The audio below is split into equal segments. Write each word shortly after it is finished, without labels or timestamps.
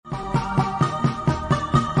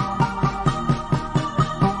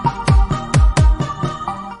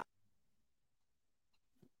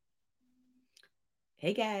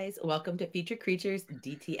Hey guys, welcome to Feature Creatures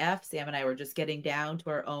DTF. Sam and I were just getting down to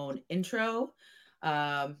our own intro.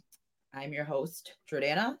 Um, I'm your host,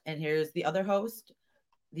 Jordana, and here's the other host,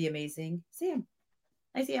 the amazing Sam.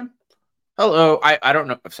 Hi, Sam. Hello. I don't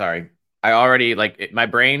know. Sorry. I already my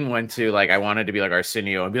brain went to I wanted to be like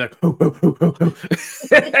Arsenio and be like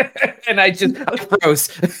and I froze.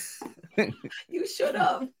 You should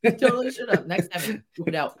have. You totally should have. Next time, poop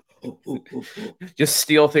it out. Just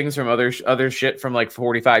steal things from other shit from like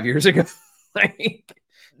 45 years ago. like,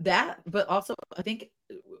 That, but also, I think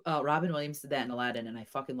Robin Williams did that in Aladdin, and I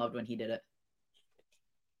fucking loved when he did it.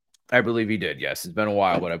 I believe he did. Yes, it's been a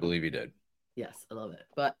while, but I believe he did. Yes, I love it.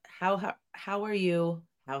 But how are you?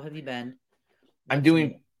 How have you been? I'm What's new?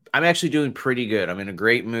 doing I'm actually doing pretty good. I'm in a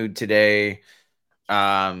great mood today.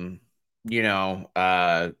 Um, you know,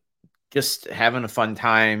 just having a fun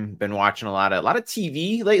time. Been watching a lot of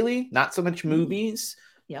TV lately, not so much Mm, movies.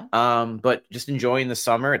 yeah. But just enjoying the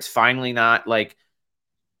summer. It's finally not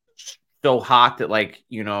so hot that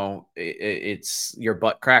it's your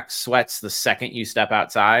butt crack sweats the second you step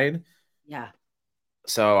outside. Yeah.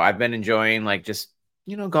 So I've been enjoying just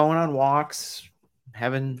going on walks,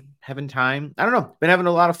 having time. I don't know, been having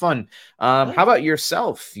a lot of fun. Oh, How that's about good.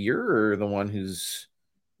 yourself? You're the one who's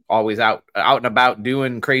always out and about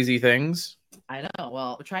doing crazy things. I know.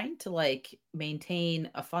 Well, we're trying to maintain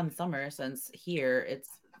a fun summer since here it's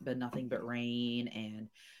been nothing but rain and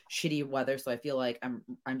shitty weather. So I feel like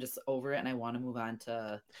I'm just over it and I want to move on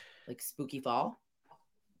to spooky fall.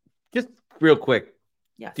 Just real quick,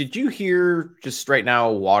 Yes. did you hear just right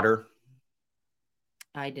now water?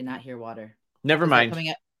 I did not hear water. Never Is that mind. coming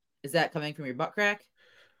up? Is that coming from your butt crack?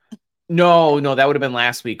 No, no, that would have been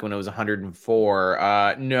last week when it was 104.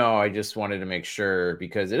 No, I just wanted to make sure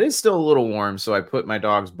because it is still a little warm. So I put my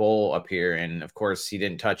dog's bowl up here, and of course, he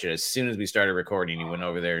didn't touch it. As soon as we started recording, he went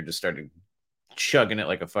over there and just started chugging it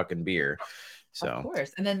like a fucking beer. Of So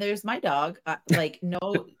course. And then there's my dog. No,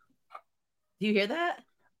 do you hear that?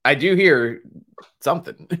 I do hear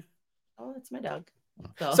something. Oh, that's my dog.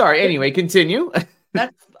 So Sorry. Anyway, continue.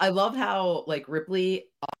 that's I love how Ripley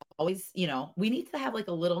always, we need to have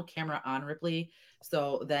a little camera on Ripley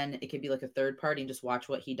so then it could be like a third party and just watch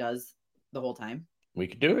what he does the whole time. We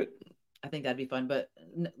could do it. I think that'd be fun, but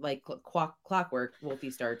clockwork,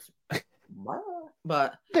 Wolfie starts,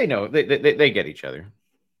 but They know they get each other.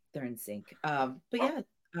 they're in sync. But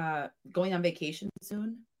yeah, going on vacation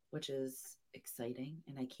soon, which is exciting,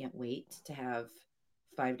 and I can't wait to have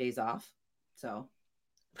 5 days off. So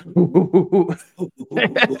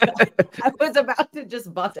I was about to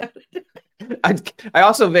just bust out. I, I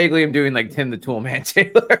also vaguely am doing like Tim the Tool Man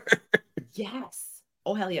Taylor. Yes.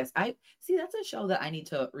 Oh hell yes. I see that's a show that I need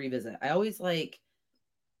to revisit. I always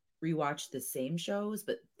rewatch the same shows,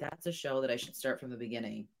 but that's a show that I should start from the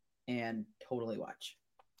beginning and totally watch.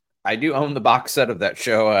 I do own the box set of that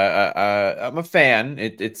show. I'm a fan.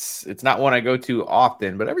 It's not one I go to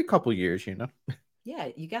often, but every couple years, you know. Yeah,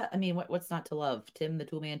 you got I mean what's not to love? Tim the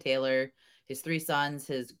Toolman Taylor, his three sons,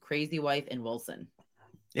 his crazy wife, and Wilson.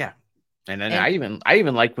 Yeah, and then And I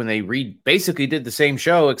even like when they basically did the same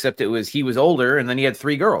show, except it was he was older, and then he had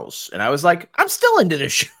three girls, and I was like, I'm still into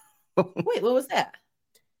this show. wait, what was that?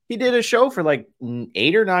 He did a show for like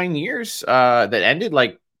 8 or 9 years that ended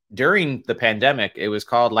during the pandemic. It was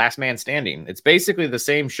called Last Man Standing. It's basically the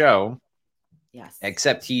same show, Yes.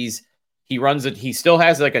 except he runs it. He still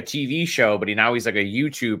has like a TV show, but he's like a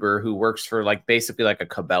YouTuber who works for basically like a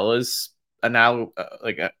Cabela's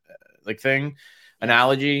like thing Yes.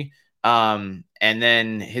 analogy. And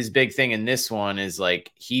then his big thing in this one is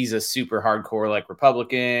he's a super hardcore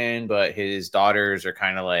Republican, but his daughters are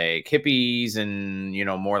kind of like hippies and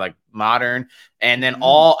more like modern. And then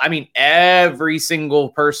Mm-hmm. every single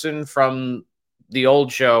person from the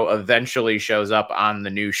old show eventually shows up on the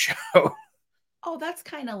new show. Oh, that's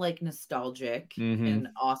kind of nostalgic hmm and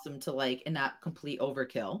awesome to and not complete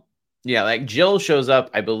overkill. Yeah, Jill shows up.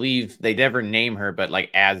 I believe they never name her, but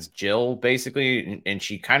as Jill, basically, and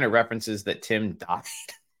she kind of references that Tim died.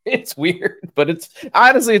 It's weird, but it's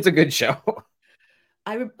honestly it's a good show.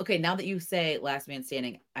 Okay, now that you say Last Man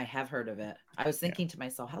Standing, I have heard of it. I was Yeah, thinking to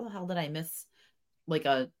myself, how the hell did I miss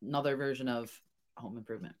another version of Home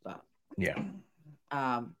Improvement? But yeah.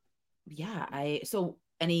 um, yeah, I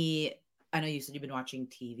know you said you've been watching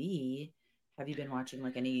TV. Have you been watching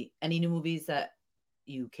any new movies that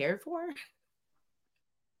you care for?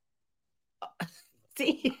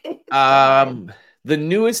 See, it's so hard. Um, the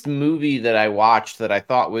newest movie that I watched that I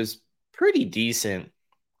thought was pretty decent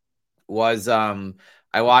was I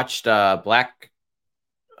watched oh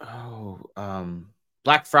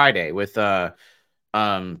Black Friday with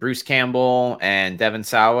Bruce Campbell and Devon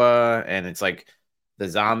Sawa, and it's the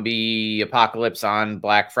zombie apocalypse on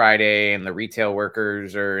Black Friday, and the retail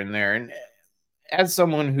workers are in there. And as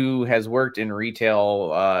someone who has worked in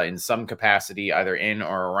retail in some capacity, either in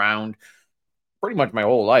or around pretty much my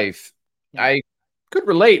whole life, Yeah. I could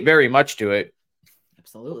relate very much to it.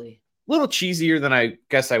 Absolutely. A little cheesier than I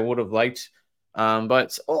guess I would have liked.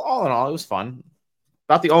 But all in all, it was fun.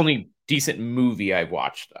 About the only decent movie I've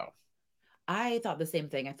watched, though. I thought the same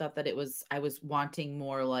thing. I thought that I was wanting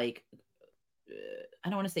more like, I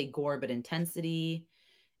don't want to say gore, but intensity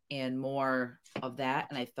and more of that.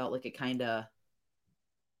 And I felt like it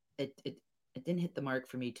didn't hit the mark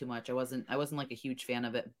for me too much. I wasn't like a huge fan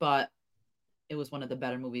of it, but it was one of the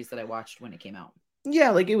better movies that I watched when it came out. Yeah,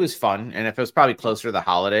 like it was fun. And if it was probably closer to the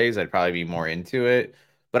holidays, I'd probably be more into it.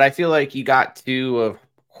 But I feel like you got two of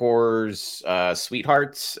horror's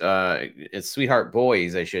sweethearts, it's sweetheart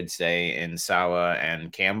boys, I should say, in Sawa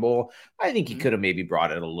and Campbell. I think he could have maybe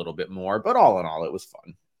brought it a little bit more, but all in all, it was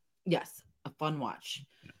fun. Yes, a fun watch.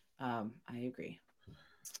 I agree.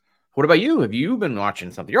 What about you? Have you been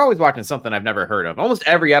watching something? You're always watching something I've never heard of. Almost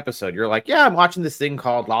every episode, you're like, yeah, I'm watching this thing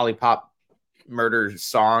called Lollipop Murder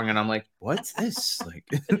Song. And I'm like, what's this? Like,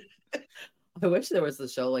 I wish there was a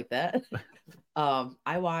show like that.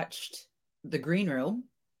 I watched The Green Room,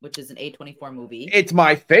 which is an A24 movie. It's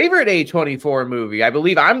my favorite A24 movie. I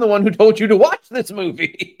believe I'm the one who told you to watch this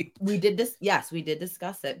movie. We did this. Yes, we did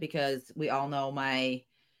discuss it because we all know my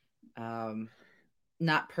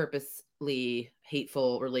not purposely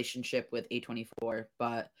hateful relationship with A24,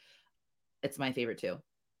 but it's my favorite too.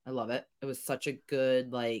 I love it. It was such a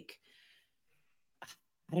good, like,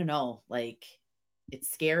 I don't know, like, it's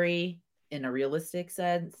scary in a realistic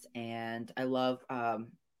sense, and I love I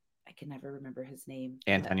can never remember his name.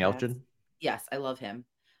 Anton Yelchin? Yes, I love him.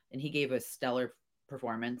 And he gave a stellar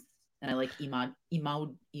performance. And I like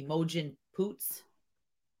Imogen Poots.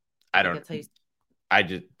 I don't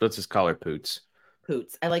let's just call her Poots.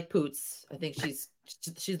 Poots. I like Poots. I think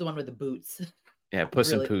she's the one with the boots. Yeah,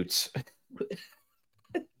 Puss in Poots.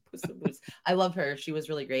 Puss in Boots. I love her. She was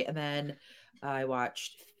really great. And then I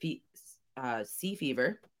watched Sea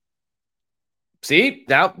Fever. See,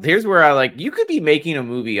 now here's where I like, you could be making a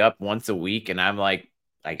movie up once a week, and I'm like,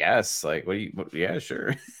 I guess, like, yeah,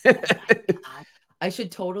 sure. Oh I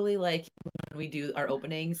should totally, like, when we do our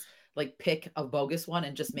openings, like, pick a bogus one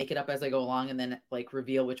and just make it up as I go along, and then, like,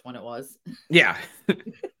 reveal which one it was. Yeah.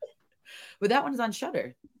 But that one's on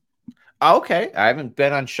Shudder. Okay, I haven't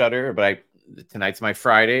been on Shudder, but tonight's my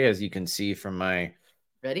Friday, as you can see from my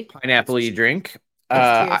pineapple-y drink.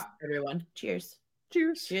 Cheers, everyone. Cheers.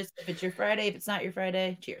 Cheers. Cheers. If it's your Friday, if it's not your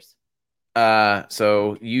Friday, cheers.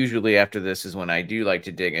 So usually after this is when I do like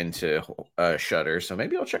to dig into Shudder, so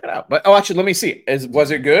maybe I'll check it out. But actually, let me see.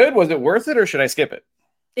 Was it good? Was it worth it, or should I skip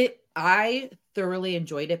it? I thoroughly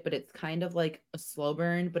enjoyed it, but it's kind of like a slow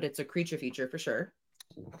burn, but it's a creature feature for sure.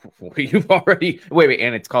 You've already wait,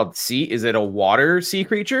 and it's called sea. Is it a water sea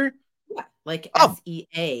creature? Yeah, like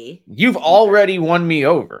SEA. You've already won me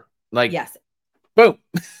over. Like, yes, boom.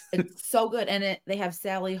 It's so good, and they have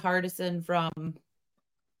Sally Hardison from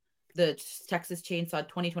the Texas Chainsaw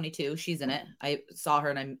 2022. She's in it. I saw her,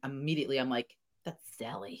 and I'm like, that's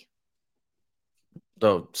Sally.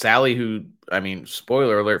 So Sally, who, I mean,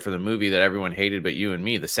 spoiler alert for the movie that everyone hated but you and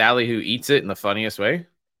me, the Sally who eats it in the funniest way.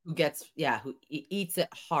 Who eats it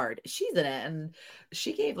hard. She's in it, and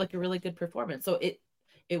she gave like a really good performance. So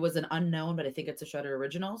it was an unknown, but I think it's a Shudder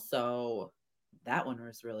original. So that one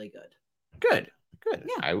was really good. Good.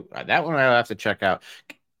 Yeah. That one I'll have to check out.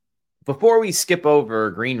 Before we skip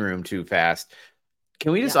over Green Room too fast,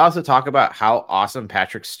 can we just also talk about how awesome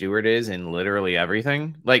Patrick Stewart is in literally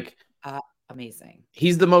everything? Like, amazing.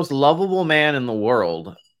 He's the most lovable man in the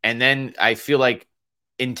world. And then I feel like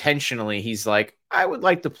intentionally he's like, I would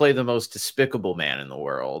like to play the most despicable man in the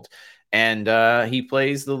world. And he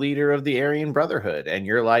plays the leader of the Aryan Brotherhood. And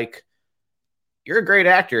you're like, you're a great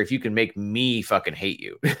actor if you can make me fucking hate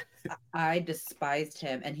you. I despised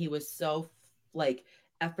him. And he was so, like,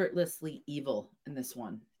 effortlessly evil in this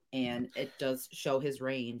one. And it does show his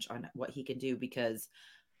range on what he can do, because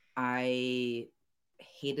I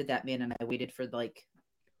hated that man, and I waited for like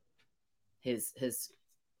his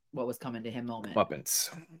what was coming to him moment.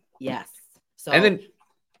 Weapons. Yes. So, and then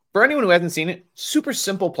for anyone who hasn't seen it, super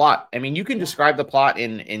simple plot. I mean, you can describe the plot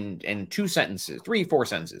in 2 sentences, 3-4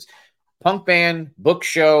 sentences. Punk band, book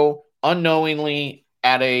show, unknowingly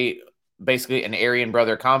at basically an Aryan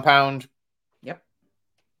brother compound. Yep.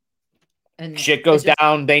 And shit goes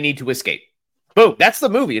down. They need to escape. Boom. That's the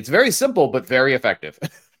movie. It's very simple, but very effective.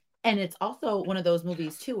 And it's also one of those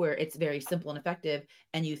movies too, where it's very simple and effective,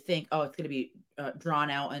 and you think, oh, it's going to be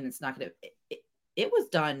drawn out, and it's not going to. It was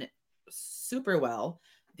done super well.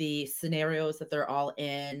 The scenarios that they're all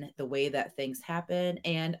in, the way that things happen,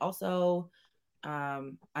 and also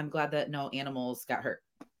I'm glad that no animals got hurt.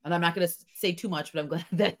 And I'm not going to say too much, but I'm glad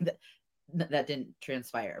that didn't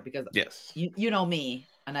transpire, because Yes. you know me,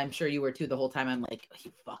 and I'm sure you were too the whole time. I'm like,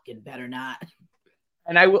 you fucking better not.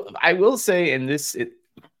 And I will say in this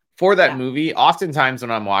for that Yeah. movie, oftentimes when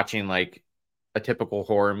I'm watching like a typical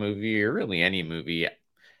horror movie or really any movie,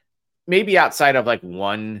 maybe outside of like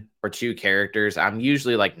one or two characters, I'm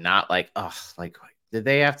usually like not like, oh, like did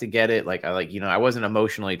they have to get it? Like I like, I wasn't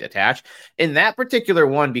emotionally attached in that particular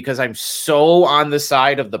one because I'm so on the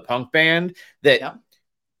side of the punk band that Yep.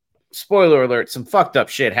 spoiler alert, some fucked up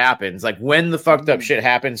shit happens. Like when the fucked up shit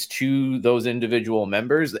happens to those individual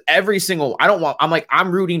members, I'm like,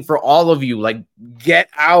 I'm rooting for all of you. Like, get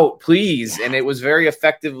out, please. Yeah. And it was very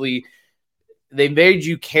effectively, they made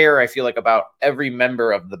you care, I feel like, about every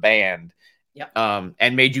member of the band. Yep.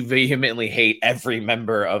 And made you vehemently hate every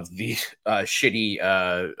member of the shitty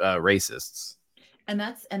racists. And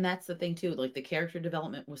that's the thing too. Like the character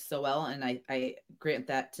development was so well, and I grant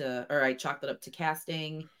that to, or I chalked it up to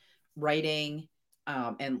casting, writing,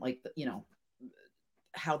 and like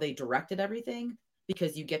how they directed everything,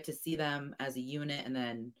 because you get to see them as a unit, and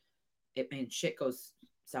then shit goes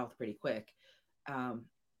south pretty quick.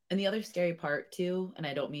 And the other scary part too, and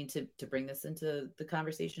I don't mean to bring this into the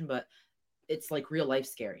conversation, but it's like real life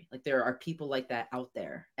scary. Like there are people like that out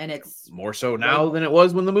there, and it's more so now than it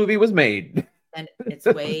was when the movie was made. And it's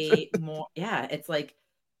way more. Yeah, it's like,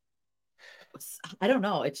 I don't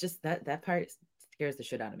know. It's just that part scares the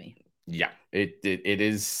shit out of me. Yeah, it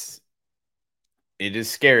is. It is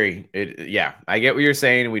scary. Yeah, I get what you're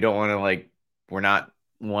saying. We don't want to like. We're not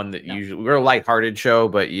one that usually we're a lighthearted show,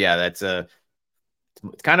 but yeah, it's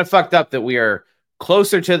kind of fucked up that we are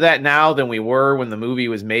closer to that now than we were when the movie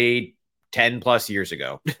was made 10 plus years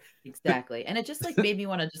ago. Exactly, and it just like made me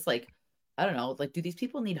want to just like, I don't know, like, do these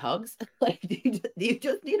people need hugs? Like, do you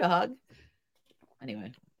just need a hug?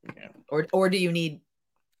 Anyway, yeah. Or do you need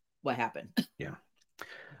what happened? Yeah.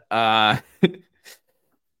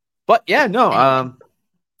 But yeah, no. Anyway.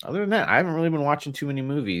 Other than that, I haven't really been watching too many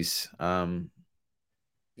movies.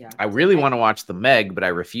 Yeah, I really want to watch The Meg, but I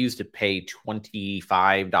refuse to pay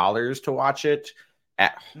 $25 to watch it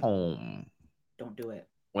at home. Don't do it.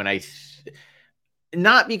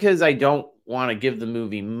 Not because I don't want to give the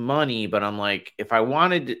movie money, but I'm like, if I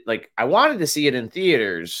wanted to see it in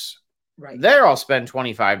theaters, right there I'll spend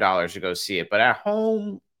 $25 to go see it. But at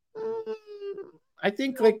home, I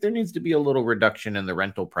think like there needs to be a little reduction in the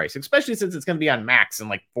rental price, especially since it's going to be on Max in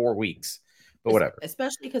like 4 weeks. But whatever.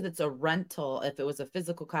 Especially because it's a rental. If it was a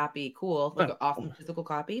physical copy, cool, like an awesome physical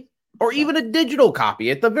copy. Or even a digital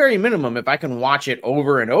copy at the very minimum, if I can watch it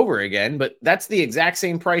over and over again. But that's the exact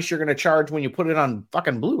same price you're going to charge when you put it on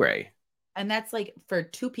fucking Blu-ray. And that's like for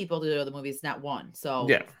 2 people to go to the movies, not 1. So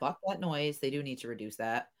yeah, fuck that noise. They do need to reduce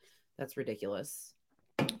that. That's ridiculous.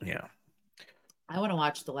 Yeah. I want to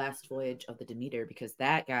watch The Last Voyage of the Demeter because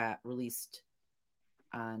that got released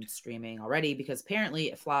on streaming already, because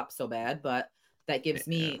apparently it flopped so bad, but that gives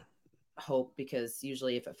me hope, because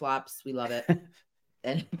usually if it flops, we love it.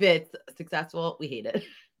 And if it's successful, we hate it.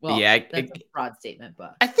 Well, yeah, that's a broad statement,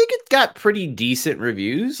 but I think it got pretty decent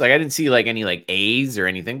reviews. Like I didn't see like any like A's or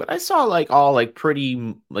anything, but I saw like all like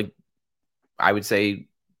pretty like I would say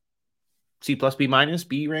C plus B minus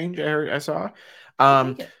B range. I saw.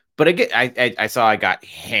 But I saw I got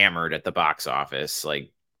hammered at the box office.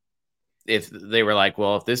 Like if they were like,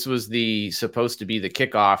 well, if this was supposed to be the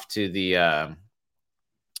kickoff to the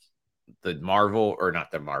Marvel, or not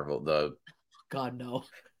the Marvel, the God no,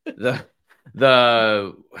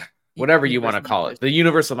 the whatever you want to call it, the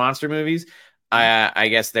Universal Monster movies. I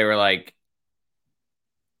guess they were like,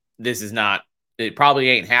 this is not. It probably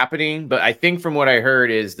ain't happening. But I think from what I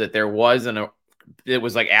heard is that there was it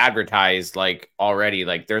was like advertised like already,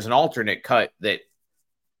 like there's an alternate cut that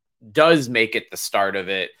does make it the start of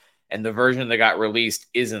it, and the version that got released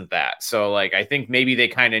isn't that. So like I think maybe they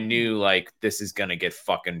kind of knew like this is gonna get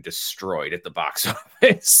fucking destroyed at the box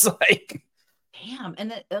office. Like damn.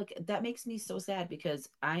 And that makes me so sad, because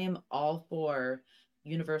I am all for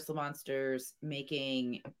Universal Monsters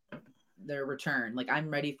making their return. Like I'm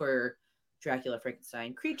ready for Dracula,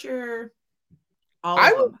 Frankenstein, Creature.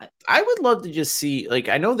 I would love to just see, like,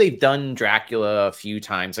 I know they've done Dracula a few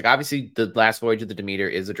times. Like, obviously, The Last Voyage of the Demeter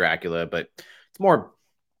is a Dracula, but it's more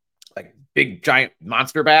like big giant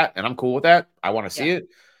monster bat, and I'm cool with that. I want to see it.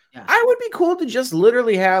 Yeah. I would be cool to just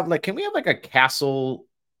literally have like, can we have like a castle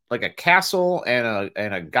and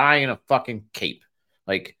a guy in a fucking cape,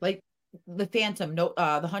 like the Phantom,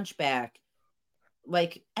 the Hunchback.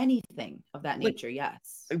 like anything of that Like, nature.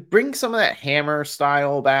 Yes. bring some of that Hammer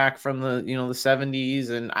style back from the the 70s.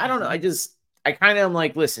 And I don't know, I kind of am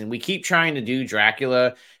like, listen, we keep trying to do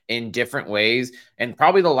Dracula in different ways, and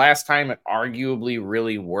probably the last time it arguably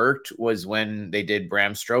really worked was when they did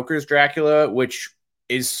Bram Stoker's Dracula, which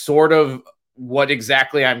is sort of what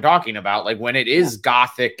exactly I'm talking about, like when it is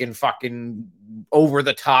gothic and fucking over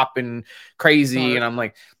the top and crazy. Dark. And I'm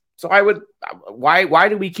like, so I would, why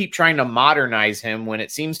do we keep trying to modernize him when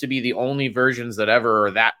it seems to be the only versions that ever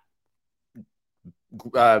are that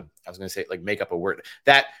I was going to say, like, make up a word,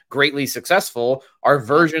 that greatly successful are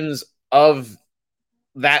versions of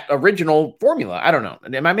that original formula. I don't know.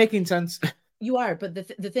 Am I making sense? You are, but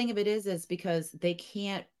the thing of it is because they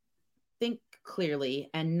can't think clearly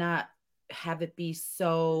and not have it be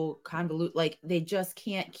so convoluted. Like they just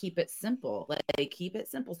can't keep it simple. Like they keep it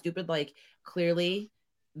simple, stupid. Like clearly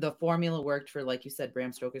the formula worked for, like you said,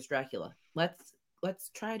 Bram Stoker's Dracula. Let's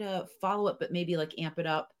try to follow it, but maybe like amp it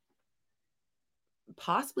up,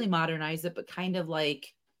 possibly modernize it, but kind of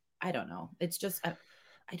like, I don't know. It's just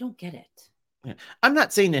I don't get it. Yeah. I'm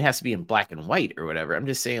not saying it has to be in black and white or whatever. I'm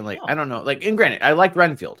just saying, like, No. I don't know. Like, and granted, I like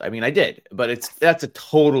Renfield. I mean, I did, but that's a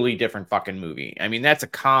totally different fucking movie. I mean, that's a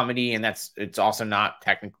comedy, and it's also not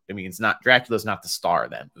technically. I mean, it's not, Dracula's not the star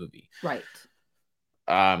of that movie. Right.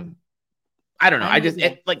 I don't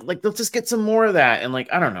know. Like let's just get some more of that. And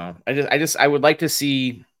like, I don't know. I would like to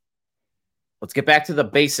see. Let's get back to the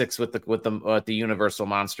basics with the Universal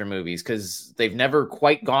monster movies, because they've never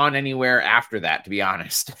quite gone anywhere after that, to be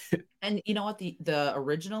honest. And you know what? The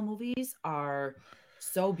original movies are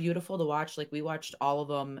so beautiful to watch. Like we watched all of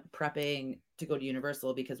them prepping to go to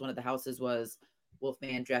Universal because one of the houses was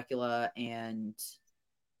Wolfman, Dracula, and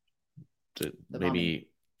the Maybe Mummy.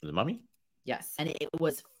 the Mummy. Yes, and it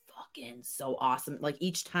was fucking so awesome. Like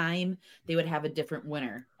each time they would have a different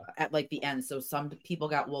winner at like the end. So some people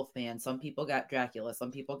got Wolfman, some people got Dracula,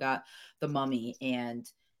 some people got the Mummy, and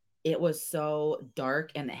it was so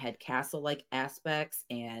dark and it had castle like aspects,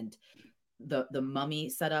 and the mummy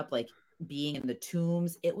setup, like being in the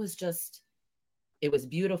tombs. It was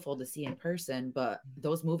beautiful to see in person. But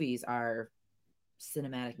those movies are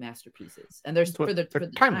cinematic masterpieces, and there's for the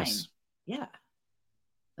timeless. time. Yeah.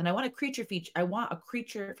 And I want a creature feature. I want a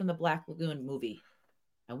creature from the Black Lagoon movie.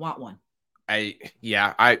 I want one. He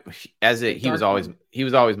was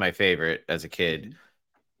always my favorite as a kid. Mm-hmm.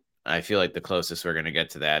 I feel like the closest we're gonna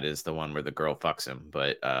get to that is the one where the girl fucks him,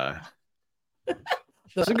 but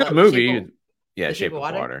it's a good movie. Shape of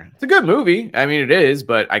Water. It's a good movie. I mean, it is,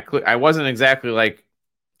 but I wasn't exactly like,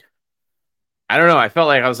 I don't know. I felt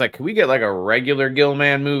like I was like, can we get like a regular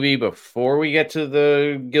Gilman movie before we get to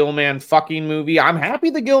the Gilman fucking movie? I'm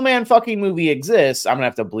happy the Gilman fucking movie exists. I'm gonna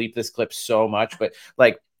have to bleep this clip so much, but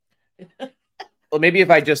like, well, maybe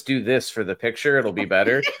if I just do this for the picture, it'll be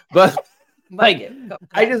better. But like,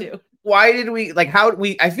 why did we like?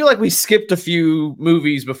 I feel like we skipped a few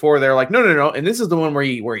movies before they're like, no, and this is the one where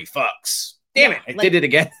he fucks. Damn it, I did it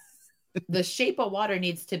again. The Shape of Water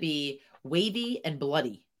needs to be wavy and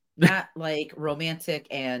bloody. Not like romantic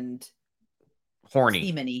and horny.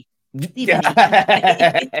 Steamy. We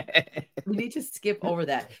need to skip over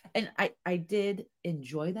that. And I did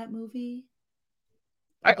enjoy that movie.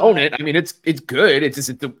 I own it. I mean, it's good. It's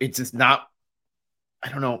just not. I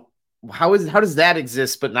don't know how does that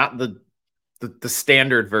exist, but not the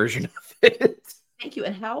standard version of it. Thank you.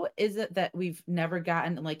 And how is it that we've never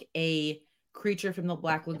gotten like a Creature from the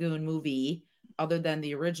Black Lagoon movie other than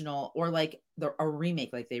the original, or like a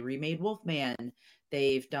remake? Like they remade Wolfman,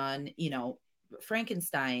 they've done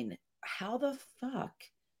Frankenstein. How the fuck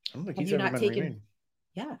have you not taken remade.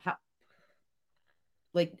 Yeah, how,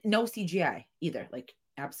 like no CGI either, like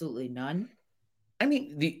absolutely none. I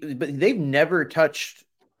mean, but they've never touched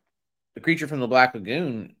the Creature from the Black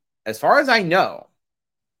Lagoon as far as I know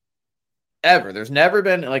ever. There's never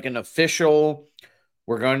been like an official,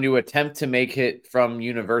 we're going to attempt to make it from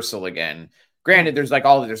Universal again. Granted, there's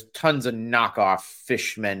tons of knockoff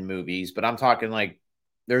Fishmen movies, but I'm talking like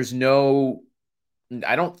there's no,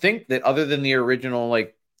 I don't think that other than the original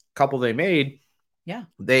like couple they made,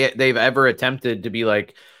 they've ever attempted to be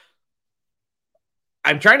like,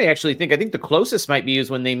 I'm trying to actually think. I think the closest might be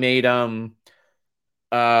is when they made Wolfman's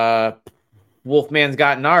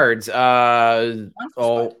Got Nards.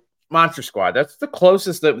 Monster Squad. That's the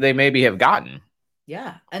closest that they maybe have gotten.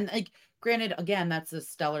 Yeah. And like, granted, again, that's a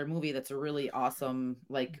stellar movie. That's a really awesome,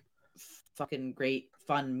 like fucking great,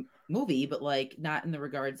 fun movie, but like not in the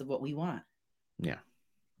regards of what we want. Yeah.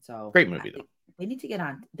 So great movie though. They need to get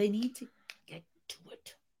on. They need to get to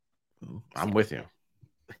it. I'm with you.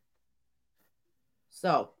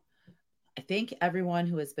 So I I think everyone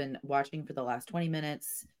who has been watching for the last 20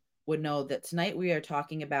 minutes would know that tonight we are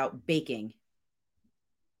talking about baking.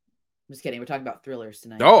 I'm just kidding. We're talking about thrillers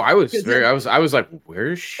tonight. Oh, I was like,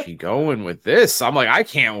 where's she going with this? I'm like, I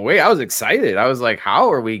can't wait. I was excited. I was like,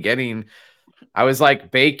 how are we getting? I was like,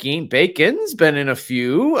 bacon's been in a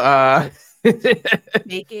few.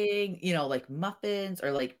 Baking, like muffins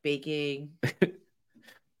or like baking,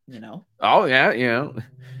 Oh yeah,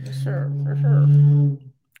 for sure.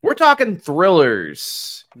 We're talking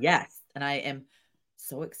thrillers. Yes, and I am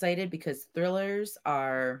so excited because thrillers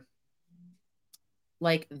are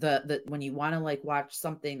like the when you want to like watch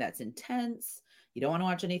something that's intense, you don't want to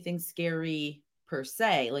watch anything scary per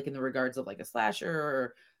se, like in the regards of like a slasher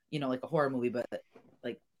or like a horror movie, but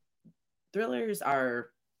like thrillers are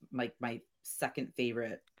like my second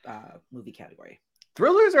favorite movie category.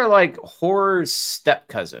 Thrillers are like horror's step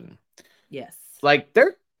cousin. Yes. Like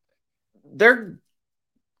they're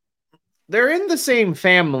in the same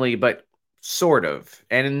family, but sort of.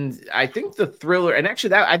 And I think the thriller, and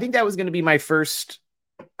actually I think that was going to be my first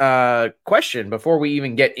question before we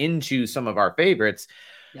even get into some of our favorites.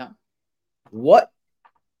 Yeah.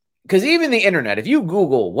 Because even the internet, if you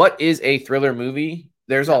Google what is a thriller movie,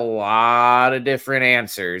 there's a lot of different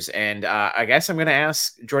answers. And I guess I'm going to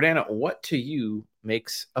ask Jordana, what to you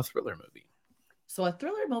makes a thriller movie? So a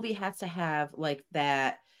thriller movie has to have like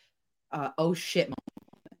that oh shit moment.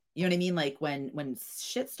 You know what I mean? Like when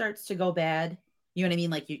shit starts to go bad, you know what I mean?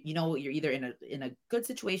 Like you're either in a good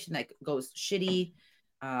situation that goes shitty.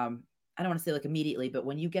 I don't want to say like immediately, but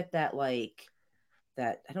when you get that like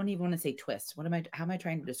that, I don't even want to say twist. How am I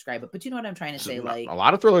trying to describe it? But you know what I'm trying to say? Like a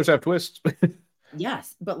lot of thrillers have twists.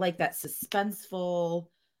 Yes, but like that suspenseful,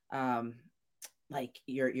 like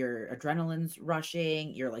your adrenaline's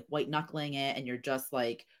rushing, you're like white knuckling it, and you're just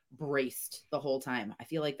like braced the whole time. I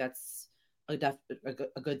feel like that's a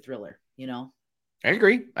good thriller. I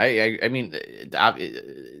agree. I mean,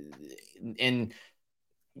 in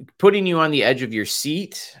putting you on the edge of your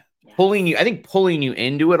seat, pulling you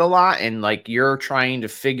into it a lot, and like you're trying to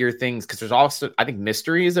figure things, because there's also, I think,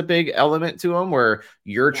 mystery is a big element to them, where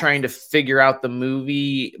you're trying to figure out the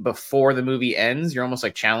movie before the movie ends. You're almost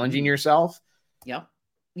like challenging yourself. Yep.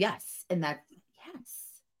 Yes, and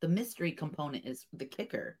the mystery component is the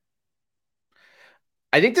kicker.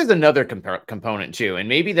 I think there's another component too, and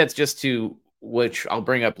maybe that's just which I'll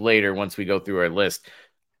bring up later once we go through our list.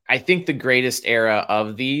 I think the greatest era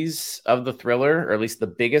of the thriller, or at least the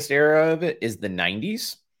biggest era of it, is the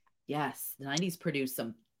 90s. Yes, the 90s produced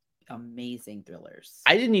some amazing thrillers.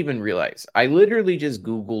 I didn't even realize. I literally just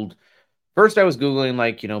Googled. First, I was Googling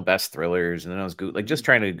like, best thrillers, and then I was like just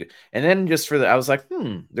trying to, and then just I was like,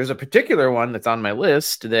 there's a particular one that's on my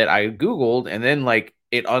list that I Googled, and then like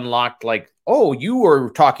it unlocked like, oh, you were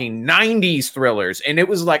talking 90s thrillers, and it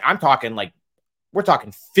was like, we're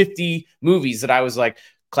talking 50 movies that I was like,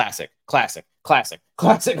 classic, and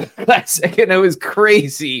it was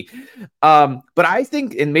crazy. But I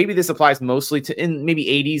think, and maybe this applies mostly to in maybe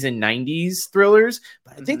 80s and 90s thrillers,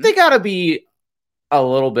 but I think they gotta be a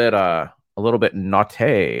little bit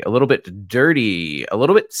naughty, a little bit dirty, a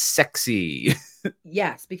little bit sexy.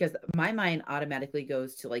 Yes, because my mind automatically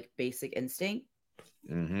goes to like Basic Instinct.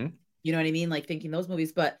 Mm-hmm. You know what I mean? Like thinking those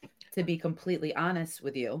movies. But to be completely honest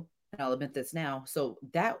with you, and I'll admit this now, so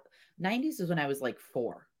that 90s is when I was like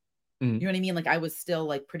 4. You know what I mean? Like I was still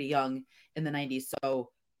like pretty young in the 90s. So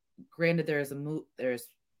granted, there's a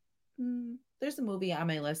movie on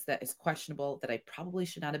my list that is questionable, that I probably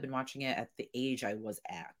should not have been watching it at the age I was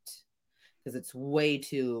at, because it's way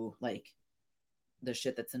too like the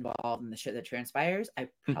shit that's involved and the shit that transpires. I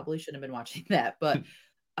probably shouldn't have been watching that, but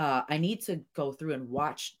I need to go through and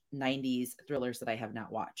watch 90s thrillers that I have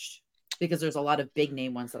not watched, because there's a lot of big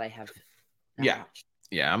name ones that I have not watched.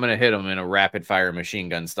 Yeah, I'm gonna hit them in a rapid fire machine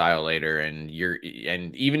gun style later, and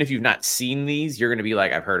even if you've not seen these, you're gonna be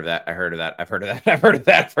like, I've heard of that, I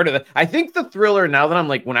think the thriller, now that I'm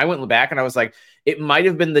like, when I went back and I was like, it might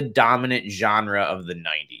have been the dominant genre of the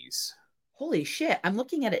 90s. Holy shit! I'm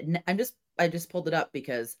looking at it. I just pulled it up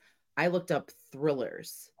because I looked up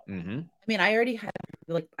thrillers. Mm-hmm. I mean, I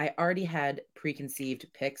already had preconceived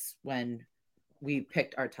picks when we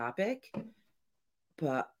picked our topic,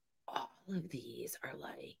 but all of these are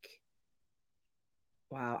like,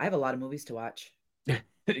 wow, I have a lot of movies to watch.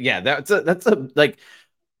 Yeah, that's a like,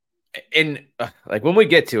 and like when we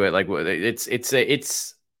get to it, like it's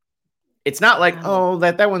not like, oh,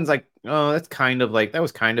 that one's like, oh, that's kind of like, that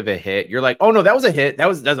was kind of a hit. You're like, oh no, that was a hit. That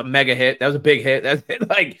was a mega hit. That was a big hit. That's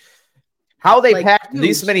like how they packed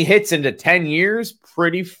these many hits into 10 years.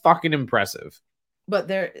 Pretty fucking impressive. But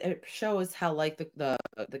there it shows how like the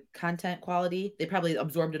content quality, they probably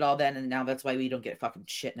absorbed it all then, and now that's why we don't get fucking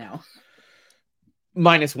shit now.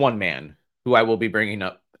 Minus one man, who I will be bringing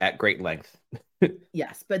up at great length.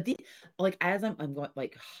 Yes, but the like as I'm going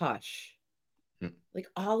like Hush, like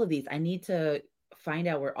all of these, I need to find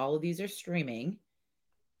out where all of these are streaming.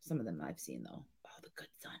 Some of them I've seen though. Oh, The Good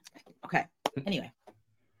Son. Okay. Anyway.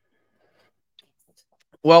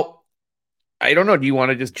 Well, I don't know. Do you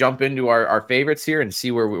want to just jump into our favorites here and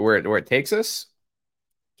see where it takes us?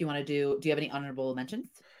 Do you have any honorable mentions?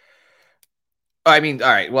 I mean, all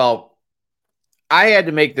right. Well, I had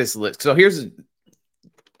to make this list. So here's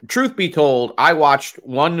truth be told, I watched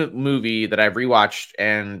one movie that I've rewatched,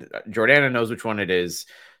 and Jordana knows which one it is.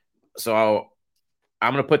 So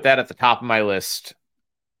I'm going to put that at the top of my list.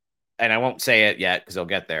 And I won't say it yet because I'll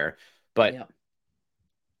get there. But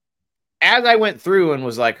as I went through and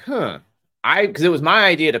was like, because it was my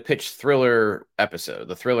idea to pitch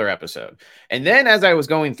the thriller episode. And then as I was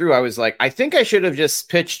going through, I was like, I think I should have just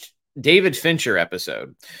pitched David Fincher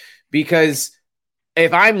episode, because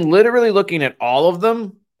if I'm literally looking at all of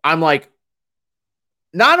them, I'm like,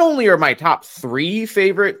 not only are my top 3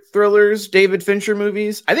 favorite thrillers David Fincher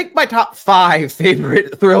movies, I think my top 5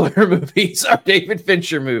 favorite thriller movies are David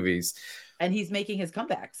Fincher movies. And he's making his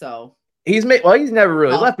comeback, so he's never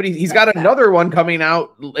really left, but he's got another one coming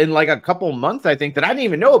out in like a couple months, I think, that I didn't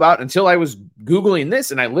even know about until I was Googling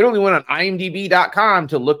this. And I literally went on IMDb.com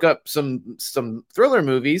to look up some thriller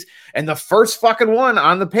movies. And the first fucking one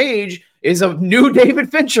on the page is a new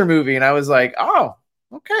David Fincher movie. And I was like, oh,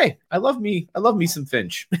 okay. I love me some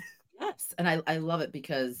Finch. Yes. And I love it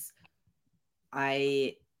because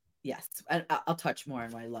I'll touch more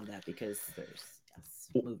on why I love that, because there's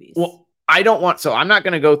movies. Well, I'm not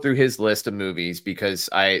going to go through his list of movies because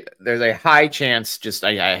there's a high chance,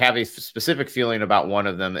 I have a specific feeling about one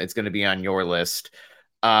of them. It's going to be on your list.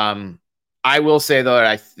 I will say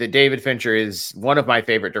though, that David Fincher is one of my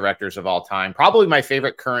favorite directors of all time, probably my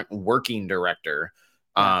favorite current working director.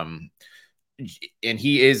 And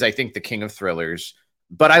he is, I think, the king of thrillers.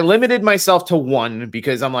 But I limited myself to one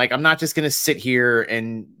because I'm like, I'm not just going to sit here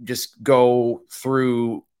and just go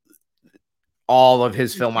through all of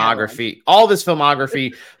his filmography,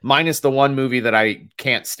 minus the one movie that I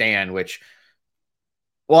can't stand,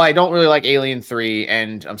 I don't really like Alien 3,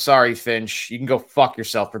 and I'm sorry, Finch, you can go fuck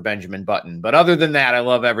yourself for Benjamin Button. But other than that, I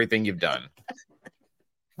love everything you've done.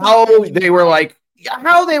 How they were like,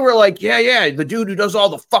 yeah, the dude who does all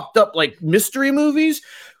the fucked up like mystery movies.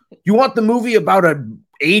 You want the movie about a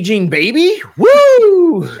aging baby?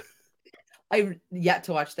 Woo! I've yet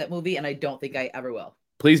to watch that movie, and I don't think I ever will.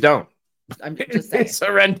 Please don't. I'm just saying. It's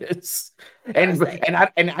horrendous. And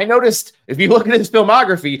I noticed, if you look at his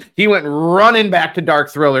filmography, he went running back to dark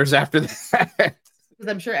thrillers after that. Because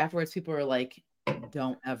I'm sure afterwards people were like,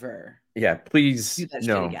 don't ever. Yeah, please. Do that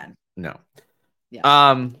shit again. No.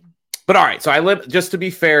 Yeah. But all right, so just to be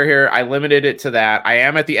fair here, I limited it to that. I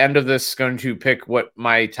am at the end of this going to pick what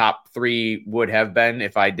my top 3 would have been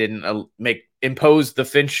if I didn't impose the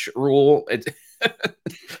Finch rule. I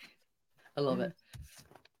love it.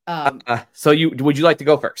 So would you like to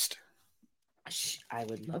go first? I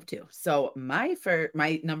would love to. So my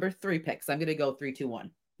number 3 picks, I'm going to go 3, 2,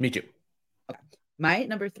 1. Me too. Okay. My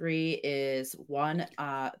number 3 is one.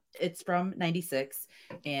 It's from '96,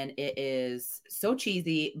 and it is so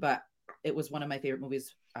cheesy, but it was one of my favorite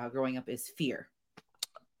movies growing up. Is Fear.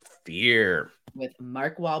 Fear with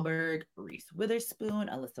Mark Wahlberg, Reese Witherspoon,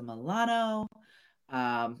 Alyssa Milano.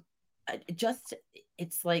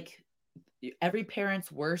 It's like every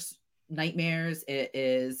parent's worst nightmares. It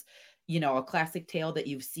is, a classic tale that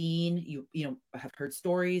you've seen. You have heard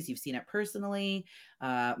stories. You've seen it personally.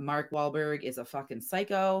 Mark Wahlberg is a fucking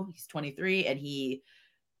psycho. He's 23 and he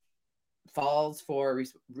falls for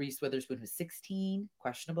Reese Witherspoon, who's 16,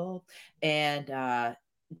 questionable, and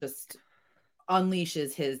just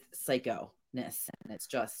unleashes his psycho-ness. And it's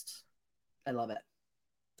just, I love it.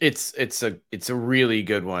 It's a really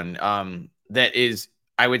good one. That is,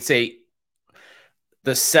 I would say,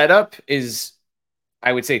 the setup is,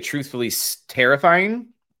 I would say, truthfully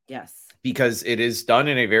terrifying. Yes. Because it is done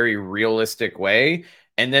in a very realistic way.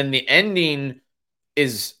 And then the ending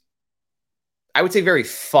is, I would say, very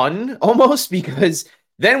fun almost, because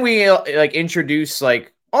then we introduce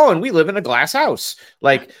and we live in a glass house.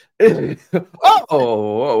 Oh,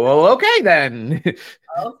 well, okay then.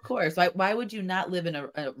 Of course. Why would you not live in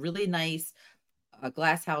a really nice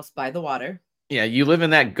glass house by the water? Yeah, you live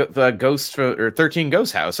in that ghost or 13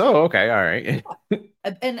 Ghost house. Oh, okay, all right.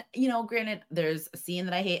 And granted, there's a scene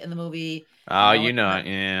that I hate in the movie. Oh,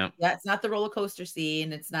 yeah. Yeah, it's not the roller coaster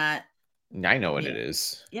scene. It's not. I know what it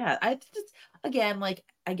is. Yeah, again, like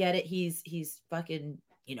I get it. He's fucking,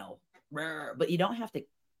 but you don't have to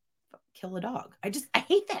kill a dog. I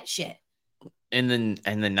hate that shit. And then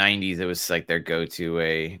in the 90s, it was like their go-to.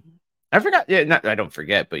 I forgot. Yeah, I don't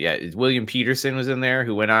forget, but yeah, William Peterson was in there,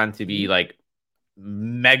 who went on to be like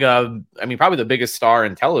mega. I mean, probably the biggest star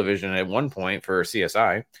in television at one point for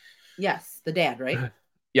CSI. Yes, the dad, right?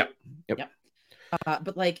 Yep.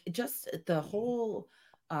 But like just the whole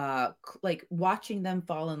like watching them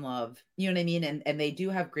fall in love, you know what I mean? And they do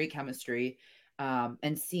have great chemistry.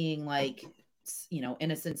 And seeing like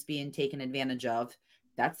innocence being taken advantage of,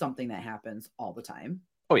 that's something that happens all the time.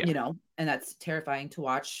 Oh yeah. And that's terrifying to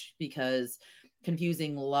watch because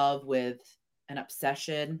confusing love with an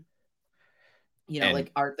obsession, And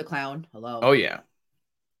like Art the Clown. Hello. oh yeah.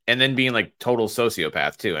 And then being like total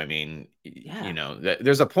sociopath too. I mean,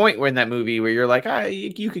 there's a point where in that movie where you're like,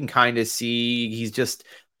 you can kind of see he's just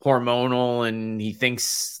hormonal and he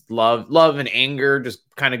thinks love and anger just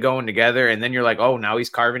kind of going together. And then you're like, oh, now he's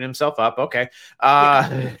carving himself up. Okay.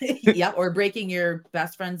 Yeah. Or breaking your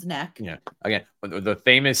best friend's neck. Yeah. Again, the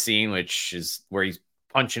famous scene, which is where he's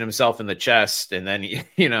punching himself in the chest and then,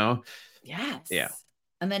 Yes. Yeah.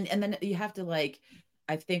 And then you have to like,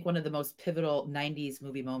 I think one of the most pivotal 90s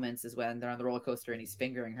movie moments is when they're on the roller coaster and he's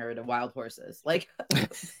fingering her to Wild Horses. Like,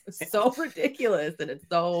 so ridiculous. And it's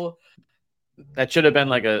so. That should have been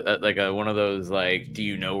like a one of those like, do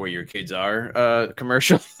you know where your kids are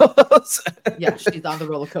commercials. Yeah, she's on the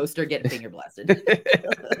roller coaster getting finger blasted.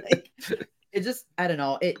 Like, it just, I don't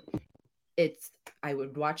know. It's I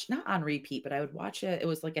would watch, not on repeat, but I would watch it. It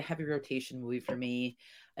was like a heavy rotation movie for me.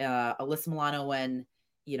 Alyssa Milano, when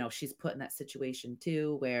she's put in that situation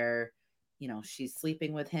too, where she's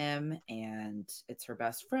sleeping with him and it's her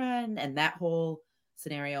best friend, and that whole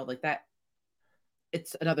scenario like that.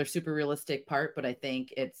 It's another super realistic part, but I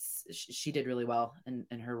think she did really well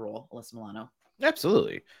in her role, Alyssa Milano.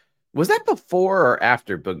 Absolutely. Was that before or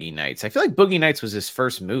after Boogie Nights? I feel like Boogie Nights was his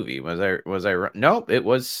first movie. Was I nope, it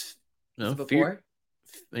was before.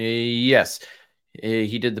 Yes.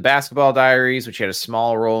 He did the Basketball Diaries, which he had a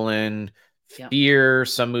small role in. Fear,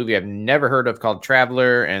 some movie I've never heard of called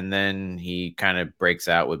Traveler, and then he kind of breaks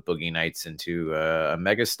out with Boogie Nights into a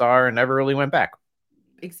megastar and never really went back.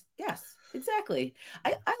 Yes, exactly.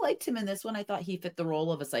 I liked him in this one. I thought he fit the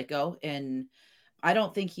role of a psycho, and I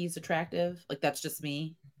don't think he's attractive. Like, that's just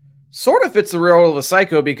me. Sort of fits the role of a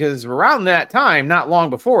psycho because around that time, not long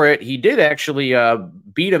before it, he did actually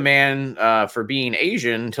beat a man for being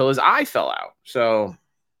Asian until his eye fell out. So,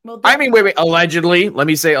 I mean, wait, allegedly. Let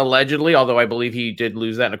me say allegedly, although I believe he did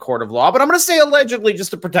lose that in a court of law. But I'm going to say allegedly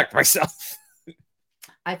just to protect myself.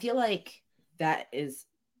 I feel like that is,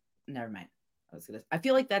 never mind. I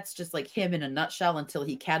feel like that's just like him in a nutshell until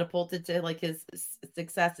he catapulted to like his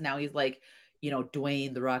success. And now he's like,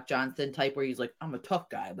 Dwayne the Rock Johnson type, where he's like, I'm a tough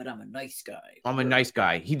guy, but I'm a nice guy. I'm a nice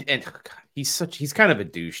guy. He's kind of a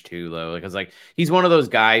douche too, though. Because like he's one of those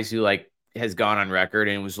guys who like has gone on record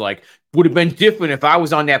and was like, would have been different if I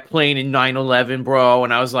was on that plane in 9/11, bro.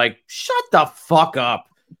 And I was like, shut the fuck up.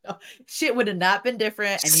 No, shit would have not been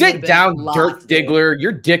different. And sit down, Dirk Diggler.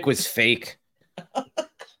 Your dick was fake.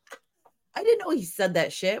 I didn't know he said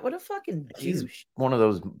that shit. What a fucking douche. He's one of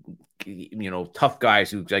those, tough guys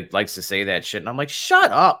who like likes to say that shit. And I'm like,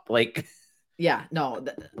 shut up. Like, yeah, no.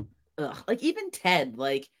 Like even Ted,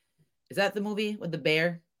 like, is that the movie with the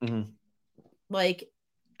bear? Mm-hmm. Like,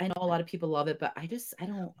 I know a lot of people love it, but I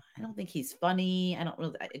don't think he's funny. I don't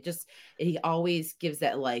really, he always gives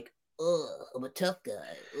that like, I'm a tough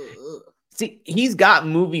guy. See, he's got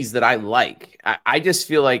movies that I like. I just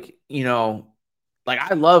feel like, like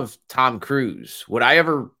I love Tom Cruise. Would I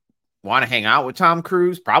ever want to hang out with Tom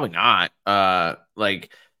Cruise? Probably not. But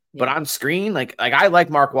on screen, like I like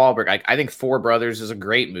Mark Wahlberg. I think Four Brothers is a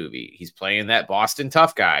great movie. He's playing that Boston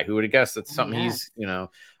tough guy. Who would have guessed that's something he's,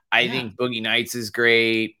 I think Boogie Nights is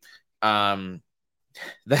great. The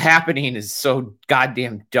Happening is so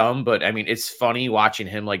goddamn dumb, but I mean, it's funny watching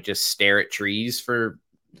him like just stare at trees for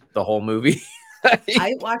the whole movie.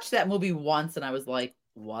 I watched that movie once and I was like,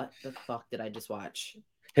 what the fuck did I just watch?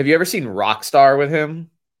 Have you ever seen Rockstar with him?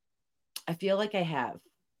 I feel like I have.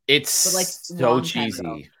 It's like so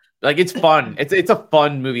cheesy. Like it's fun. It's a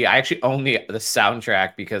fun movie. I actually own the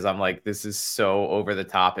soundtrack because I'm like, this is so over the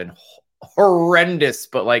top and horrendous,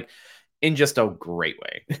 but like in just a great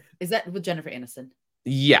way. Is that with Jennifer Aniston?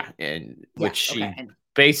 Yeah, and which she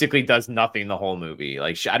basically does nothing the whole movie.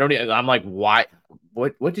 Like I'm like, why?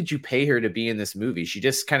 What did you pay her to be in this movie? She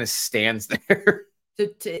just kind of stands there.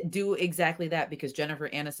 To do exactly that, because Jennifer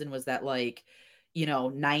Aniston was that like,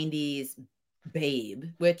 90s babe,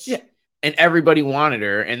 which and everybody wanted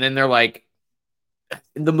her, and then they're like,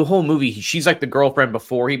 in the whole movie, she's like the girlfriend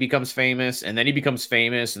before he becomes famous, and then he becomes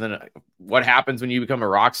famous, and then what happens when you become a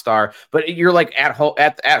rock star? But you're like at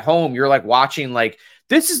home, you're like watching like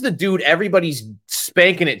this is the dude everybody's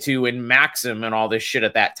spanking it to in Maxim and all this shit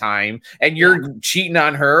at that time, and you're cheating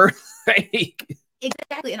on her.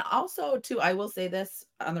 Exactly. And also, too, I will say this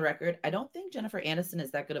on the record. I don't think Jennifer Aniston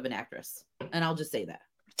is that good of an actress. And I'll just say that.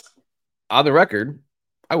 On the record,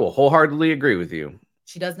 I will wholeheartedly agree with you.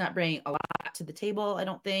 She does not bring a lot to the table, I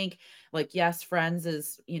don't think. Like, yes, Friends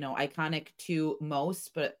is, iconic to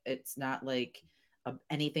most, but it's not like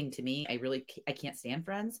anything to me. I can't stand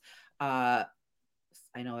Friends. I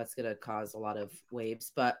know that's going to cause a lot of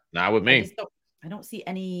waves, but not with me. I don't see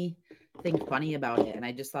anything funny about it. And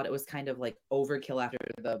I just thought it was kind of like overkill after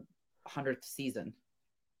the 100th season.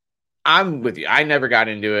 I'm with you. I never got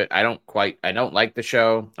into it. I don't like the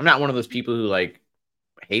show. I'm not one of those people who like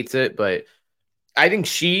hates it, but I think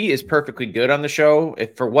she is perfectly good on the show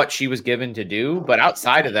for what she was given to do. But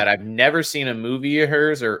outside of that, I've never seen a movie of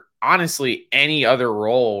hers or honestly any other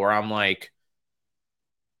role where I'm like,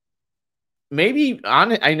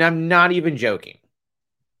 I'm not even joking.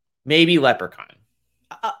 Maybe Leprechaun.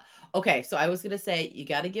 Okay, so I was gonna say you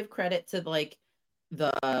got to give credit to like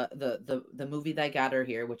the movie that got her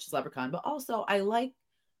here, which is Leprechaun, but also I like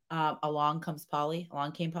Along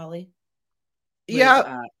Came Polly.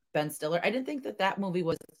 Yeah, Ben Stiller. I didn't think that movie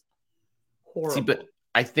was horrible. See, but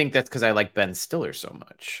I think that's because I like Ben Stiller so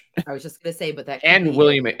much. I was just gonna say, but that and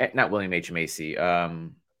not William H. Macy.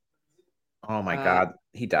 Oh my God,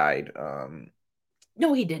 he died.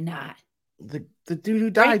 No, he did not. The dude who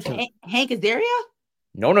died. Hank Azaria?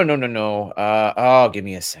 No. Oh, give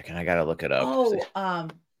me a second. I gotta look it up. Oh,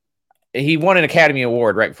 he won an Academy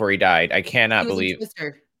Award right before he died. I cannot believe.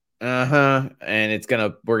 And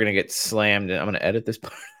we're gonna get slammed, and I'm gonna edit this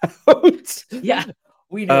part out. Yeah,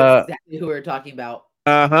 we know exactly who we're talking about.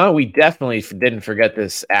 We definitely didn't forget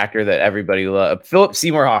this actor that everybody loved, Philip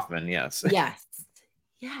Seymour Hoffman. Yes. Yes.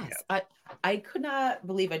 Yeah. I could not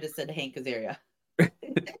believe I just said Hank Azaria.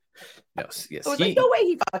 Yes. I was like, no way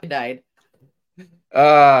he fucking died.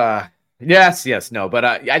 Yes, no, but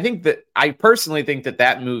I personally think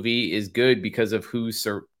that movie is good because of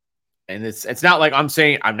and it's not like I'm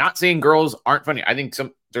not saying girls aren't funny. I think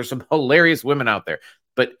there's some hilarious women out there,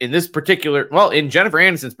 but in Jennifer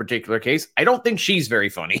Aniston's particular case, I don't think she's very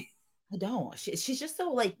funny. I don't. She's just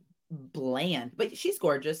so like bland, but she's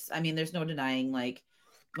gorgeous. I mean, there's no denying like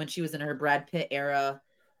when she was in her Brad Pitt era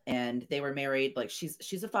and they were married, like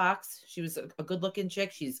she's a fox. She was a good looking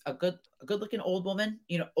chick. She's a good looking older woman.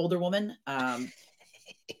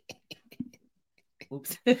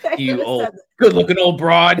 Oops. You old good looking old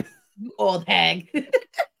broad. You old hag.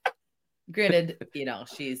 Granted,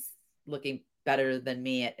 she's looking better than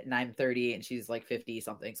me and I'm 30 and she's like 50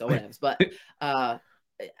 something. So whatever. But I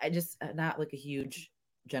just not like a huge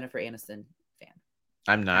Jennifer Aniston fan.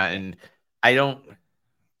 I'm not, and I don't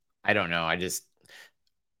know.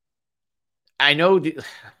 I know,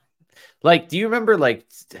 like, do you remember, like,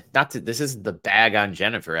 this isn't the bag on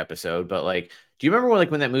Jennifer episode, but like, do you remember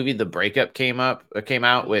when that movie The Breakup came out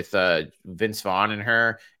with Vince Vaughn and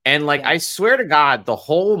her? And like, I swear to God, the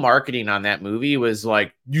whole marketing on that movie was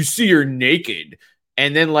like, you see her naked,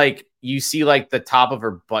 and then like you see like the top of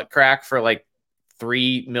her butt crack for like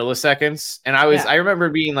 3 milliseconds, and I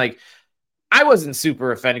remember being like, I wasn't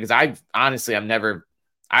super offended because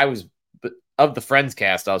I was of the Friends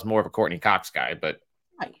cast, I was more of a Courtney Cox guy, but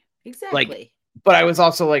right, exactly. But I was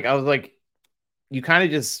also like, you kind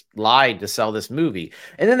of just lied to sell this movie,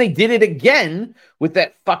 and then they did it again with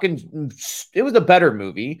that fucking. It was a better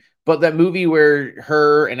movie, but that movie where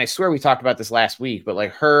her and I swear we talked about this last week, but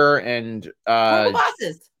like her and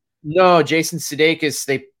Bosses. No, Jason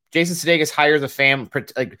Sudeikis hires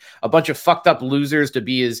a bunch of fucked up losers to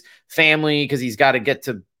be his family because he's got to get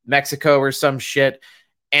to Mexico or some shit.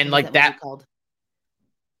 And like that,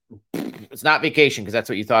 it's not Vacation because that's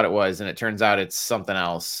what you thought it was, and it turns out it's something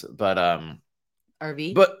else. But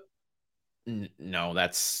RV. But no,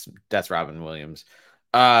 that's Robin Williams.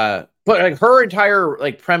 But like her entire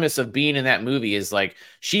like premise of being in that movie is like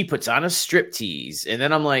she puts on a striptease, and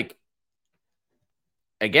then I'm like,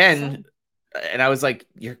 again, and I was like,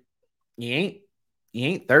 you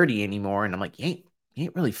ain't 30 anymore, and I'm like, you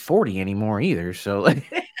ain't really 40 anymore either. So like.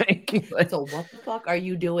 So what the fuck are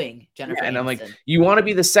you doing, Jennifer? And Aniston? I'm like, you want to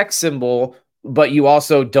be the sex symbol, but you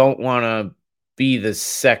also don't want to be the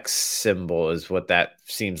sex symbol, is what that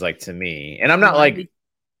seems like to me. And I'm not like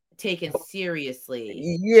taken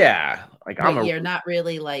seriously. Yeah, like you're not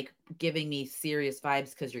really like giving me serious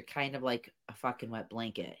vibes because you're kind of like a fucking wet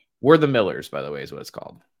blanket. We're the Millers, by the way, is what it's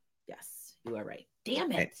called. Yes, You are right.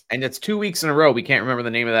 Damn it. And it's 2 weeks in a row. We can't remember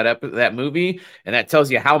the name of that movie. And that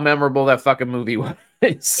tells you how memorable that fucking movie was.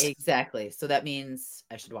 Exactly. So that means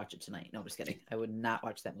I should watch it tonight. No, I'm just kidding. I would not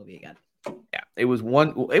watch that movie again. Yeah, it was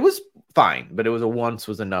fine, but it was a once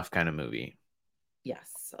was enough kind of movie.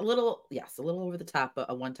 Yes. A little over the top, but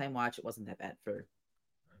a one-time watch. It wasn't that bad for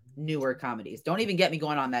newer comedies. Don't even get me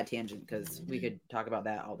going on that tangent because we could talk about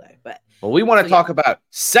that all day. But we want to talk about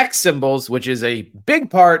sex symbols, which is a big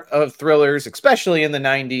part of thrillers, especially in the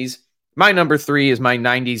 90s. My number 3 is my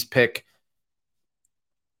 90s pick.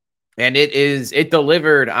 And it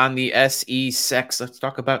delivered on the SE sex. Let's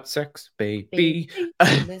talk about sex, baby.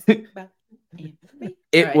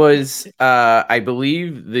 It was, I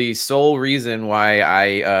believe, the sole reason why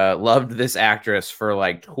I loved this actress for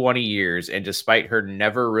like 20 years. And despite her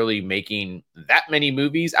never really making that many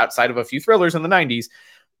movies outside of a few thrillers in the 90s,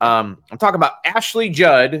 I'm talking about Ashley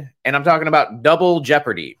Judd, and I'm talking about Double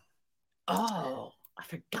Jeopardy. Oh, I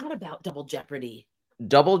forgot about Double Jeopardy.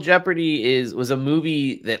 Double Jeopardy was a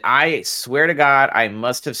movie that I swear to God I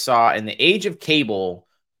must have saw in the age of cable.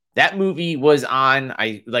 That movie was on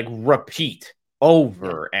repeat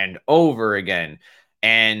over and over again.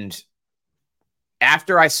 And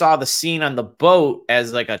after I saw the scene on the boat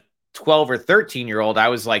as like a 12 or 13-year-old, I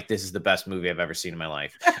was like, this is the best movie I've ever seen in my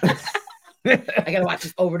life. I gotta watch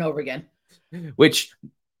this over and over again. Which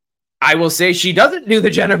I will say, she doesn't do the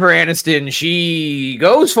Jennifer Aniston. She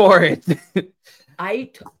goes for it.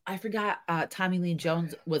 I forgot Tommy Lee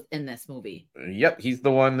Jones was in this movie. Yep, he's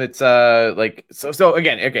the one that's so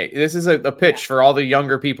again, okay, this is a pitch for all the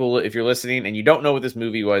younger people if you're listening and you don't know what this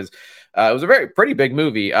movie was. It was a pretty big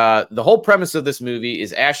movie. The whole premise of this movie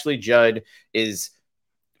is Ashley Judd is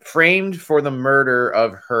framed for the murder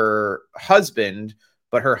of her husband,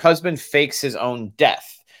 but her husband fakes his own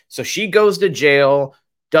death. So she goes to jail,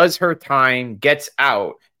 does her time, gets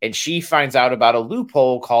out, and she finds out about a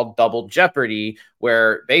loophole called Double Jeopardy,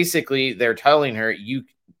 where basically they're telling her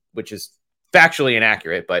which is factually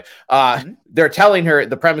inaccurate, but they're telling her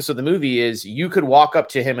the premise of the movie is you could walk up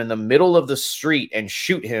to him in the middle of the street and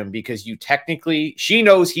shoot him because she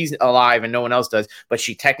knows he's alive and no one else does, but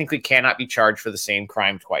she technically cannot be charged for the same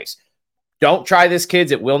crime twice. Don't try this,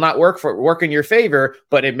 kids. It will not work in your favor,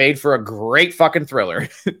 but it made for a great fucking thriller.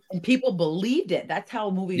 And people believed it. That's how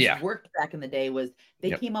movies worked back in the day, was they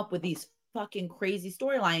came up with these fucking crazy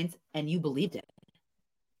storylines and you believed it.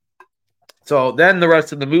 So then the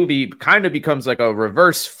rest of the movie kind of becomes like a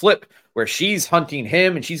reverse flip where she's hunting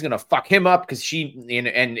him and she's going to fuck him up because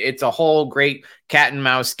and it's a whole great cat and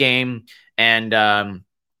mouse game. And,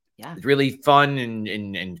 it's really fun,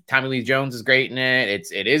 and Tommy Lee Jones is great in it.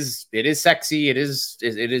 It is sexy. It is.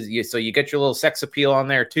 So you get your little sex appeal on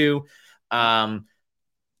there too. To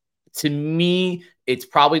me, it's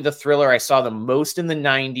probably the thriller I saw the most in the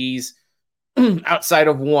 90s, outside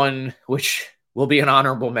of one, which will be an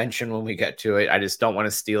honorable mention when we get to it. I just don't want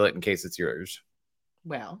to steal it in case it's yours.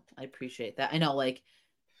 Well, I appreciate that. I know,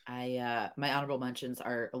 my honorable mentions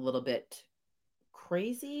are a little bit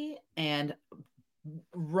crazy and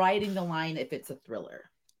riding the line if it's a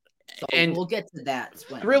thriller. So and we'll get to that.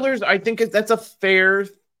 Thrillers, I think that's a fair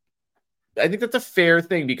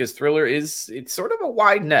thing because thriller it's sort of a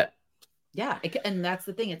wide net. Yeah, and that's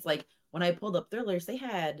the thing. It's like when I pulled up thrillers, they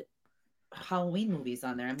had Halloween movies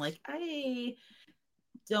on there. I'm like, I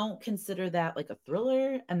don't consider that like a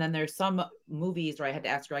thriller. And then there's some movies where I had to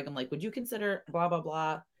ask Greg, I'm like, would you consider blah blah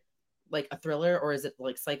blah like a thriller, or is it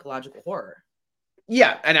like psychological horror?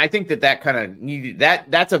 Yeah, and I think that kind of needed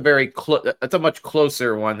that's a that's a much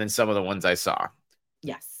closer one than some of the ones I saw.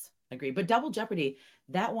 Yes, agree. But Double Jeopardy,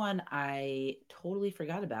 that one I totally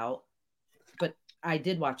forgot about, but I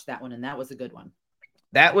did watch that one and that was a good one.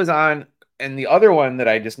 That was on, and the other one that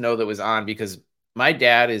I just know that was on because my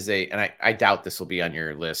dad is and I doubt this will be on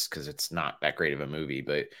your list because it's not that great of a movie,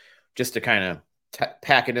 but just to kind of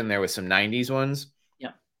pack it in there with some 90s ones.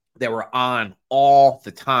 That were on all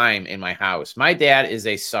the time in my house. My dad is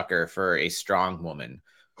a sucker for a strong woman.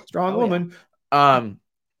 Yeah.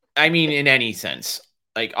 I mean, in any sense,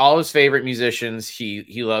 like all his favorite musicians, he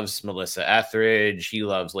loves Melissa Etheridge. He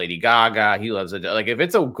loves Lady Gaga. He loves like if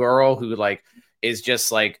it's a girl who like is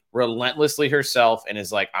just like relentlessly herself and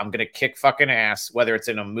is like, I'm gonna kick fucking ass, whether it's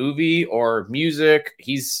in a movie or music.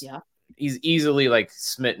 He's easily like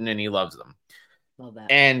smitten and he loves them.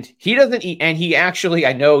 And he doesn't eat, and he actually,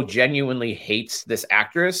 I know, genuinely hates this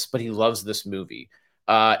actress, but he loves this movie.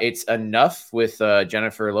 It's Enough with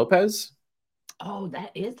Jennifer Lopez. Oh,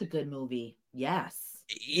 that is a good movie. Yes.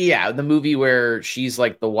 Yeah, the movie where she's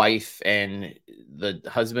like the wife and the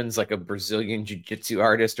husband's like a Brazilian jiu-jitsu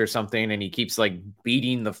artist or something, and he keeps like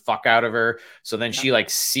beating the fuck out of her. So then she like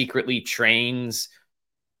secretly trains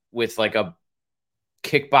with like a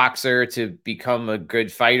kickboxer to become a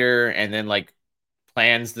good fighter, and then like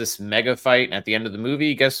plans this mega fight. And at the end of the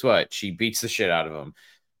movie, guess what? She beats the shit out of him.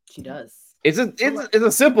 She does. It's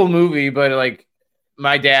a simple movie, but like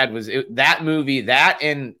my dad was that movie, that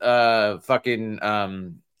and fucking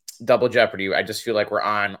Double Jeopardy. I just feel like we're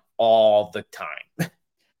on all the time.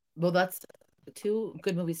 Well, that's two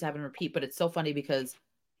good movies to have and repeat, but it's so funny because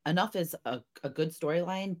Enough is a good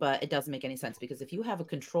storyline, but it doesn't make any sense because if you have a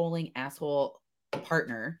controlling asshole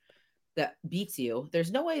partner that beats you,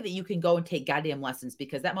 there's no way that you can go and take goddamn lessons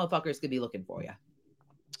because that motherfucker is gonna be looking for you.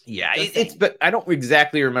 Yeah, it's but I don't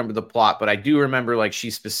exactly remember the plot, but I do remember like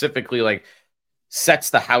she specifically like sets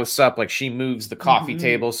the house up, like she moves the coffee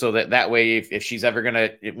table so that way if she's ever gonna,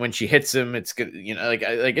 when she hits him, it's good, you know, like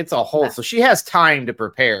it's a whole, so she has time to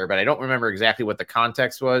prepare, but I don't remember exactly what the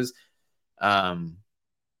context was.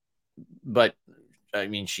 But I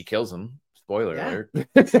mean, she kills him. Spoiler alert. Yeah.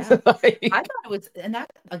 I thought it was, and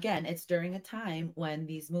that again, it's during a time when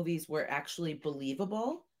these movies were actually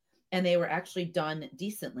believable and they were actually done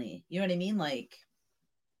decently. You know what I mean? Like,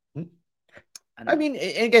 I mean,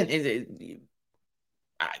 again,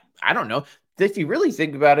 I don't know. If you really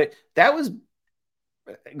think about it, that was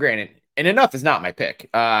granted, and Enough is not my pick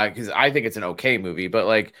because I think it's an okay movie, but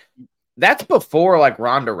like that's before like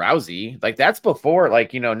Ronda Rousey, like that's before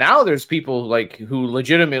like, you know, now there's people like who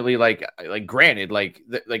legitimately like granted like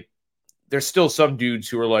there's still some dudes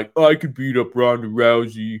who are like, oh, I could beat up Ronda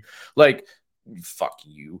Rousey, like fuck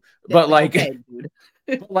you, but like okay, dude.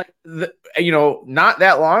 Like you know, not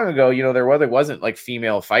that long ago, you know, there wasn't like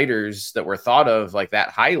female fighters that were thought of like that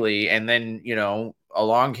highly, and then you know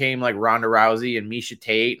along came like Ronda Rousey and Miesha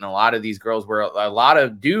Tate, and a lot of these girls were, a lot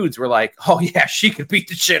of dudes were like, oh yeah, she could beat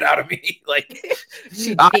the shit out of me, like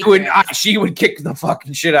she would kick the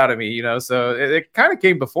fucking shit out of me, you know. So it kind of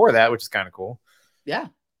came before that, which is kind of cool. Yeah,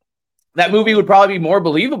 that movie would probably be more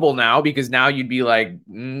believable now because now you'd be like,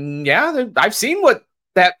 yeah, I've seen what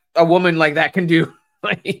that a woman like that can do.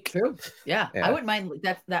 Like, true. Yeah, I wouldn't mind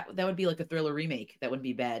that would be like a Thriller remake. That wouldn't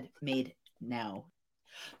be bad made now.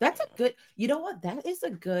 That's a good, you know what? That is a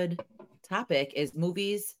good topic, is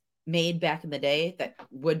movies made back in the day that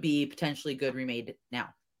would be potentially good remade now.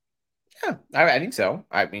 Yeah, I think so.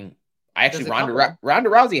 I mean, I actually Ronda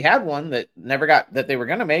Rousey had one that never got, that they were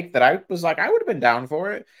going to make, that I was like, I would have been down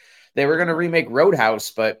for it. They were going to remake Roadhouse,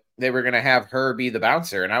 but they were going to have her be the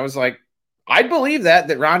bouncer. And I was like, I'd believe that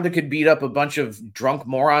Ronda could beat up a bunch of drunk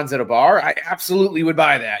morons at a bar. I absolutely would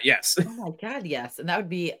buy that. Yes. Oh my God, yes. And that would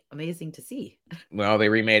be amazing to see. Well, they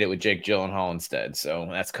remade it with Jake Gyllenhaal instead. So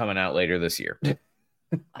that's coming out later this year.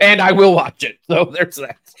 And I will watch it. So there's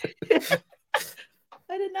that.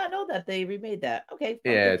 I did not know that they remade that. Okay.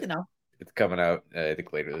 Well, yeah. Good to know. It's coming out, I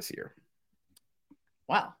think, later this year.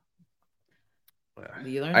 Wow.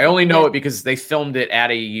 I only know it because they filmed it at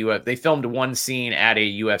they filmed one scene at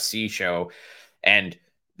a UFC show, and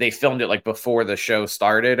they filmed it like before the show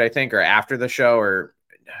started, I think, or after the show, or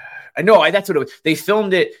I know that's what it was. They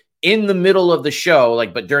filmed it in the middle of the show,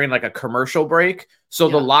 like, but during like a commercial break. So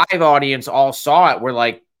the live audience all saw it, where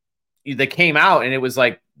like they came out and it was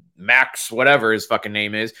like Max, whatever his fucking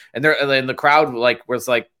name is. And the crowd like was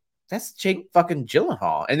like, that's Jake fucking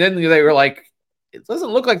Gyllenhaal. And then they were like, it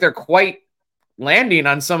doesn't look like they're quite landing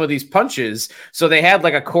on some of these punches. So they had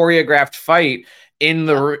like a choreographed fight in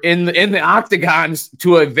the octagons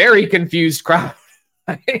to a very confused crowd.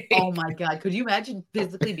 Oh my God. Could you imagine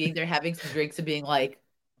physically being there, having some drinks and being like,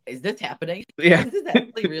 is this happening? Yeah. Is this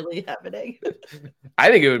actually really happening? I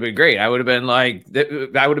think it would have been great. I would have been like,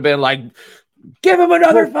 give him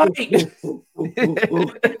another fight.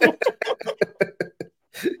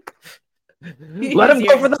 Let him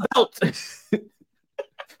go for the belt.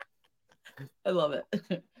 I love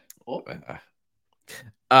it. Oh.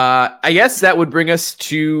 I guess that would bring us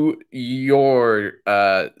to your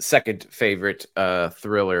second favorite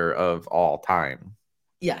thriller of all time.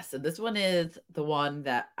 Yes, and this one is the one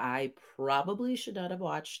that I probably should not have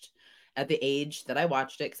watched at the age that I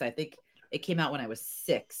watched it, because I think it came out when I was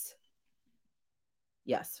 6.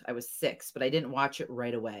 Yes, I was 6, but I didn't watch it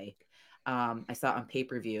right away. I saw it on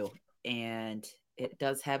pay-per-view, and it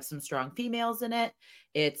does have some strong females in it.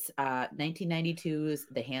 It's 1992's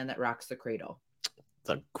The Hand That Rocks the Cradle.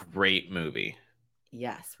 It's a great movie.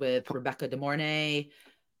 Yes, with Rebecca De Mornay,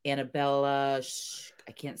 Annabella,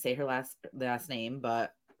 I can't say her last name,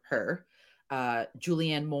 but her,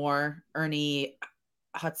 Julianne Moore, Ernie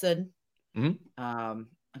Hudson. Mm-hmm. I'm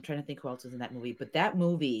trying to think who else is in that movie, but that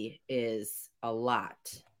movie is a lot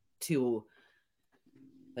to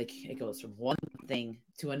like it goes from one thing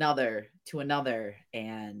to another,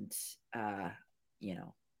 and you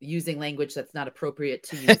know, using language that's not appropriate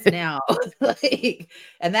to use now. Like,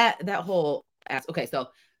 and that whole okay, so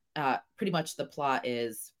pretty much the plot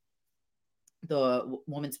is the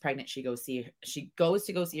woman's pregnant. She goes to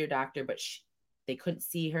go see her doctor, but they couldn't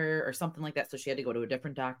see her or something like that, so she had to go to a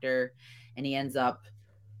different doctor, and he ends up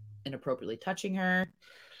inappropriately touching her,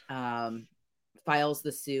 files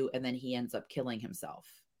the suit, and then he ends up killing himself.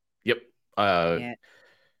 Yep.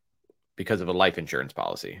 Because of a life insurance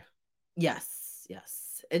policy. Yes.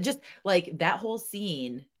 It just like that whole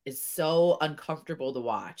scene is so uncomfortable to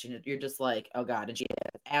watch, and you're just like, oh god, and she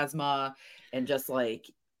has asthma, and just like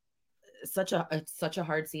such a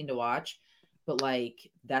hard scene to watch. But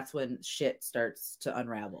like that's when shit starts to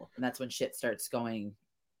unravel, and that's when shit starts going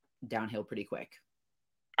downhill pretty quick.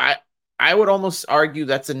 I would almost argue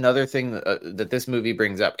that's another thing that this movie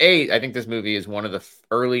brings up. I think this movie is one of the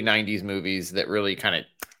early 90s movies that really kind of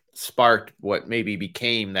sparked what maybe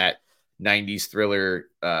became that 90s thriller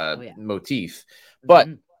motif. But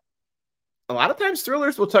a lot of times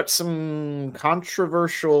thrillers will touch some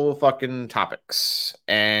controversial fucking topics.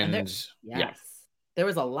 And there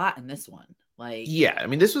was a lot in this one. Like, yeah, I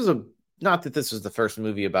mean, this was not that this was the first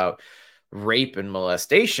movie about rape and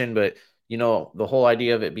molestation, but you know, the whole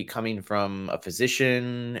idea of it be coming from a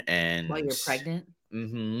physician and while you're pregnant.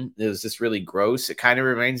 It was just really gross. It kind of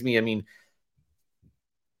reminds me, I mean,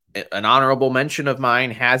 an honorable mention of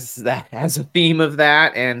mine has a theme of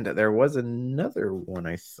that, and there was another one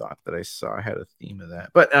I thought that I saw had a theme of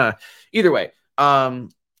that. But either way, I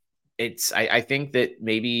think that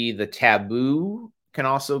maybe the taboo can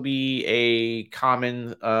also be a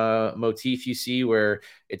common motif you see, where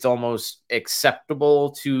it's almost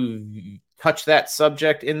acceptable to touch that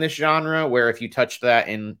subject in this genre, where if you touch that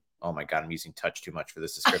in, oh my god, I'm using touch too much for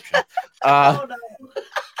this description. Oh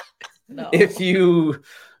no. If you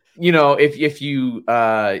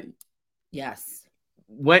yes,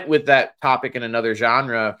 went with that topic in another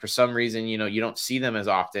genre, for some reason, you know, you don't see them as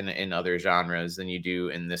often in other genres than you do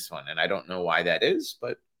in this one. And I don't know why that is,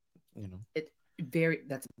 but you know,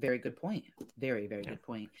 that's a very good point. Very, very good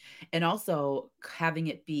point. And also having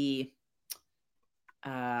it be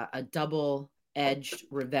a double-edged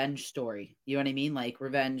revenge story. You know what I mean? Like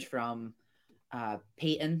revenge from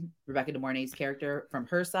Peyton, Rebecca De Mornay's character, from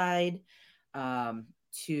her side,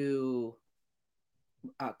 to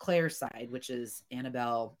Claire's side, which is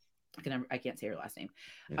Annabelle. I can't say her last name.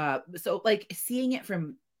 So like seeing it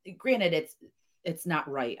from, granted, it's not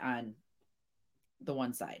right on the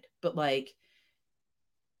one side, but like,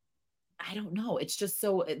 I don't know. It's just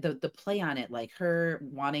so the play on it, like her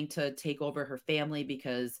wanting to take over her family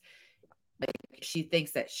because like she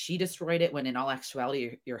thinks that she destroyed it, when in all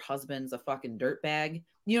actuality your husband's a fucking dirtbag.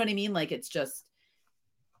 You know what I mean? Like it's just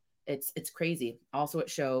it's crazy. Also, it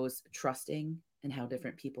shows trusting and how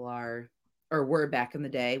different people are or were back in the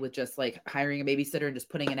day, with just like hiring a babysitter and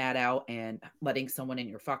just putting an ad out and letting someone in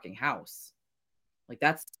your fucking house. Like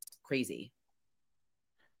that's crazy.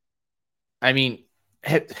 I mean,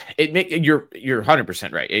 you're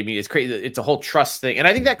 100% right. I mean, it's crazy. It's a whole trust thing, and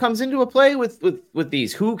I think that comes into a play with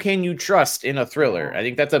these. Who can you trust in a thriller? I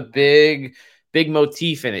think that's a big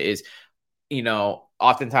motif in it. Is, you know,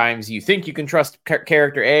 oftentimes you think you can trust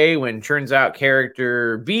character A, when turns out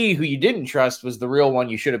character B, who you didn't trust, was the real one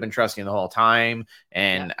you should have been trusting the whole time.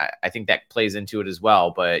 And I think that plays into it as well.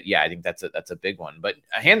 But yeah, I think that's a big one. But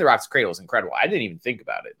Hand the Rock's Cradle is incredible. I didn't even think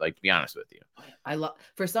about it, like, to be honest with you.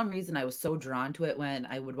 For some reason, I was so drawn to it when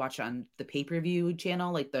I would watch on the pay-per-view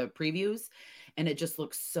channel, like the previews, and it just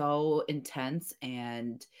looks so intense.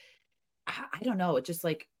 And I don't know, it just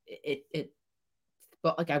like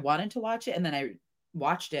but like I wanted to watch it, and then I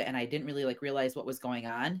watched it and I didn't really like realize what was going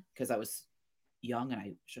on because I was young and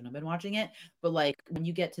I shouldn't have been watching it. But like when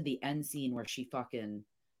you get to the end scene where she fucking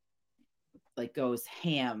like goes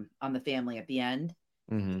ham on the family at the end,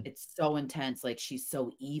 it's so intense. Like she's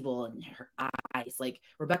so evil, and her eyes, like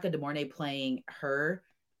Rebecca De Mornay playing her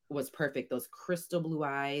was perfect. Those crystal blue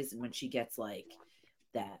eyes, and when she gets like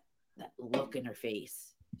that look in her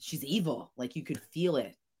face, she's evil. Like you could feel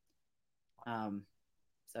it.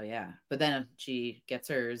 So yeah, but then she gets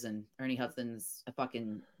hers, and Ernie Hudson's a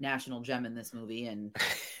fucking national gem in this movie, and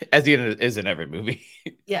as he is in every movie.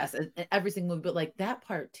 Yes, every single movie. But like that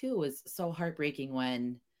part too was so heartbreaking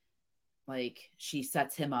when, like, she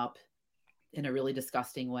sets him up in a really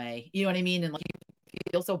disgusting way. You know what I mean? And like you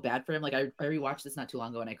feel so bad for him. Like I rewatched this not too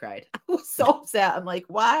long ago and I cried. I was so upset. I'm like,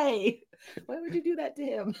 why? Why would you do that to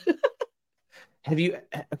him? Have you?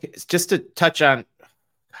 Okay, just to touch on.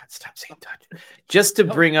 God, stop saying touch. Just to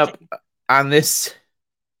bring up on this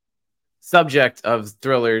subject of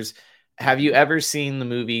thrillers, have you ever seen the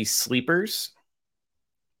movie Sleepers?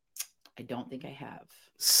 I don't think I have.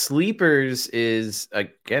 Sleepers is,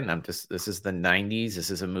 again, this is the 90s.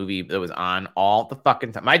 This is a movie that was on all the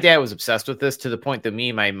fucking time. My dad was obsessed with this to the point that me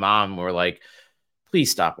and my mom were like,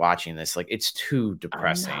 please stop watching this. Like, it's too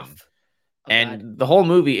depressing. Enough. Oh, and God. the whole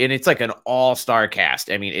movie, and it's like an all-star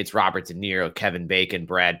cast. I mean, it's Robert De Niro, Kevin Bacon,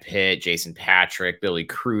 Brad Pitt, Jason Patrick, Billy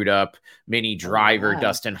Crudup, Minnie Driver, wow.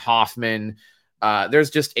 Dustin Hoffman. There's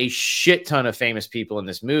just a shit ton of famous people in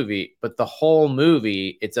this movie, but the whole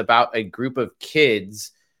movie, it's about a group of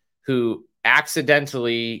kids who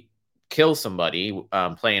accidentally kill somebody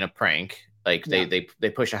playing a prank. Like they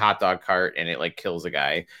push a hot dog cart and it like kills a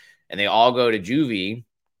guy, and they all go to juvie.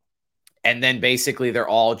 And then basically they're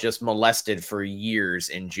all just molested for years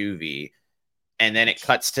in juvie. And then it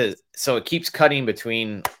cuts to, so it keeps cutting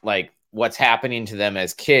between like what's happening to them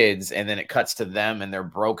as kids. And then it cuts to them and their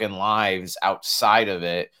broken lives outside of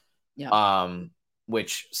it. Yeah.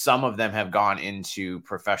 Which some of them have gone into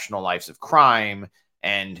professional lives of crime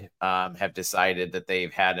and have decided that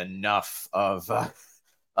they've had enough of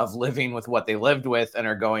living with what they lived with and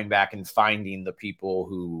are going back and finding the people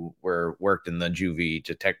who worked in the juvie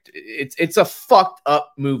detect. It's a fucked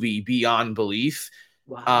up movie beyond belief.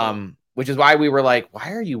 Wow. Which is why we were like,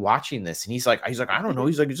 why are you watching this? And he's like, I don't know.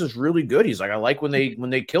 He's like, it's just really good. He's like, I like when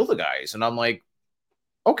they kill the guys. And I'm like,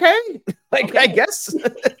 okay, like, okay. I guess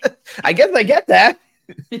I get that.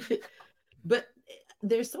 But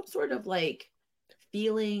there's some sort of like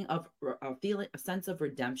feeling of a sense of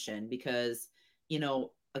redemption because, you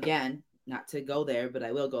know, again, not to go there, but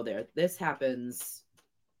I will go there. This happens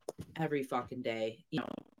every fucking day, you know,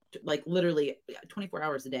 like literally 24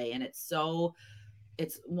 hours a day. And it's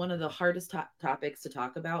one of the hardest topics to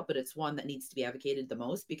talk about, but it's one that needs to be advocated the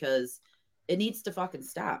most because it needs to fucking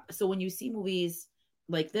stop. So when you see movies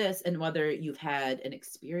like this, and whether you've had an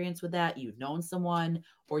experience with that, you've known someone,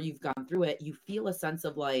 or you've gone through it, you feel a sense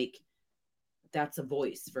of like, that's a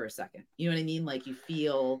voice for a second. You know what I mean? Like you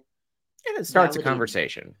feel, and it starts a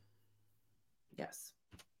conversation. Yes.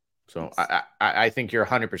 So yes. I think you're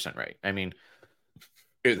 100% right. I mean,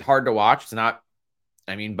 it's hard to watch. It's not,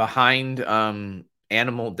 I mean, behind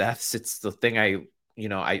animal deaths, it's the thing I'm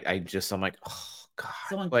like, oh God.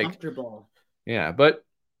 So uncomfortable. Like, yeah, but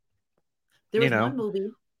there was one movie.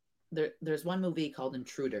 There's one movie called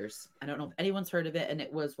Intruders. I don't know if anyone's heard of it, and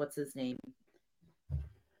it was, what's his name?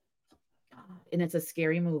 And it's a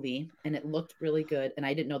scary movie, and it looked really good, and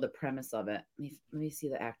I didn't know the premise of it. Let me see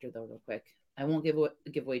the actor though real quick. I won't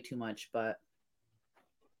give away too much, but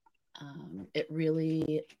it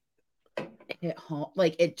really hit home.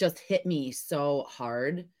 Like it just hit me so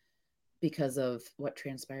hard because of what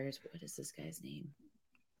transpires. What is this guy's name?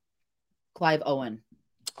 Clive Owen.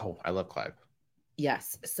 Oh, I love Clive.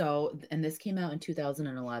 Yes. So, and this came out in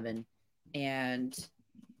 2011, and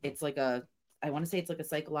it's like I want to say it's like a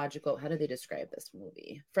psychological, how do they describe this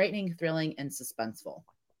movie? Frightening, thrilling, and suspenseful.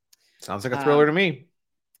 Sounds like a thriller to me.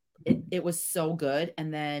 It was so good.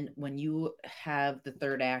 And then when you have the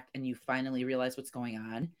third act and you finally realize what's going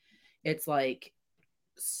on, it's like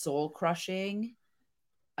soul crushing.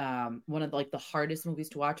 One of like the hardest movies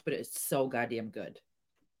to watch, but it's so goddamn good.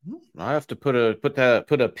 I have to put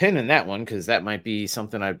a pin in that one because that might be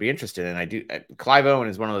something I'd be interested in. Clive Owen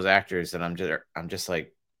is one of those actors that I'm just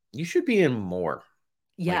like, you should be in more.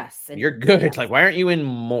 Yes. Like, you're good. Yes. Like, why aren't you in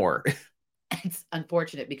more? It's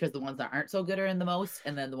unfortunate because the ones that aren't so good are in the most,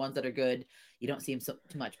 and then the ones that are good, you don't see him so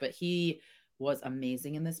too much. But he was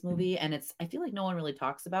amazing in this movie, and I feel like no one really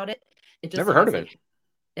talks about it. It just never heard of it.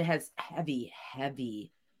 It has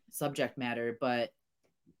heavy subject matter, but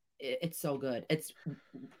it's so good. It's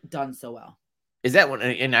done so well. Is that one?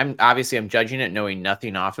 And I'm judging it knowing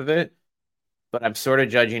nothing off of it, but I'm sort of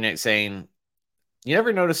judging it saying, you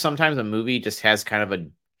never notice sometimes a movie just has kind of a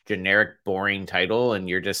generic, boring title, and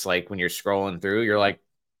you're just like, when you're scrolling through, you're like,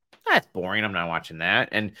 that's boring. I'm not watching that.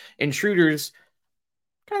 And Intruders,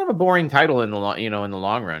 kind of a boring title in the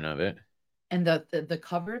long run of it. And the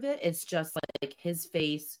cover of it is just like his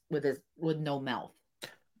face with no mouth.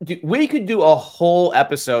 Dude, we could do a whole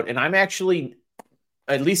episode, and I'm actually,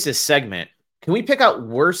 at least a segment. Can we pick out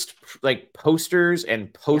worst like posters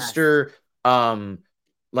and poster, yes.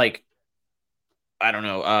 Like, I don't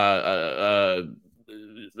know,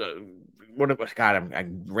 God, I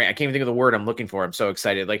can't even think of the word I'm looking for. I'm so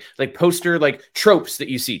excited. Like poster, like tropes that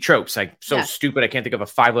you see. Tropes. Like stupid. I can't think of a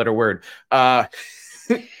 5-letter word. But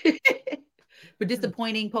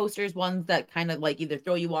disappointing posters, ones that kind of like either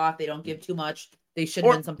throw you off, they don't give too much. They should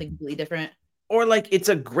have been something completely different. or like it's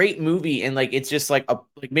a great movie and like it's just like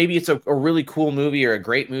maybe it's a really cool movie or a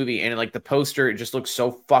great movie and like the poster it just looks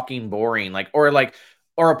so fucking boring, like or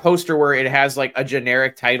a poster where it has like a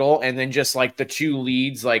generic title and then just like the two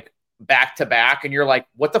leads like back to back and you're like,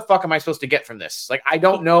 what the fuck am I supposed to get from this? Like I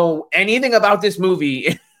don't know anything about this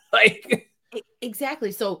movie. Like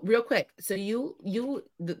exactly. So real quick, so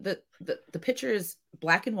the picture is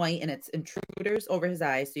black and white and it's intruders over his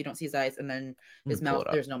eyes, so you don't see his eyes, and then his mouth,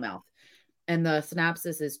 there's no mouth. And the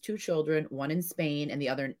synopsis is 2 children, one in Spain and the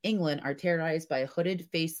other in England, are terrorized by a hooded,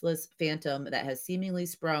 faceless phantom that has seemingly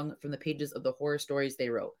sprung from the pages of the horror stories they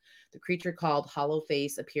wrote. The creature called Hollow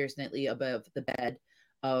Face appears nightly above the bed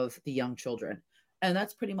of the young children. And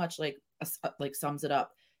that's pretty much like sums it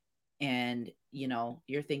up. And, you know,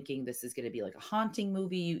 you're thinking this is going to be like a haunting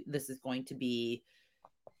movie. This is going to be,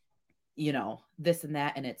 you know, this and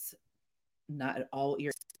that. And it's not at all what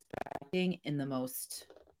you're expecting in the most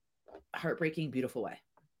heartbreaking, beautiful way.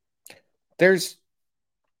 There's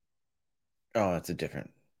it's a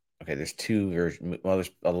different. Okay, there's 2 versions. Well,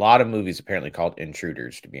 there's a lot of movies apparently called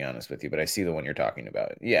Intruders, to be honest with you, but I see the one you're talking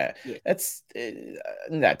about. Yeah. That's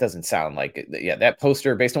that doesn't sound like it. Yeah, that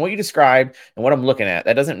poster, based on what you described and what I'm looking at,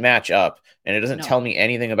 that doesn't match up, and it doesn't tell me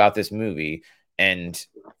anything about this movie. And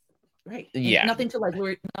right, yeah, nothing to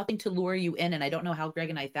lure you in. And I don't know how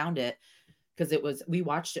Greg and I found it, because we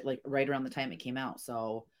watched it like right around the time it came out.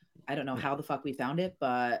 So I don't know how the fuck we found it,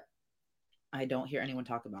 but I don't hear anyone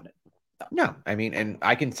talk about it. No, I mean, and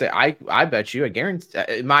I can say, I bet you, I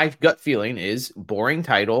guarantee, my gut feeling is boring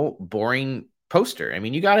title, boring poster. I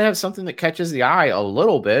mean, you got to have something that catches the eye a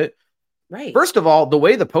little bit. Right. First of all, the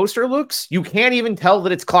way the poster looks, you can't even tell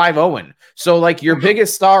that it's Clive Owen. So like your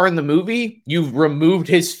biggest star in the movie, you've removed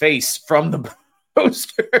his face from the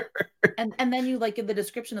poster. And then you like in the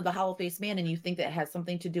description of the hollow faced man, and you think that it has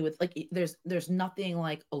something to do with like, there's nothing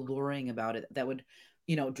like alluring about it that would,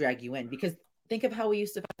 you know, drag you in, because think of how we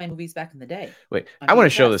used to find movies back in the day. Wait, I want to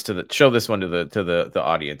show this one to the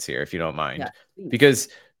audience here, if you don't mind, because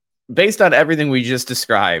based on everything we just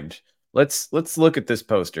described, let's look at this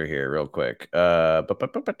poster here real quick. There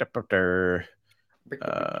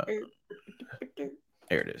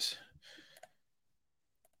it is.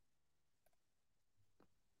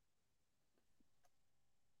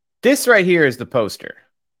 This right here is the poster.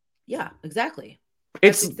 Yeah, exactly.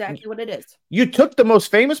 That's exactly what it is. You took the most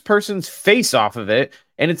famous person's face off of it,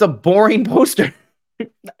 and it's a boring poster.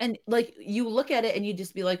 And like you look at it and you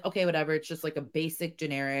just be like, okay, whatever. It's just like a basic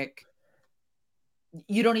generic.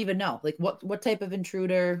 You don't even know like what type of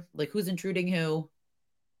intruder, like who's intruding who.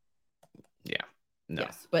 Yeah. No.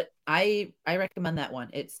 Yes, but I recommend that one.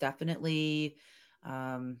 It's definitely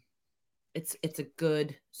it's a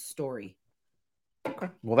good story. Okay.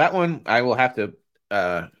 Well, that one I will have to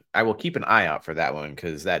I will keep an eye out for that one,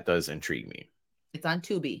 because that does intrigue me. It's on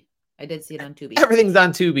Tubi. I did see it on Tubi. Everything's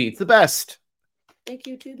on Tubi. It's the best. Thank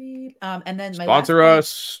you, Tubi. And then my sponsor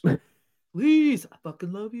us. Please. I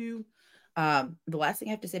fucking love you. The last thing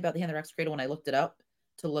I have to say about the Hand That Rocks the Cradle, when I looked it up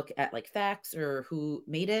to look at like facts or who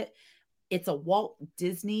made it, it's a Walt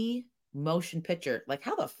Disney motion picture. Like,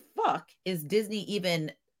 how the fuck is Disney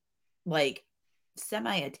even like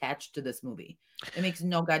semi-attached to this movie? It makes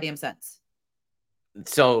no goddamn sense.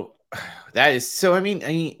 So that is so. I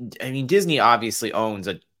mean, Disney obviously owns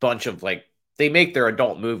a bunch of like, they make their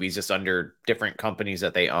adult movies just under different companies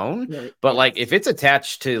that they own. Right. But like, if it's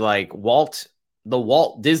attached to like the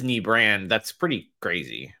Walt Disney brand, that's pretty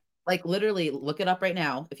crazy. Like literally, look it up right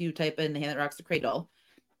now. If you type in "The Hand That Rocks the Cradle"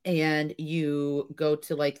 and you go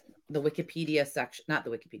to like the Wikipedia section, not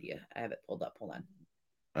the Wikipedia. I have it pulled up. Hold on.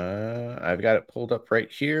 I've got it pulled up right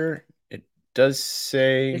here. Does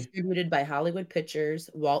say distributed by Hollywood Pictures,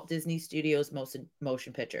 Walt Disney Studios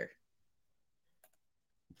motion picture.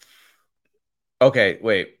 Okay,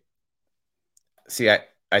 wait. See,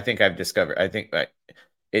 I think I've discovered. I think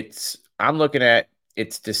I'm looking at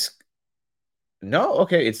it's no,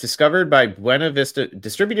 okay, it's discovered by Buena Vista,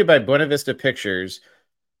 distributed by Buena Vista Pictures.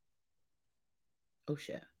 Oh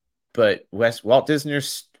shit. But Walt Disney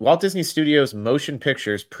Studios Motion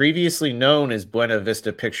Pictures, previously known as Buena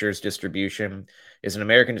Vista Pictures Distribution, is an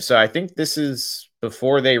American. So I think this is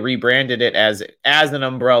before they rebranded it as an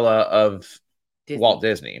umbrella of Disney. Walt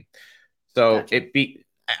Disney. So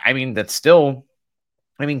gotcha. That's still,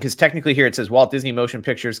 because technically here it says Walt Disney Motion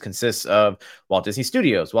Pictures consists of Walt Disney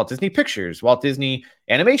Studios, Walt Disney Pictures, Walt Disney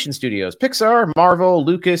Animation Studios, Pixar, Marvel,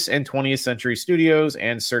 Lucas, and 20th Century Studios,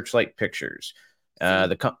 and Searchlight Pictures.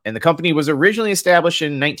 The company was originally established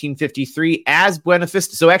in 1953 as Buena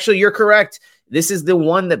Vista. So actually, you're correct. This is the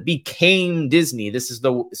one that became Disney. This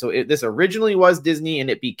originally was Disney,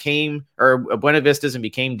 and it became Buena Vista's and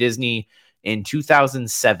became Disney in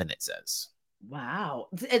 2007, it says. Wow.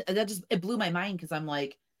 It blew my mind because I'm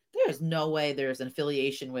like, there's no way there's an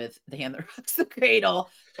affiliation with The Hand That Rocks the Cradle.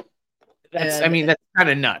 That's kind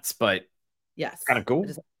of nuts, but yes, kind of cool.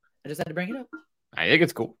 I just had to bring it up. I think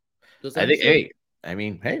it's cool. I think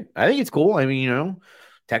it's cool. I mean,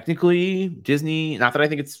 technically Disney, not that I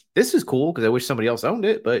think this is cool because I wish somebody else owned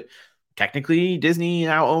it, but technically Disney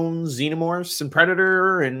now owns Xenomorphs and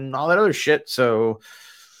Predator and all that other shit. So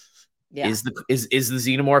yeah. Is the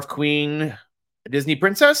Xenomorph queen a Disney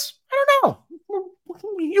princess? I don't know.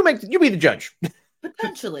 You be the judge.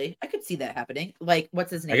 Potentially. I could see that happening. Like,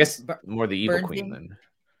 what's his name? I guess more the evil queen than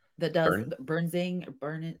that does Burnsing.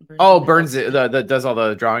 Burns that does all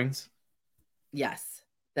the drawings. Yes,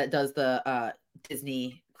 that does the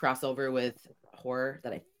Disney crossover with horror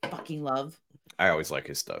that I fucking love. I always like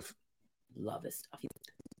his stuff. Love his stuff. He's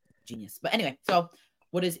genius. But anyway, so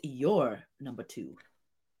what is your number 2?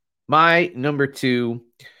 My number 2,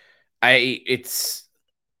 it's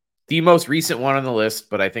the most recent one on the list,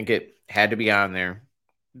 but I think it had to be on there.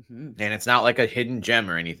 And it's not like a hidden gem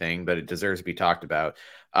or anything, but it deserves to be talked about.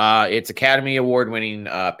 It's Academy Award winning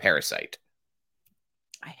Parasite.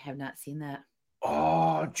 I have not seen that.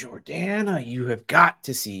 Oh, Jordana, you have got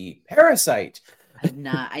to see Parasite. I've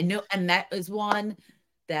not. I know, and that is one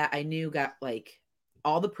that I knew got like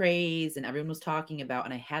all the praise and everyone was talking about,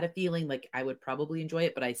 and I had a feeling like I would probably enjoy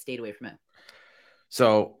it, but I stayed away from it.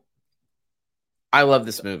 So I love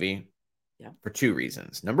this movie for 2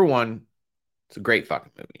 reasons. Number 1, it's a great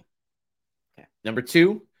fucking movie. Okay. Number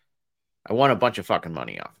 2, I won a bunch of fucking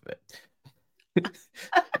money off of it.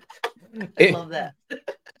 I love that.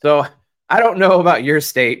 So I don't know about your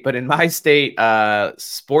state, but in my state,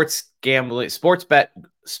 sports bet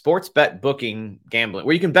booking gambling,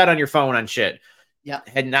 where you can bet on your phone on shit,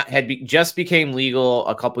 just became legal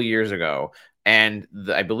a couple years ago. And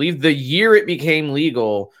I believe the year it became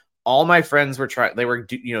legal, all my friends were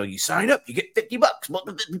you sign up, you get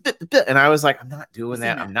 $50. And I was like, I'm not doing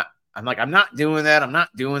that. I'm not doing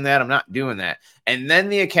that. And then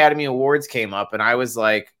the Academy Awards came up and I was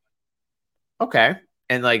like, okay.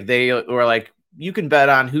 And like, they were like, you can bet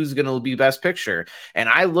on who's going to be best picture. And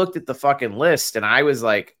I looked at the fucking list and I was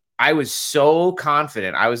like, I was so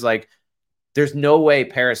confident. I was like, there's no way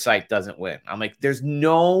Parasite doesn't win. I'm like, there's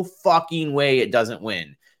no fucking way it doesn't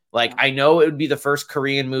win. Like, I know it would be the first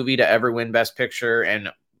Korean movie to ever win Best Picture, and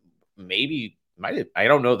I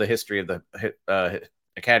don't know the history of the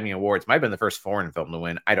Academy Awards. Might have been the first foreign film to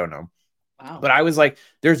win. I don't know. Wow. But I was like,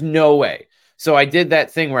 there's no way. So I did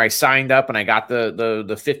that thing where I signed up and I got the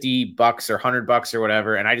 $50 or $100 or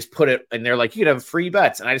whatever, and I just put it, and they're like, you could have free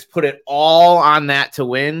bets, and I just put it all on that to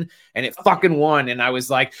win, and it fucking won, and I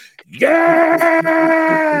was like, yes!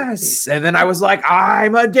 And then I was like,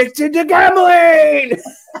 I'm addicted to gambling.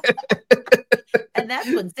 And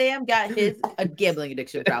that's when Sam got his gambling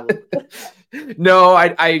addiction problem. No,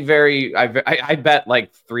 I bet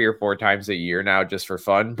like 3 or 4 times a year now just for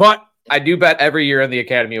fun, but I do bet every year on the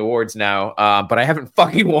Academy Awards now, but I haven't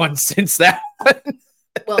fucking won since that.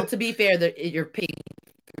 Well, to be fair, you're paying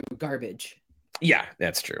garbage. Yeah,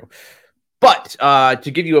 that's true. But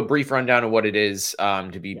to give you a brief rundown of what it is,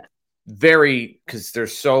 to be because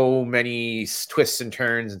there's so many twists and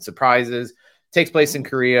turns and surprises. Takes place in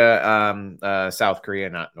Korea, South Korea,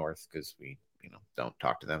 not North, because we don't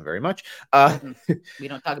talk to them very much. We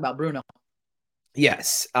don't talk about Bruno.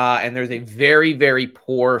 Yes. And there's a very, very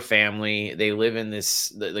poor family. They live in this,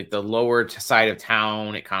 the lower side of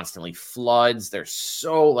town. It constantly floods. They're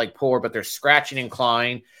so poor, but they're scratching and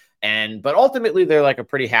clawing. But ultimately they're like a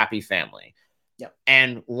pretty happy family. Yep.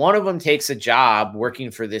 And one of them takes a job working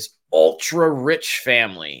for this ultra rich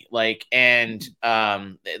family. They're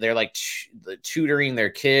like tutoring their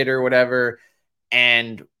kid or whatever.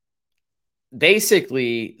 And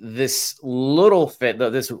basically this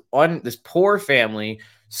this poor family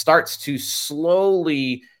starts to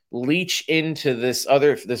slowly leach into this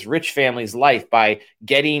rich family's life by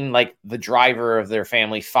getting the driver of their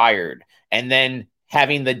family fired, and then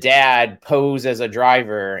having the dad pose as a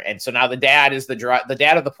driver. And so now the dad is the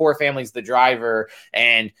dad of the poor family is the driver.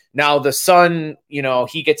 And now the son,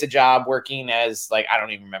 he gets a job working as I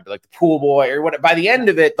don't even remember, the pool boy or what. By the end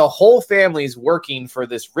of it, the whole family is working for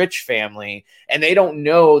this rich family, and they don't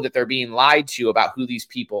know that they're being lied to about who these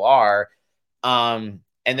people are. And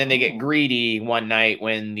then they get greedy one night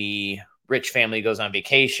when the rich family goes on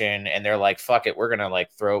vacation, and they're like, fuck it, we're gonna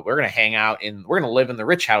hang out we're gonna live in the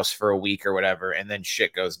rich house for a week or whatever, and then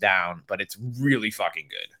shit goes down. But it's really fucking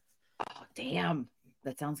good. Oh damn,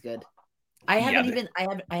 that sounds good. I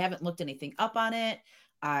haven't looked anything up on it.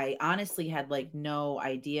 I honestly had no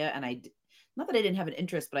idea, and not that I didn't have an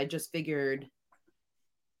interest, but I just figured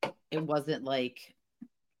it wasn't like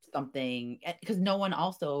something, because no one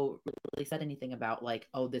also really said anything about like,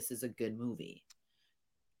 oh, this is a good movie.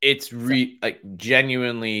 It's like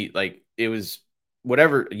genuinely, like, it was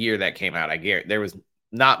whatever year that came out. I guarantee there was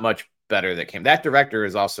not much better that came. That director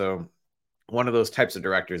is also one of those types of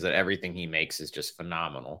directors that everything he makes is just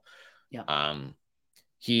phenomenal. Yeah.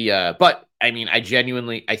 But I mean, I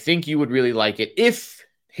think you would really like it if,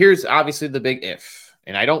 here's obviously the big if,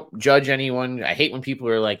 and I don't judge anyone. I hate when people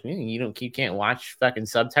are like, you can't watch fucking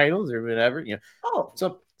subtitles or whatever,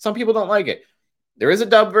 So some people don't like it. There is a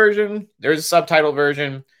dub version, there's a subtitle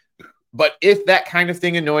version, but if that kind of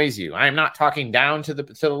thing annoys you, I'm not talking down to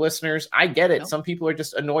the listeners. I get it. Nope. Some people are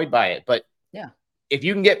just annoyed by it, but yeah, if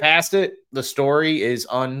you can get past it, the story is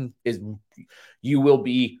you will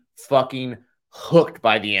be fucking hooked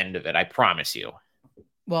by the end of it. I promise you.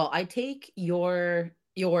 Well, I take your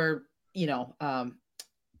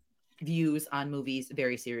views on movies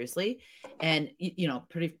very seriously, and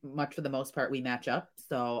pretty much for the most part we match up.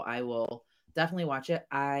 So I will definitely watch it.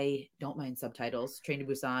 I don't mind subtitles. Train to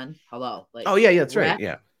Busan. Hello. Like, oh yeah, that's right.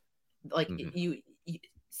 Yeah. Like you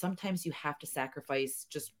sometimes you have to sacrifice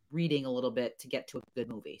just reading a little bit to get to a good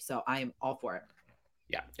movie. So I am all for it.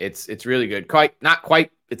 Yeah, it's really good. Not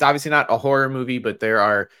quite. It's obviously not a horror movie, but there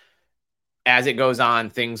are, as it goes on,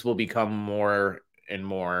 things will become more and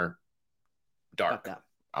more dark.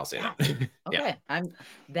 I'll say that. Okay.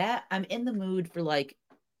 Yeah. I'm in the mood for like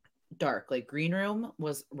dark. Like Green Room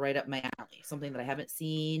was right up my alley. Something that I haven't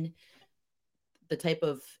seen. The type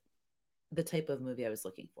of movie I was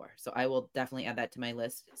looking for. So I will definitely add that to my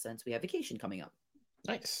list since we have vacation coming up.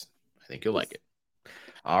 Nice. I think you'll like it.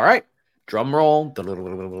 All right. Drum roll.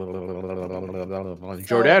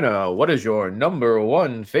 Jordana, what is your number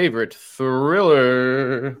one favorite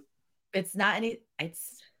thriller? It's not any.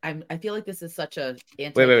 I feel like this is such a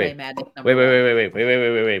anticlimactic. Wait.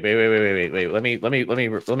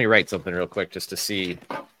 Let me write something real quick just to see.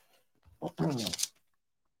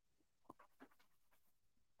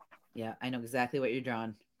 Yeah, I know exactly what you're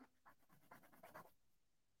drawing.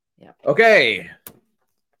 Yeah. Okay.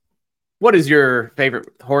 What is your favorite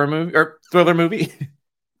horror movie or thriller movie?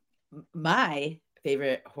 My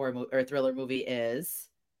favorite horror movie or thriller movie is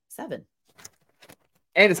Seven.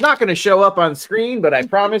 And it's not going to show up on screen, but I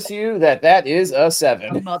promise you that is a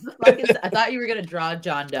 7. I thought you were going to draw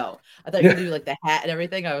John Doe. I thought you were going to do like the hat and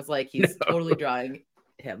everything. I was like, he's totally drawing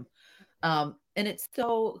him. And it's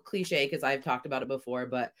so cliche because I've talked about it before,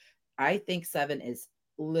 but I think Seven is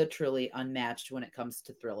literally unmatched when it comes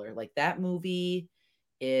to thriller. Like that movie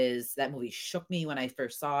shook me when I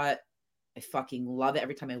first saw it. I fucking love it.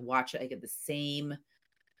 Every time I watch it, I get the same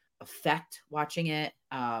effect watching it.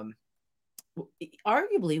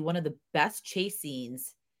 Arguably one of the best chase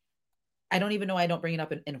scenes. I don't even know why I don't bring it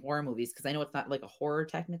up in horror movies, because I know it's not like a horror,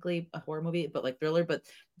 technically a horror movie, but like thriller. But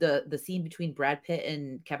the scene between Brad Pitt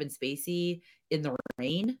and Kevin Spacey in the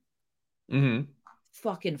rain,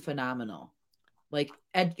 fucking phenomenal. Like,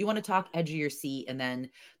 you want to talk edge of your seat, and then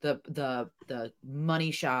the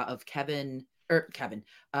money shot of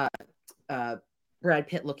Brad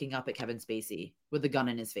Pitt looking up at Kevin Spacey with the gun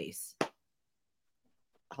in his face.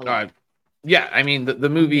 Yeah, I mean the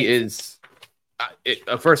movie is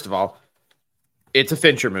first of all, it's a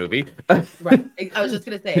Fincher movie. Right. I was just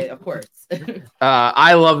gonna say it, of course.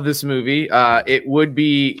 I love this movie. It would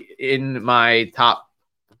be in my top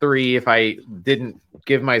 3 if I didn't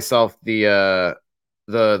give myself the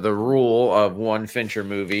rule of one Fincher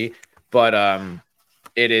movie. But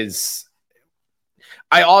it is.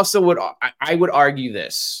 I would argue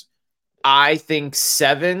this. I think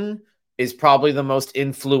Seven is probably the most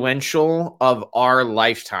influential of our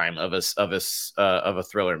lifetime of a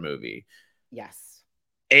thriller movie. Yes.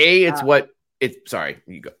 Sorry,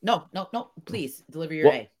 you go. No. Please deliver your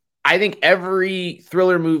A. I think every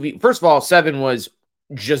thriller movie, first of all, Seven was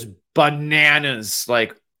just bananas,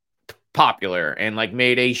 like popular and like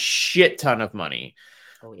made a shit ton of money.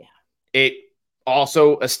 Oh yeah. It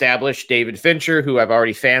also established David Fincher, who I've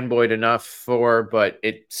already fanboyed enough for, but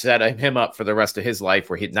it set him up for the rest of his life,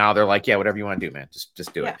 where now they're like, yeah, whatever you want to do, man,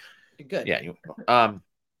 just do it. Good. Yeah.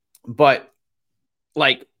 But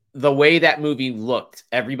like the way that movie looked,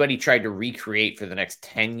 everybody tried to recreate for the next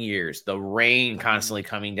 10 years. The rain constantly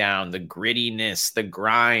coming down, the grittiness, the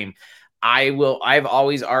grime. I've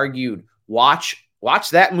always argued, watch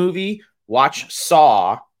that movie, watch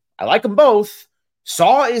Saw. I like them both.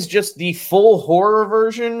 Saw is just the full horror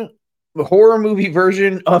movie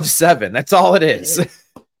version of Seven. That's all it is.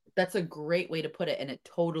 That's a great way to put it, and it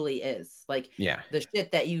totally is. Like Yeah. the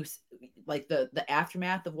shit that you like, the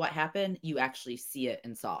aftermath of what happened, you actually see it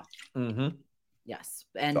and saw. Mm-hmm. Yes,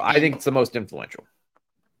 So I think and it's the most influential.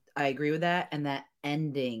 I agree with that. And that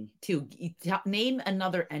ending too. Name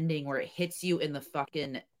another ending where it hits you in the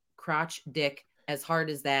fucking crotch dick as hard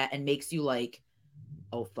as that and makes you like,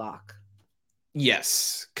 oh fuck.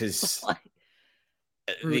 Yes, because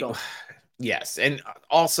Brutal. yes, and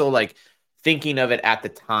also like thinking of it at the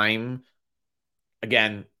time.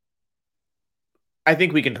 Again, I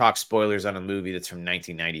think we can talk spoilers on a movie that's from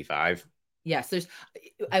 1995. Yes, there's.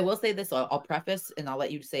 I will say this. I'll preface and I'll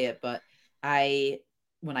let you say it. But I,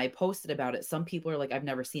 when I posted about it, some people are like, "I've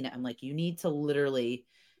never seen it." I'm like, you need to literally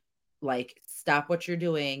like stop what you're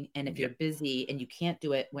doing, and if you're Yep. busy and you can't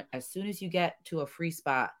do it, as soon as you get to a free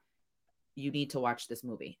spot, you need to watch this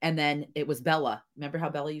movie. And then it was Bella. Remember how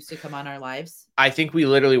Bella used to come on our lives? I think we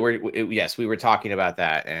literally were. Yes, we were talking about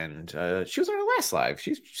that, and she was on our last live.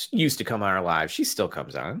 She used to come on our live. She still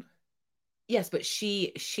comes on. Yes, but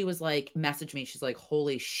she was like, message me. She's like,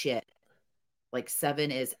 holy shit, like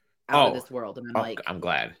Seven is out of Oh, this world, and I'm oh, like, I'm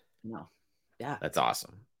glad. no, yeah, That's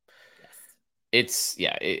awesome. yes, It's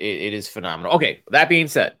yeah, it is phenomenal. Okay, that being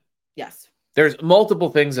said, yes, there's multiple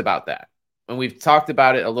things about that. And we've talked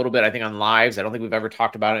about it a little bit, I think, on lives. I don't think we've ever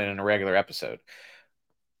talked about it in a regular episode.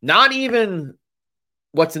 Not even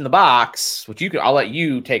what's in the box, which I'll let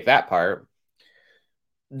you take that part.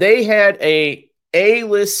 They had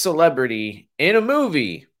A-list celebrity in a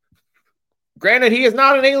movie. Granted, he is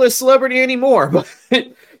not an A-list celebrity anymore, but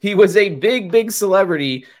he was a big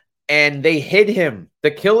celebrity, and they hid him.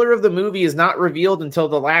 The killer of the movie is not revealed until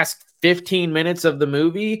the last 15 minutes of the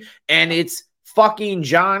movie, and it's fucking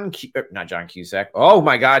not John Cusack. Oh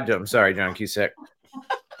my God, I'm sorry, John Cusack.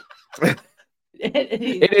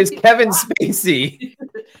 It is Kevin Spacey.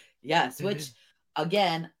 yes. Which,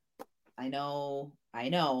 again, I know,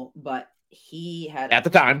 but he had At the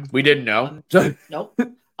time, we didn't know. Nope,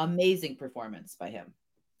 amazing performance by him.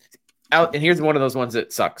 And here's one of those ones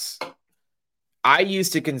that sucks. I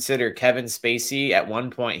used to consider Kevin Spacey at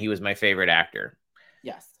one point, he was my favorite actor.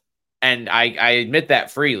 Yes. And I admit that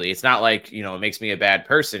freely. It's not like, it makes me a bad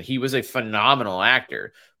person. He was a phenomenal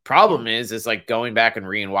actor. Problem is like going back and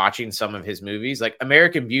re-watching some of his movies. Like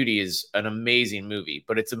American Beauty is an amazing movie,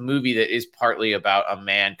 but it's a movie that is partly about a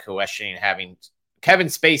man Kevin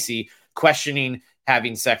Spacey questioning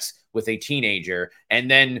having sex with a teenager. And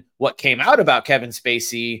then what came out about Kevin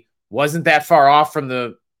Spacey wasn't that far off from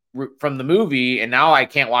the movie, and now I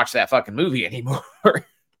can't watch that fucking movie anymore.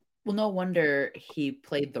 Well, no wonder he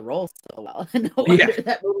played the role so well. No wonder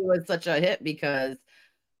that movie was such a hit, because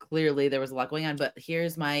clearly there was a lot going on. But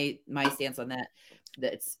here's my stance on that.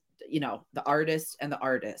 That's, the artist and the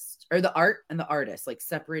artist, or the art and the artist, like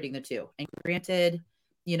separating the two. And granted,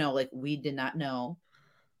 like we did not know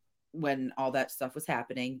when all that stuff was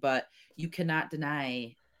happening, but you cannot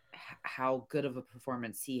deny how good of a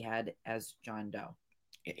performance he had as John Doe.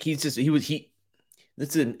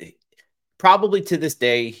 Probably to this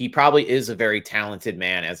day, he probably is a very talented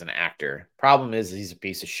man as an actor. Problem is he's a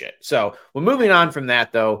piece of shit. So we're moving on from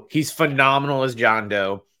that, though. He's phenomenal as John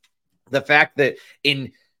Doe. The fact that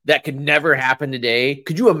that could never happen today.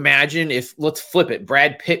 Could you imagine if, let's flip it,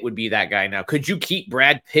 Brad Pitt would be that guy now? Could you keep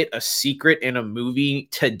Brad Pitt a secret in a movie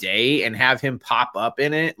today and have him pop up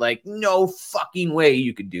in it? Like, no fucking way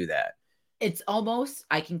you could do that. It's almost,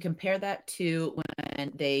 I can compare that to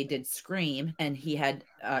when they did Scream and he had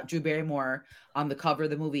Drew Barrymore on the cover of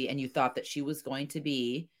the movie, and you thought that she was going to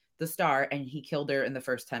be the star, and he killed her in the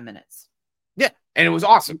first 10 minutes. Yeah, and it was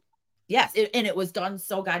awesome. Yes, and it was done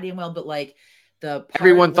so goddamn well, but like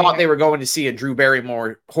everyone thought they were going to see a Drew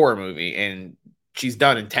Barrymore horror movie, and she's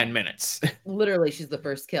done in 10 minutes. Literally, she's the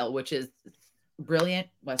first kill, which is brilliant.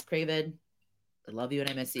 Wes Craven, I love you and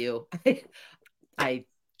I miss you.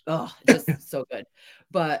 Just so good.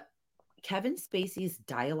 But Kevin Spacey's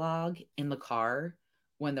dialogue in the car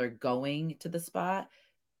when they're going to the spot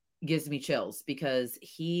gives me chills, because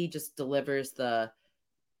he just delivers the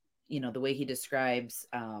way he describes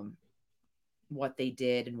what they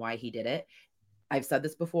did and why he did it. I've said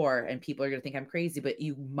this before and people are going to think I'm crazy, but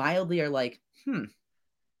you mildly are like,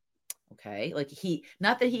 okay. Like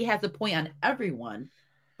not that he has a point on everyone,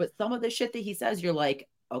 but some of the shit that he says, you're like,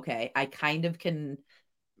 okay, I kind of can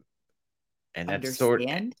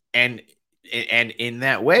understand. And in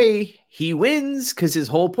that way, he wins, because his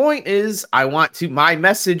whole point is, I want my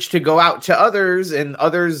message to go out to others, and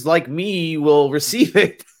others like me will receive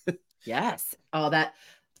it. Yes. Oh, that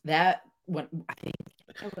when I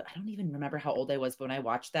don't even remember how old I was when I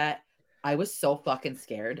watched that. I was so fucking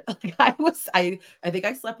scared. Like I think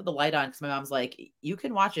I slept with the light on because my mom's like, you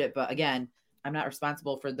can watch it, but again, I'm not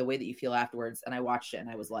responsible for the way that you feel afterwards. And I watched it and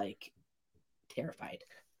I was like terrified.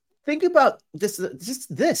 Think about this,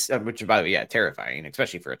 just this, which by the way, yeah, terrifying,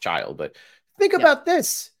 especially for a child. But think Yep. about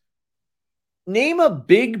this. Name a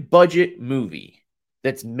big budget movie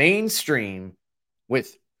that's mainstream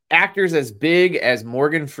with actors as big as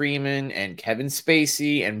Morgan Freeman and Kevin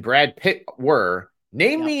Spacey and Brad Pitt were.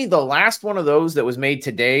 Name Yep. me the last one of those that was made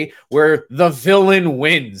today where the villain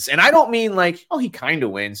wins. And I don't mean like, oh, he kind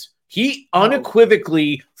of wins. He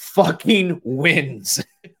unequivocally fucking wins.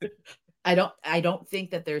 I don't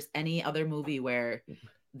think that there's any other movie where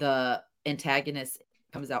the antagonist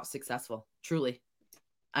comes out successful. Truly.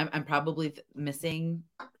 I'm probably missing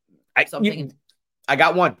something. I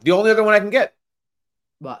got one. The only other one I can get.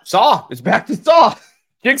 What? Saw. It's back to Saw.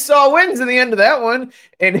 Jigsaw wins in the end of that one,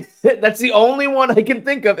 and that's the only one I can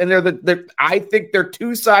think of. And I think they're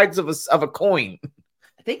two sides of a coin.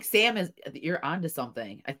 I think Sam you're onto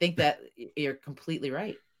something. I think that you're completely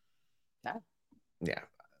right. Yeah.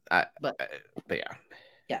 But yeah.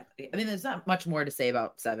 Yeah. I mean, there's not much more to say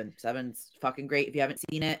about Seven. Seven's fucking great. If you haven't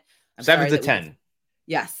seen it, I'm 7's a 10.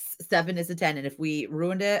 Yes, 7 is a 10. And if we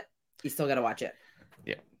ruined it, you still got to watch it.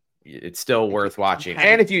 Yeah. It's still worth watching.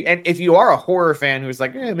 And if you are a horror fan who's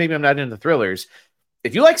like, maybe I'm not into thrillers,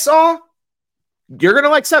 if you like Saw, you're gonna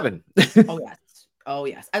like 7. Oh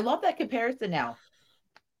yes. I love that comparison now.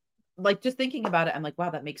 Like just thinking about it, I'm like,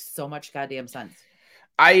 wow, that makes so much goddamn sense.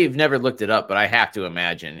 I've never looked it up, but I have to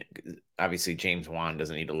imagine. Obviously, James Wan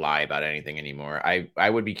doesn't need to lie about anything anymore. I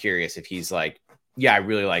would be curious if he's like, yeah, I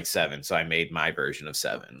really like 7, so I made my version of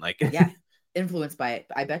 7. Like, yeah, influenced by it.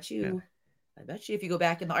 I bet you if you go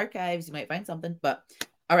back in the archives, you might find something. But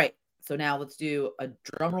all right, so now let's do a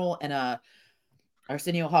drum roll and a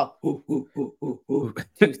Arsenio Hall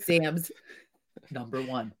to Sam's number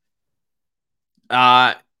 1.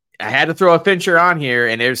 I had to throw a Fincher on here,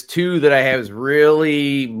 and there's 2 that I have is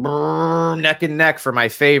really neck and neck for my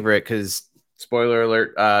favorite. Because spoiler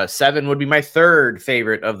alert, 7 would be my 3rd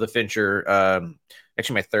favorite of the Fincher.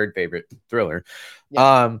 Actually, my 3rd favorite thriller.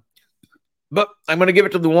 Yeah. But I'm going to give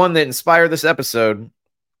it to the one that inspired this episode,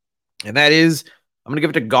 and that is I'm going to give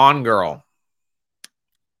it to Gone Girl.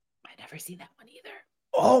 I never seen that one either.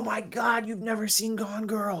 Oh my God, you've never seen Gone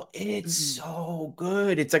Girl? It's so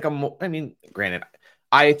good. It's like granted,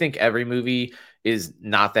 I think every movie is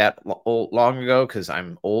not that long ago because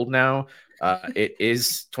I'm old now. It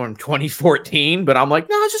is from 2014, but I'm like,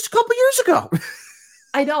 no, it's just a couple years ago.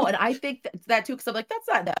 I know, and I think that too, because I'm like, that's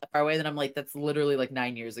not that far away. Then I'm like, that's literally like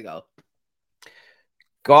 9 years ago.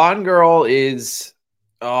 Gone Girl is,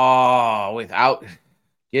 without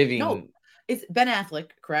giving. No, it's Ben Affleck,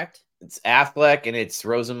 correct? It's Affleck and it's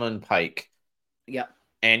Rosamund Pike. Yep.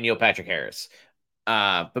 And Neil Patrick Harris.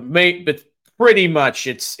 But pretty much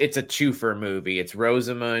it's a 2-for movie. It's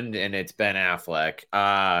Rosamund and it's Ben Affleck.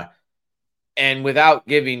 And without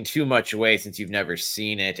giving too much away, since you've never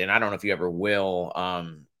seen it, and I don't know if you ever will,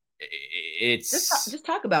 it's just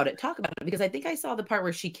talk about it. Talk about it, because I think I saw the part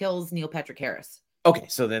where she kills Neil Patrick Harris. Okay,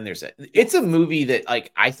 so then there's it. It's a movie that,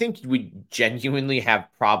 like, I think we genuinely have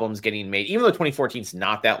problems getting made, even though 2014 is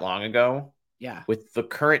not that long ago. Yeah. With the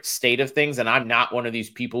current state of things, and I'm not one of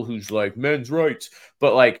these people who's like men's rights,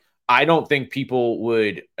 but like I don't think people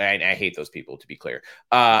would, and I hate those people, to be clear.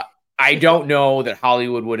 I don't know that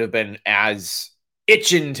Hollywood would have been as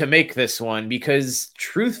itching to make this one, because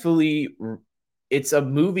truthfully, it's a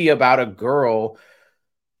movie about a girl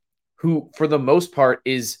who, for the most part,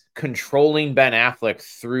 is controlling Ben Affleck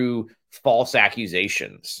through false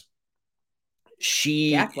accusations.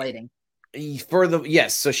 Gaslighting.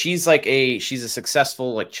 So she's a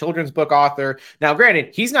successful like children's book author. Now,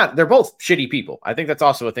 granted, they're both shitty people. I think that's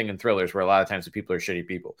also a thing in thrillers where a lot of times the people are shitty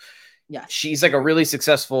people. Yeah. She's like a really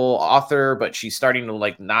successful author, but she's starting to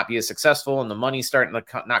like not be as successful, and the money's starting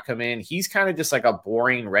to not come in. He's kind of just like a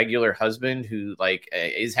boring regular husband who like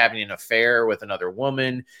is having an affair with another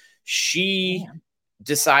woman. She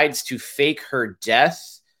decides to fake her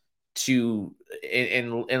death to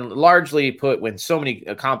and largely put in so many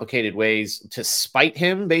complicated ways to spite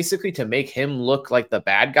him, basically to make him look like the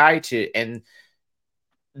bad guy. And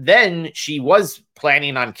then she was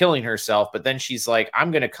planning on killing herself, but then she's like,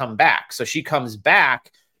 I'm going to come back. So she comes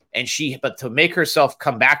back, but to make herself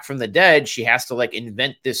come back from the dead, she has to like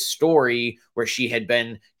invent this story where she had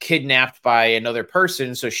been kidnapped by another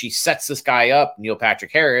person. So she sets this guy up, Neil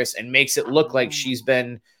Patrick Harris, and makes it look like she's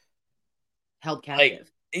been held captive.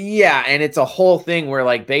 Yeah, and it's a whole thing where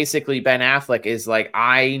like basically Ben Affleck is like,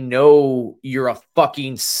 I know you're a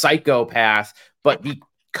fucking psychopath, but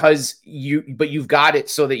because you've got it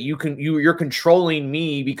so that you're controlling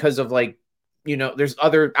me because of like, there's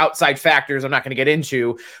other outside factors I'm not going to get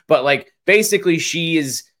into, but like basically she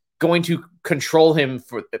is going to control him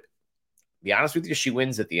for. Be honest with you, she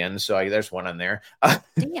wins at the end, so there's one on there.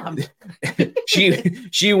 Damn.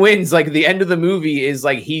 she wins. Like the end of the movie is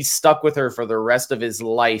like he's stuck with her for the rest of his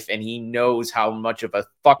life, and he knows how much of a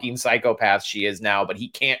fucking psychopath she is now, but he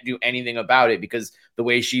can't do anything about it because the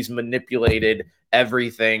way she's manipulated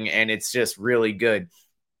everything, and it's just really good.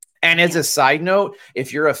 And as a side note,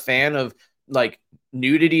 if you're a fan of like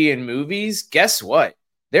nudity in movies, guess what?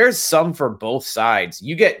 There's some for both sides.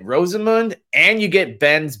 You get Rosamund and you get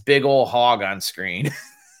Ben's big old hog on screen.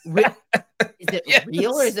 Is it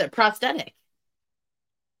real or is it prosthetic?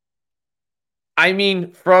 I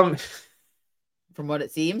mean, from what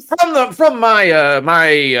it seems, from my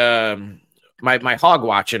my hog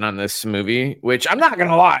watching on this movie, which I'm not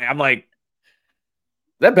gonna lie, I'm like,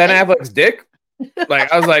 that Ben Affleck's dick.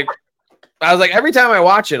 Like I was like, every time I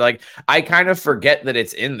watch it, like I kind of forget that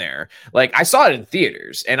it's in there. Like I saw it in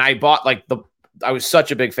theaters and I bought like I was such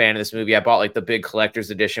a big fan of this movie. I bought like the big collector's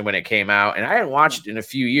edition when it came out, and I hadn't watched it in a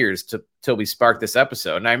few years till we sparked this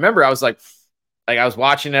episode. And I remember I was like I was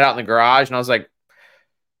watching it out in the garage and I was like,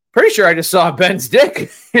 pretty sure I just saw Ben's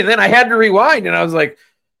dick. And then I had to rewind and I was like,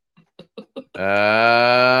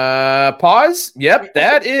 pause. Yep,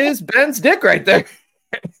 that is Ben's dick right there.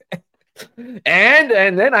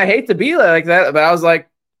 And then I hate to be like that, but I was like,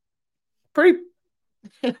 pretty.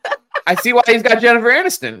 I see why he's got Jennifer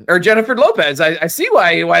Aniston or Jennifer Lopez. I see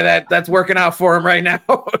why that's working out for him right now.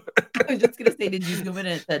 I was just gonna say, did you zoom in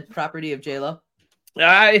and it said property of J-Lo?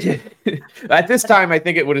 At this time, I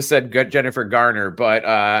think it would have said Jennifer Garner, but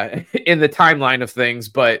in the timeline of things,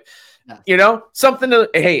 but something to.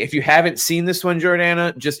 Hey, if you haven't seen this one,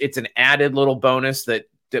 Jordana, it's an added little bonus that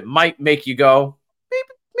might make you go,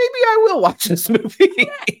 maybe I will watch this movie.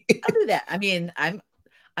 Yeah, I'll do that. I mean,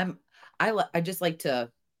 I just like to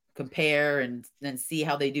compare and see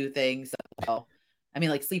how they do things. So, I mean,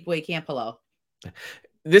 like Sleepaway Camp. Hello.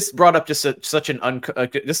 This brought up just such an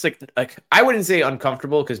just like I wouldn't say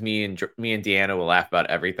uncomfortable because me and Deanna will laugh about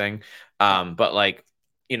everything. But like,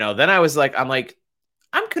 then I was like,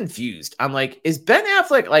 I'm confused. I'm like, is Ben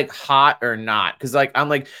Affleck like hot or not? Because like I'm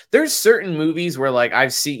like, there's certain movies where like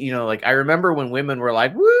I've seen, like I remember when women were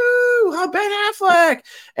like, "Woo, how Ben Affleck,"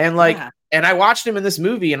 and like, and I watched him in this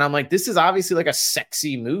movie, and I'm like, this is obviously like a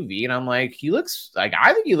sexy movie, and I'm like, he looks like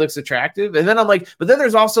I think he looks attractive, and then I'm like, but then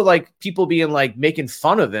there's also like people being like making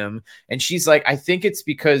fun of him, and she's like, I think it's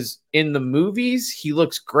because in the movies he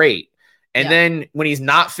looks great. And then when he's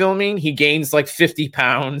not filming, he gains like 50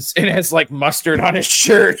 pounds and has like mustard on his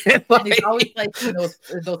shirt. And he's always like in those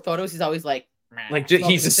photos, he's always like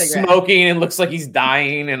he's just smoking and looks like he's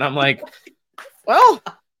dying. And I'm like, well,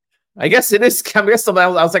 I guess it is. I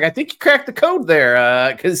was like, I think you cracked the code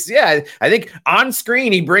there. Because I think on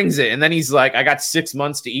screen he brings it. And then he's like, I got 6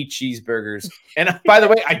 months to eat cheeseburgers. And by the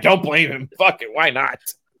way, I don't blame him. Fuck it. Why not?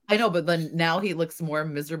 I know, but then now he looks more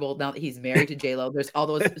miserable now that he's married to J-Lo. There's all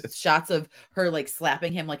those shots of her like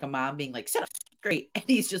slapping him like a mom being like, shut up, great. And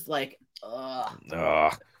he's just like,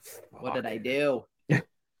 ugh, what did I do?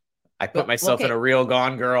 I put myself in a real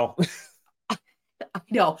Gone Girl. I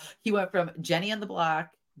know. He went from Jenny on the Block,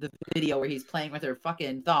 the video where he's playing with her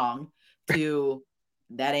fucking thong, to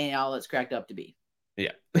that ain't all it's cracked up to be.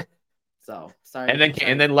 Yeah. So sorry.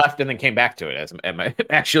 And then left and then came back to it as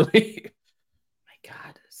actually. My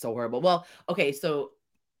God. So horrible. Well, okay, so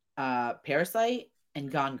Parasite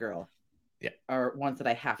and Gone Girl are ones that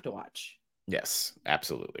I have to watch. Yes,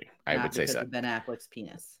 absolutely. I would say so. Ben Affleck's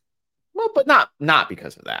penis. Well, but not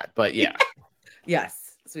because of that, but yeah.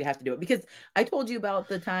 Yes, so we have to do it because I told you about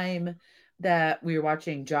the time that we were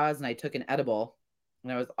watching Jaws and I took an edible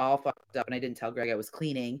and I was all fucked up and I didn't tell Greg I was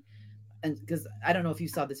cleaning. And because I don't know if you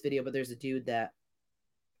saw this video, but there's a dude that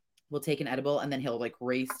will take an edible and then he'll like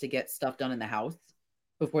race to get stuff done in the house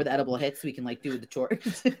before the edible hits so we can like do the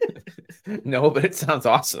chores. No, but it sounds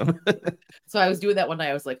awesome. So I was doing that one night.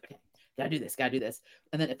 I was like, okay, gotta do this.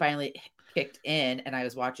 And then it finally kicked in and I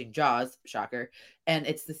was watching Jaws, shocker. And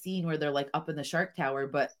it's the scene where they're like up in the shark tower,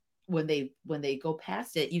 but when they go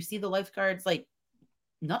past it, you see the lifeguards like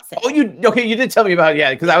nuts. Oh, you did tell me about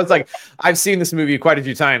it, because I was like, I've seen this movie quite a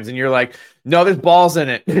few times, and you're like, no, there's balls in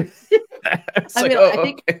it.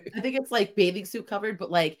 I think it's like bathing suit covered,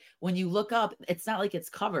 but like when you look up, it's not like it's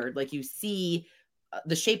covered. Like you see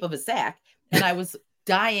the shape of a sack, and I was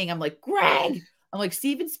dying. I'm like, Greg, I'm like,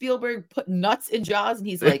 Steven Spielberg put nuts in Jaws, and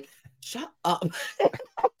he's like, shut up,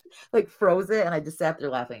 like froze it, and I just sat there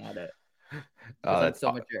laughing at it. Oh, that's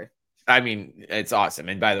so mature. I mean, it's awesome.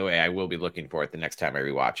 And by the way, I will be looking for it the next time I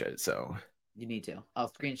rewatch it. So You need to. I'll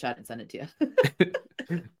screenshot and send it to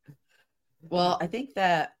you. Well, I think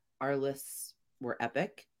that our lists were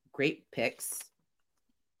epic. Great picks.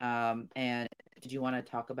 And did you want to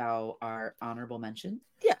talk about our honorable mention?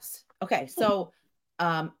 Yes. Okay. So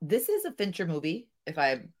this is a Fincher movie, if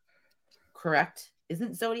I'm correct.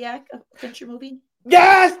 Isn't Zodiac a Fincher movie?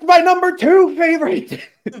 yes, my number 2 favorite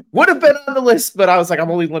would have been on the list, but I was like,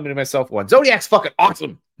 I'm only limiting myself one. Zodiac's fucking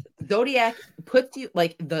awesome. Zodiac puts you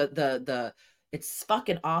like the it's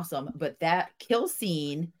fucking awesome, but that kill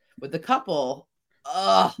scene with the couple,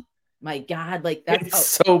 oh my god, like that's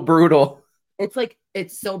so brutal. It's like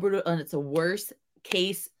it's so brutal, and it's a worst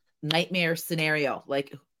case nightmare scenario.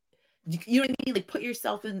 Like you know what I mean? Like put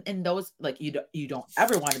yourself in those, like you don't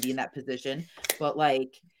ever want to be in that position, but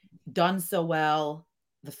like done so well,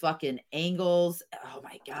 the fucking angles, oh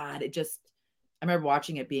my god, it just I remember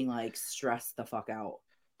watching it being like stressed the fuck out.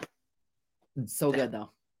 So good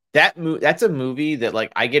though. That's a movie that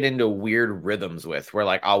like I get into weird rhythms with, where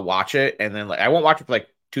like I'll watch it and then like I won't watch it for like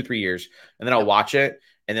 2-3 years, and then I'll watch it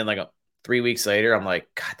and then like 3 weeks later I'm like,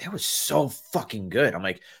 God, that was so fucking good. I'm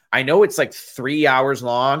like, I know it's like 3 hours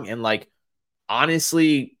long and like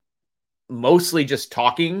honestly mostly just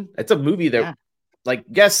talking. It's a movie that like,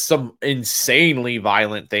 yes, some insanely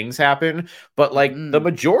violent things happen, but like the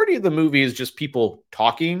majority of the movie is just people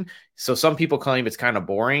talking. So some people claim it's kind of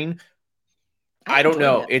boring. I don't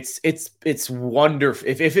know. It's wonderful.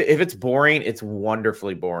 If it's boring, it's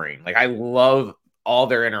wonderfully boring. Like I love all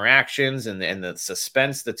their interactions and the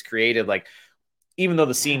suspense that's created. Like even though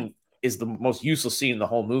the scene is the most useless scene in the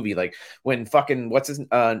whole movie, like when fucking what's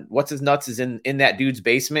his nuts is in that dude's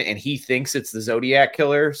basement and he thinks it's the Zodiac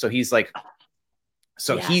killer, so he's like.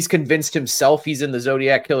 So he's convinced himself he's in the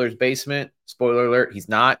Zodiac killer's basement. Spoiler alert, he's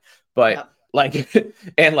not. But like,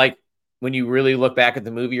 and like when you really look back at the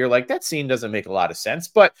movie, you're like, that scene doesn't make a lot of sense.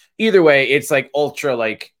 But either way, it's like ultra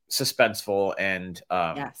like suspenseful and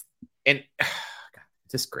and it's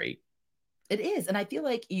just great. It is, and I feel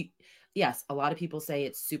like yes, a lot of people say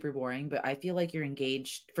it's super boring, but I feel like you're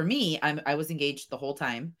engaged. For me, I was engaged the whole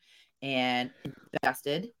time and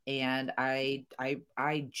invested, and I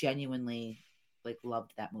genuinely like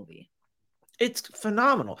loved that movie. It's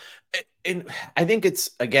phenomenal. And I think it's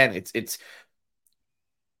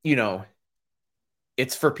you know,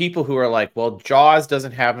 it's for people who are like, well, Jaws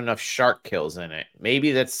doesn't have enough shark kills in it.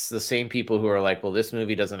 Maybe that's the same people who are like, well, this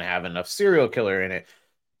movie doesn't have enough serial killer in it.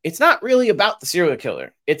 It's not really about the serial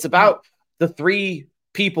killer. It's about the 3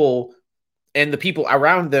 people and the people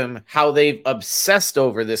around them, how they've obsessed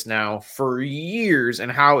over this now for years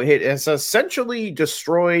and how it has essentially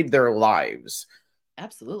destroyed their lives.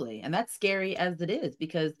 Absolutely. And that's scary as it is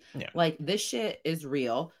because like this shit is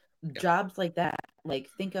real. Jobs like that, like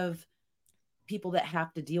think of people that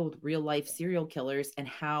have to deal with real life serial killers and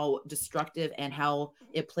how destructive and how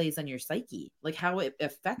it plays on your psyche, like how it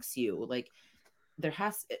affects you. Like there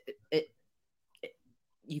has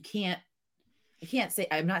you can't I can't say,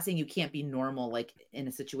 I'm not saying you can't be normal like in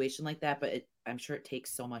a situation like that, but I'm sure it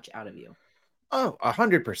takes so much out of you. Oh,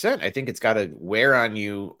 100%. I think it's got to wear on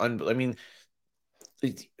you. I mean,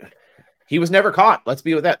 he was never caught. Let's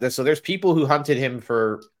be with that. So there's people who hunted him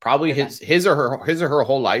for probably his or her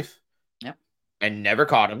whole life. Yep. And never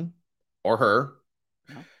caught him or her.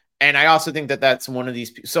 No. And I also think that that's one of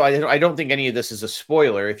these. So I don't think any of this is a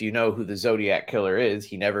spoiler. If you know who the Zodiac killer is,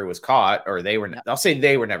 he never was caught, or they were. Yep. I'll say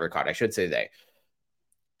they were never caught. I should say they.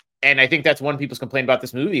 And I think that's one people's complaint about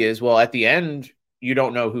this movie is, well, at the end, you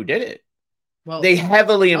don't know who did it. Well, they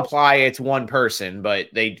heavily imply it's one person, but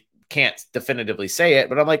they can't definitively say it.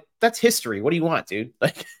 But I'm like, that's history. What do you want, dude?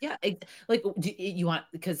 Like, yeah, like do you want,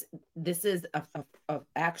 because this is a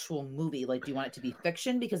actual movie. Like, do you want it to be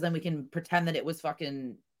fiction? Because then we can pretend that it was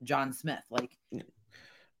fucking John Smith. Like,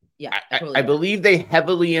 yeah, I believe they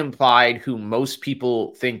heavily implied who most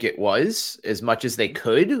people think it was as much as they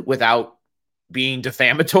could without being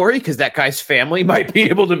defamatory, because that guy's family might be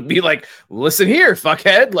able to be like, listen here,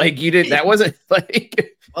 fuckhead, like you didn't, that wasn't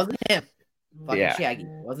like wasn't him. Fucking Shaggy,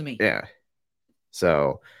 wasn't me. Yeah.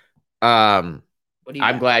 So I'm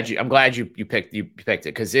glad you picked it,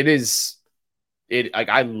 because it is like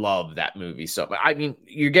I love that movie so much. I mean,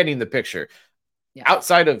 you're getting the picture.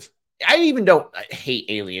 Outside of, I even don't hate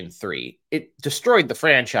Alien 3. It destroyed the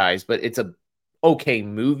franchise, but it's a okay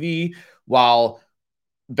movie, while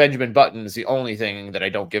Benjamin Button is the only thing that I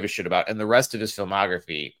don't give a shit about. And the rest of his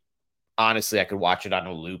filmography, honestly, I could watch it on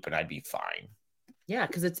a loop and I'd be fine. Yeah,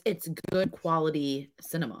 because it's good quality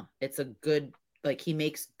cinema. It's a good, like, he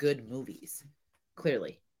makes good movies,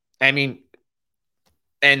 clearly. I mean,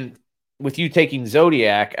 and with you taking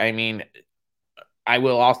Zodiac, I mean, I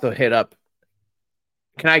will also hit up.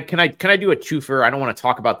 Can I do a twofer? I don't want to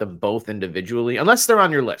talk about them both individually unless they're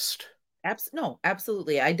on your list. No,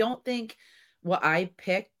 absolutely. I don't think what I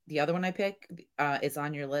pick, the other one I pick, is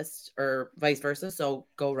on your list or vice versa. So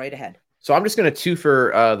go right ahead. So I'm just going to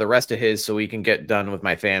twofer the rest of his so we can get done with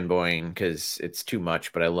my fanboying because it's too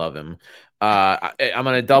much, but I love him. I'm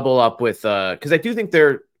going to double up with, because I do think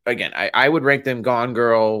they're, again, I would rank them Gone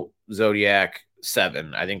Girl, Zodiac,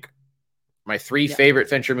 7. I think my 3 favorite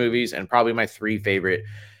Fincher movies and probably my 3 favorite.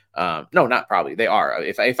 No, not probably. They are.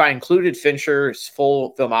 If I included Fincher's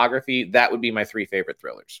full filmography, that would be my 3 favorite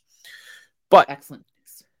thrillers. But excellent,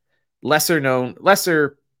 lesser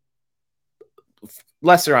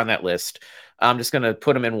on that list. I'm just going to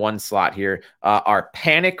put them in one slot here. Are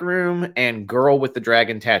Panic Room and Girl with the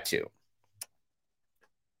Dragon Tattoo.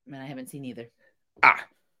 Man, I haven't seen either.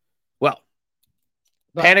 Well,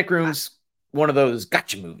 Panic Room's one of those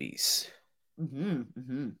gotcha movies.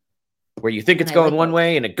 Where you think it's going one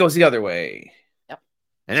way and it goes the other way. Yep.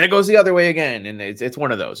 And then it goes the other way again. And it's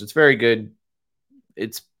one of those. It's very good.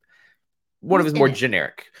 It's one of his more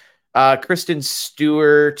generic. Kristen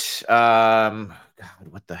Stewart. God,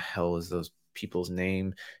 what the hell is those people's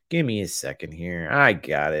name? Give me a second here. I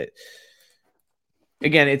got it.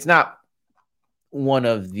 Again, it's not one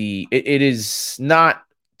of the. It is not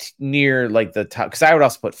near like the top, because I would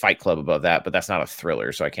also put Fight Club above that, but that's not a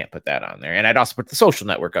thriller, so I can't put that on there. And I'd also put The Social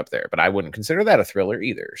Network up there, but I wouldn't consider that a thriller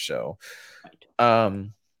either. So, Panic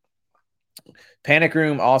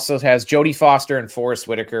Room also has Jodie Foster and Forrest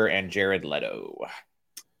Whitaker and Jared Leto.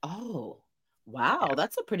 Oh, wow. Yeah.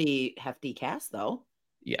 That's a pretty hefty cast, though.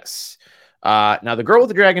 Yes. Now, The Girl with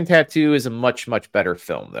the Dragon Tattoo is a much, much better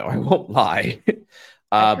film, though. I won't lie.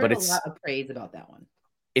 I've heard a lot of praise about that one.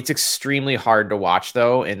 It's extremely hard to watch,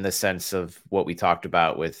 though, in the sense of what we talked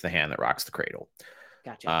about with The Hand That Rocks the Cradle.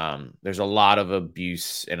 Gotcha. There's a lot of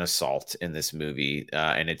abuse and assault in this movie,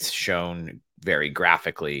 and it's shown very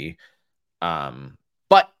graphically.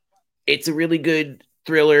 But it's a really good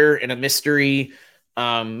thriller and a mystery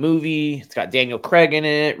movie. It's got Daniel Craig in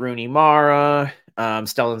it, Rooney Mara,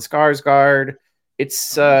 Stellan Skarsgård.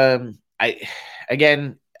 It's I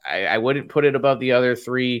wouldn't put it above the other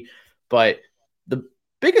 3, but the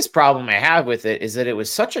biggest problem I have with it is that it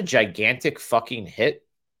was such a gigantic fucking hit.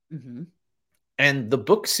 And the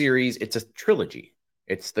book series, it's a trilogy.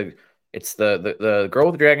 It's the Girl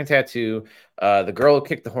with the Dragon Tattoo, The Girl Who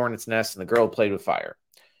Kicked the Hornet's Nest, and The Girl Who Played with Fire.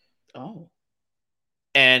 Oh.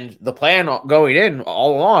 And the plan going in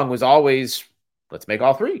all along was always, let's make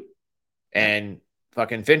all 3. And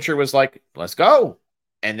fucking Fincher was like, let's go.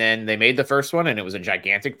 And then they made the first one, and it was a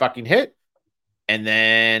gigantic fucking hit. And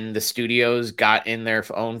then the studios got in their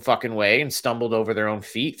own fucking way and stumbled over their own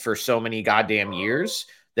feet for so many goddamn years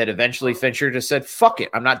that eventually Fincher just said, fuck it.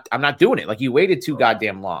 I'm not doing it. Like, you waited too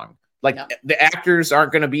goddamn long. Like, the actors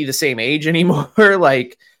aren't going to be the same age anymore.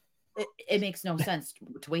 Like, it makes no sense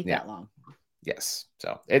to wait that long. Yes.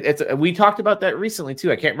 So we talked about that recently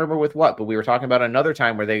too. I can't remember with what, but we were talking about another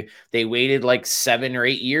time where they waited like 7 or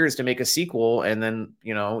 8 years to make a sequel. And then,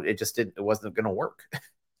 it wasn't going to work. What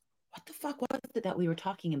the fuck was it that we were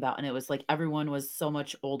talking about? And it was like everyone was so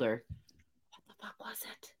much older. What the fuck was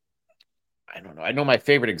it? I don't know. I know my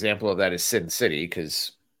favorite example of that is Sin City,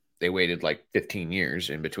 because they waited like 15 years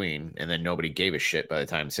in between, and then nobody gave a shit by the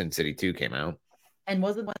time Sin City 2 came out. And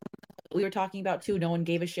wasn't what we were talking about too? No one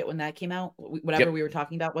gave a shit when that came out. Whatever we were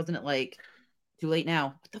talking about, wasn't it like too late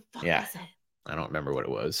now? What the fuck was it? I don't remember what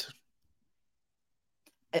it was.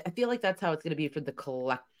 I feel like that's how it's going to be for the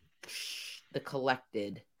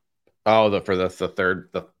collected. Oh, for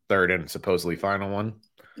the third and supposedly final one.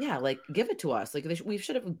 Yeah, like give it to us. Like we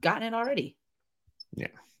should have gotten it already. Yeah,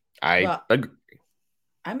 I agree.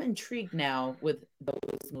 I'm intrigued now with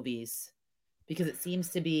those movies because it seems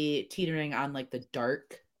to be teetering on like the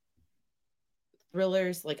dark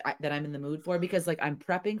thrillers that I'm in the mood for, because like I'm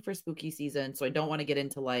prepping for spooky season, so I don't want to get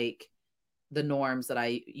into like the norms that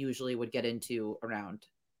I usually would get into around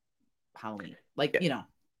Halloween, like Trick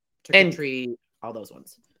or Treat, all those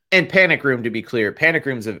ones. And Panic Room, to be clear, Panic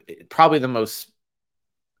Room's probably the most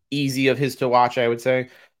easy of his to watch, I would say.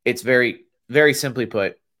 It's very, very simply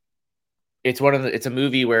put, it's a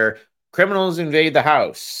movie where criminals invade the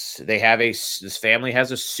house. They have this family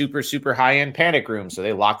has a super, super high-end panic room, so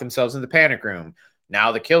they lock themselves in the panic room.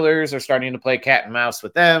 Now the killers are starting to play cat and mouse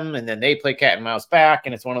with them, and then they play cat and mouse back,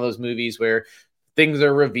 and it's one of those movies where things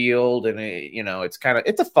are revealed, and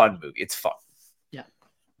it's a fun movie. It's fun. Yeah.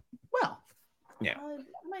 Well, yeah. I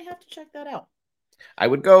might have to check that out. I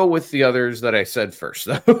would go with the others that I said first,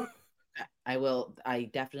 though. I will. I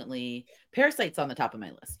definitely. Parasite's on the top of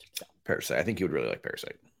my list. So. Parasite. I think you would really like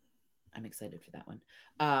Parasite. I'm excited for that one.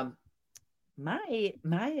 Um,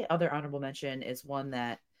 my other honorable mention is one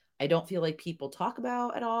that I don't feel like people talk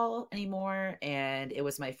about at all anymore, and it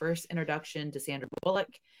was my first introduction to Sandra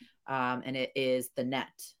Bullock, and it is The Net,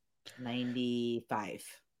 95.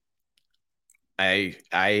 I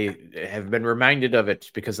have been reminded of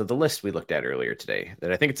it because of the list we looked at earlier today.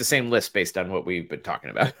 That I think it's the same list based on what we've been talking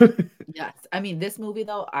about. Yes, I mean this movie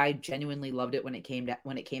though, I genuinely loved it when it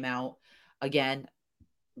came out. Again,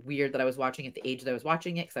 weird that I was watching at the age that I was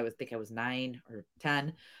watching it because I was 9 or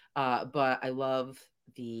 10. But I love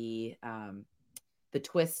the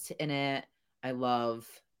twist in it. I love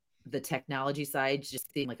the technology side,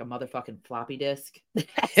 just seeing like a motherfucking floppy disk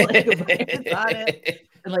that's like a virus on it,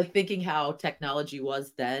 and like thinking how technology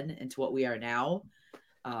was then and to what we are now.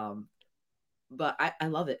 But I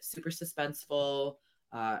love it. Super suspenseful.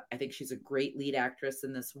 I think she's a great lead actress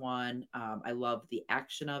in this one. I love the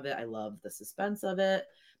action of it. I love the suspense of it.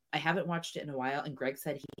 I haven't watched it in a while, and Greg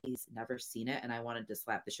said he's never seen it, and I wanted to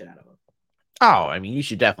slap the shit out of him. Oh, I mean, you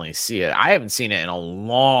should definitely see it. I haven't seen it in a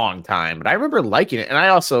long time, but I remember liking it. And I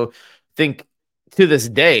also think to this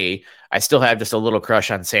day, I still have just a little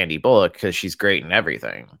crush on Sandy Bullock because she's great in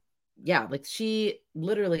everything. Yeah, like she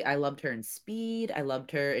literally, I loved her in Speed. I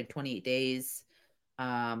loved her in 28 Days.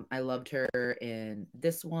 I loved her in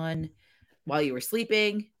this one, While You Were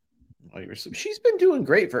Sleeping. She's been doing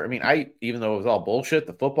great for, I mean, even though it was all bullshit,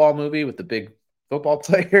 the football movie with the big football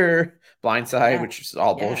player, Blindside, Yeah, which is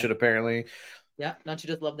all yeah, bullshit apparently. yeah. Don't you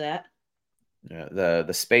just love that? Yeah,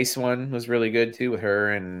 the space one was really good too with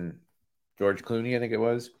her and George Clooney, I think it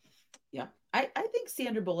was. Yeah, I think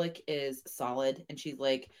Sandra Bullock is solid, and she's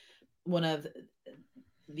like one of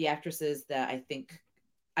the actresses that I think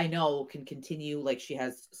I know can continue. Like she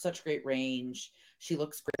has such great range. She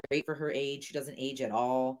looks great for her age. She doesn't age at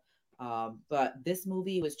all. But this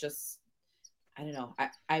movie was just, I don't know.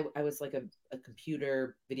 I was like a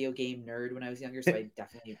computer video game nerd when I was younger, so I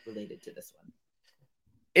definitely related to this one.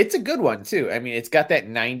 It's a good one too. I mean, it's got that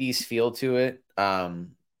 90s feel to it.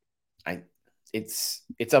 I it's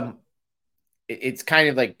a it's kind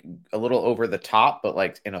of like a little over the top, but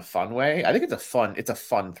like in a fun way. I think it's a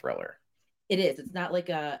fun thriller. It is. It's not like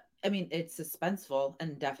I mean, it's suspenseful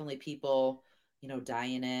and definitely people, die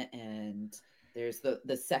in it. And there's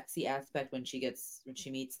the sexy aspect when she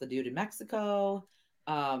meets the dude in Mexico.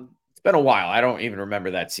 It's been a while. I don't even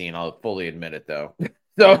remember that scene. I'll fully admit it though.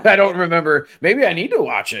 So Yeah, I don't remember. Maybe I need to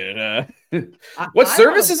watch it. What I want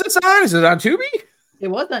service to. is this on? Is it on Tubi? It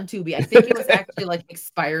was on Tubi. I think it was actually like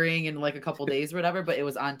expiring in like a couple days or whatever, but it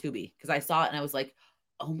was on Tubi because I saw it and I was like,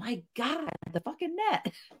 "Oh my god, the fucking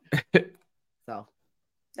net!" So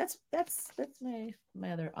that's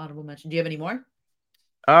my other honorable mention. Do you have any more?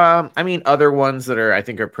 I mean, other ones that I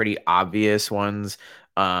think are pretty obvious ones.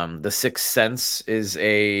 The Sixth Sense is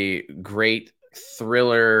a great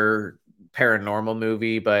thriller paranormal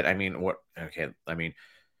movie, but I mean, what? Okay, I mean,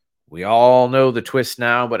 we all know the twist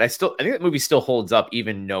now, but I think that movie still holds up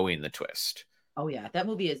even knowing the twist. Oh yeah, that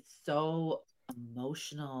movie is so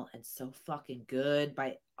emotional and so fucking good by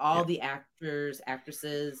Yeah. all the actors,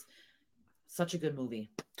 actresses. Such a good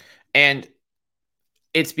movie. And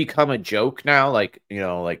it's become a joke now, like,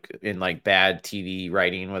 like in like bad TV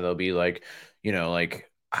writing where they'll be like,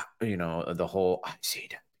 the whole I see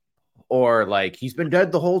it, or like he's been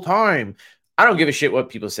dead the whole time. I don't give a shit what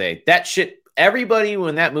people say. That shit, everybody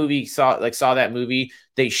when that movie saw that movie,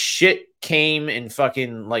 they shit came and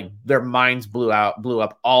fucking like their minds blew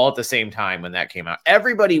up all at the same time when that came out.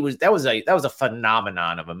 Everybody that was a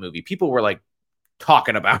phenomenon of a movie. People were like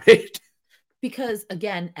talking about it. Because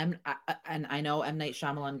again, and I know M. Night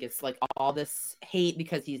Shyamalan gets like all this hate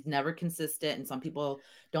because he's never consistent, and some people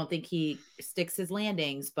don't think he sticks his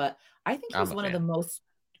landings. But I think I'm he's a one of the fan. most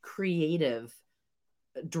creative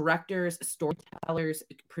directors, storytellers,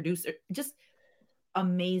 producer, just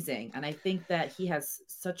amazing. And I think that he has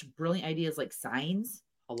such brilliant ideas like Signs,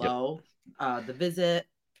 Yep. Hello, The Visit,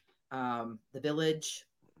 The Village.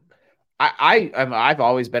 I've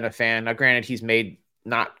always been a fan. Now, granted, he's made,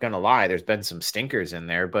 not gonna lie, there's been some stinkers in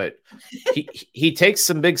there, but he takes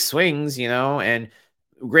some big swings, and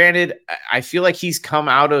granted, I feel like he's come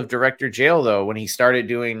out of director jail though when he started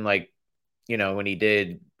doing like, when he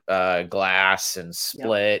did Glass and Yep.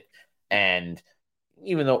 Split, and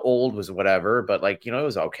even though Old was whatever, but like, it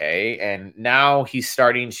was okay. And now he's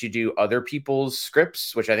starting to do other people's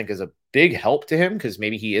scripts, which I think is a big help to him because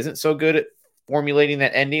maybe he isn't so good at formulating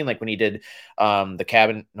that ending, like when he did the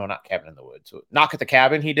cabin, no, not Cabin in the Woods, Knock at the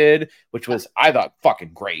Cabin he did, which was, I thought,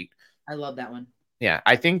 fucking great. I love that one. Yeah,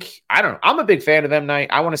 I don't know. I'm a big fan of M. Night.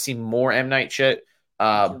 I want to see more M. Night shit.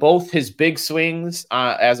 Me too. Both his big swings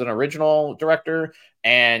as an original director,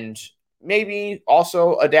 and maybe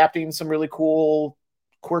also adapting some really cool,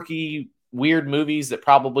 quirky, weird movies that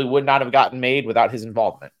probably would not have gotten made without his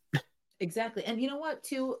involvement. Exactly. And you know what,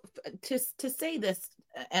 to say this,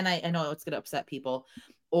 and I know it's gonna upset people.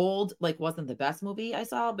 Old like wasn't the best movie I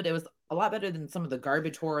saw, but it was a lot better than some of the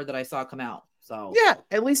garbage horror that I saw come out. So Yeah,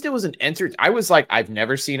 at least it was an enter. I was like, I've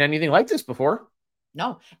never seen anything like this before.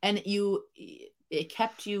 no. And it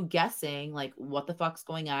kept you guessing like what the fuck's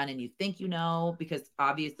going on, and you think you know, because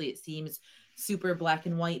obviously it seems super black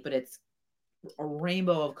and white, but it's a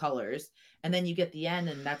rainbow of colors. And then you get the end,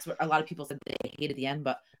 and that's what a lot of people said they hated the end,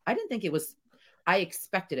 but I didn't think it was. I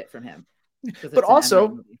expected it from him because But it's an M Night also,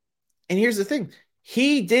 movie. and here's the thing,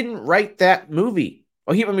 he didn't write that movie.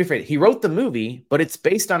 Well, let me phrase it. He wrote the movie, but it's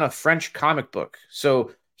based on a French comic book.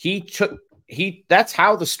 So that's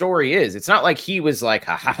how the story is. It's not like he was like,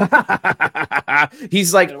 ha, ha, ha, ha, ha, ha.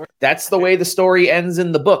 He's like, that's the way the story ends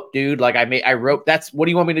in the book, dude. Like I wrote, that's what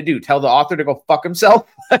do you want me to do? Tell the author to go fuck himself?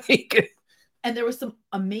 Like, And there were some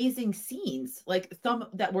amazing scenes, like some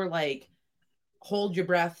that were like hold your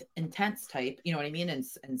breath, intense type, you know what I mean,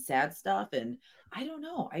 and sad stuff. And I don't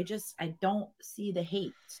know, I don't see the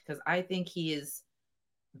hate because I think he is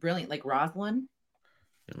brilliant. Like Rosalind,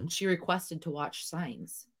 she requested to watch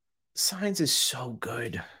Signs. Signs is so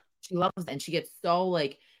good. She loves it, and she gets so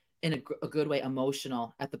like in a good way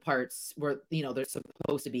emotional at the parts where they're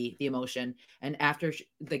supposed to be the emotion. And after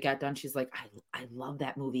they got done, she's like, I love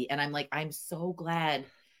that movie. And I'm like, I'm so glad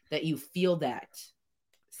that you feel that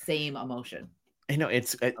same emotion. I know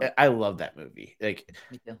I love that movie. Like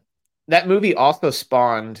Me too. that movie also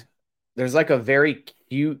spawned. There's like a very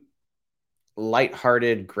cute,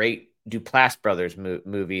 lighthearted, great Duplass Brothers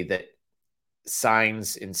movie that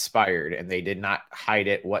Signs inspired, and they did not hide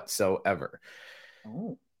it whatsoever.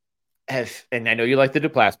 Oh, And I know you like the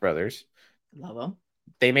Duplass Brothers. love them.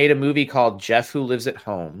 They made a movie called Jeff Who Lives at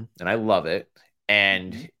Home, and I love it. Mm-hmm.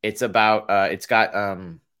 And it's about it's got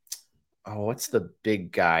oh, what's the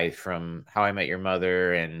big guy from How I Met Your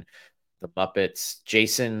Mother and the Muppets?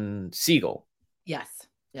 Jason Segel. Yes.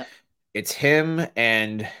 Yep. It's him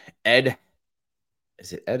and Ed.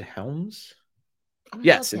 Is it Ed Helms? I love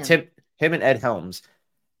Yes, it's him. him and Ed Helms,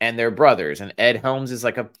 and they're brothers. And Ed Helms is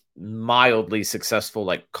like a mildly successful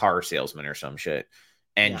like car salesman or some shit.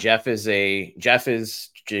 And Yeah. Jeff is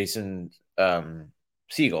Jason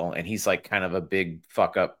Segel, and he's like kind of a big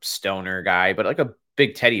fuck up stoner guy, but like a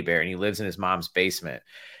big teddy bear, and he lives in his mom's basement.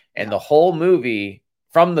 And Yeah. the whole movie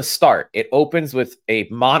from the start, it opens with a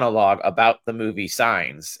monologue about the movie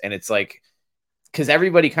Signs, and it's like because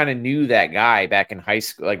everybody kind of knew that guy back in high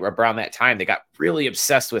school, like around that time, they got really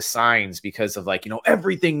obsessed with Signs because of like,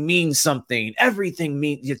 everything means something, everything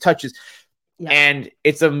means it touches. Yeah. And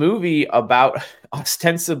it's a movie about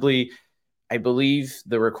ostensibly, I believe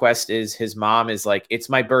the request is his mom is like, it's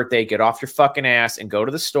my birthday, get off your fucking ass and go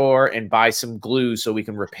to the store and buy some glue so we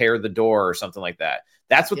can repair the door or something like that.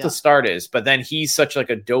 That's what the Yeah. start is. But then he's such like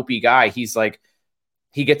a dopey guy. He's like,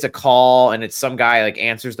 he gets a call and it's some guy like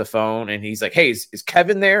answers the phone and he's like, hey, is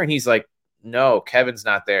Kevin there? And he's like, no, Kevin's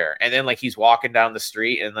not there. And then like he's walking down the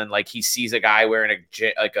street and then like he sees a guy wearing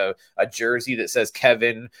a jersey that says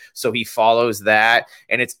Kevin. So he follows that.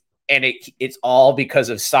 And it's all because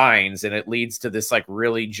of Signs. And it leads to this like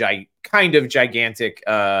really kind of gigantic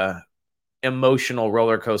emotional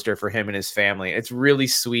roller coaster for him and his family. It's really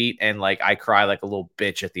sweet. And like I cry like a little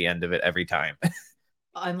bitch at the end of it every time.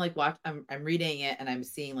 I'm like I'm reading it, and I'm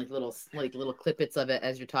seeing like little clippets of it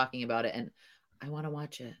as you're talking about it, and I want to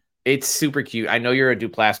watch it. It's super cute. I know you're a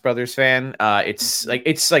Duplass Brothers fan. It's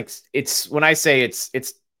Mhm. it's when I say it's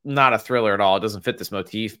not a thriller at all. It doesn't fit this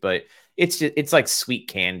motif, but it's like sweet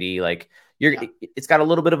candy. Like Yeah. it's got a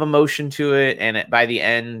little bit of emotion to it, and by the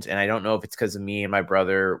end, and I don't know if it's because of me and my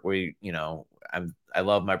brother. I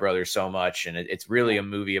love my brother so much, and it's really Yeah. a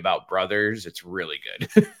movie about brothers. It's really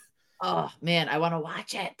good. Oh man, I want to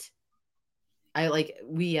watch it. I like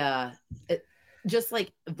it, just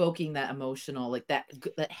like evoking that emotional, like that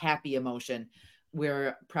happy emotion.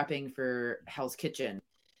 We're prepping for Hell's Kitchen,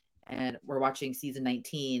 and we're watching season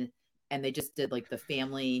 19, and they just did like the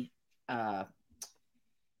family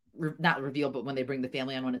not reveal, but when they bring the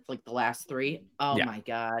family on, when it's like the last three. Oh Yeah. my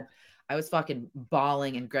god, I was fucking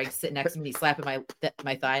bawling, and Greg's sitting next to me, slapping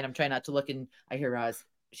my thigh, and I'm trying not to look, and I hear Roz,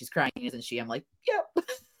 she's crying, isn't she? I'm like, yep.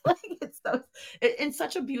 Like it's so in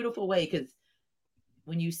such a beautiful way, because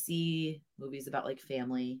when you see movies about like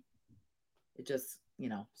family, it just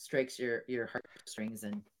strikes your heartstrings.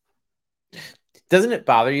 And Doesn't it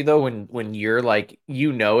bother you though when you're like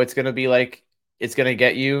it's gonna be like it's gonna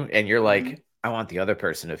get you and you're Mhm. like I want the other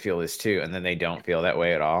person to feel this too, and then they don't feel that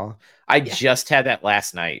way at all. I Yeah. just had that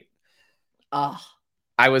last night. Oh,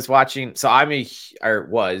 I was watching, so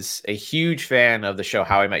was a huge fan of the show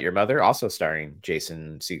How I Met Your Mother, also starring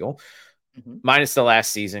Jason Segel, minus the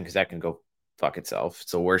last season because that can go fuck itself.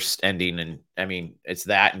 It's the worst ending, and I mean, it's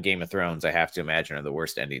that and Game of Thrones. I have to imagine are the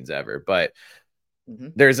worst endings ever. But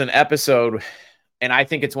there's an episode, and I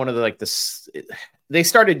think it's one of the they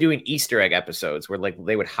started doing Easter egg episodes where like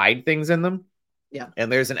they would hide things in them. Yeah,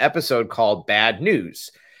 and there's an episode called Bad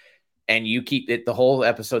News. And you keep it, the whole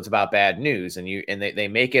episode's about bad news, and they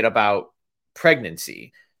make it about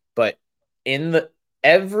pregnancy. But in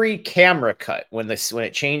every camera cut, when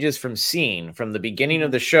it changes from scene from the beginning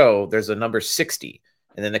of the show, there's a number 60,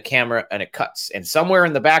 and then the camera and it cuts, and somewhere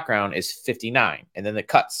in the background is 59, and then it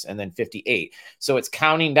cuts, and then 58. So it's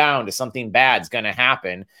counting down to something bad's gonna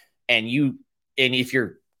happen, and if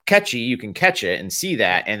you're catchy, you can catch it and see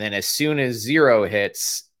that, and then as soon as 0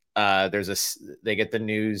 hits, they get the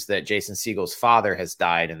news that Jason Segel's father has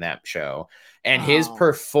died in that show, and his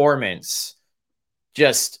performance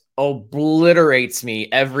just obliterates me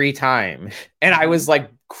every time. And I was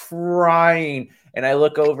like crying, and I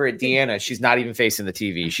look over at Deanna. She's not even facing the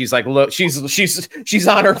TV. She's like, look, she's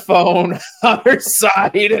on her phone on her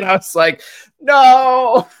side, and I was like,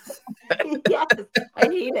 no. Yes, I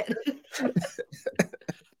hate it.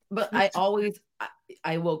 But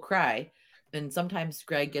I will cry. And sometimes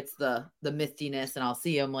Greg gets the mistiness, and I'll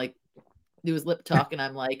see him like do his lip talk, and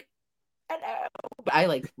I'm like, hello. But I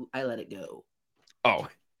let it go. Oh,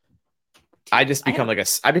 I just become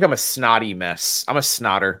I become a snotty mess. I'm a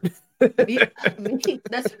snotter. That's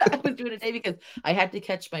what I was doing today, because I had to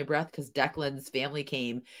catch my breath because Declan's family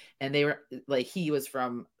came, and they were like, he was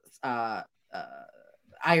from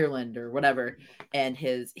Ireland or whatever, and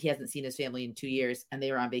he hasn't seen his family in 2 years, and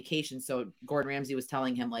they were on vacation. So Gordon Ramsay was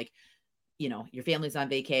telling him like, you know, your family's on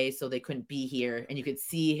vacay, so they couldn't be here. And you could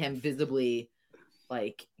see him visibly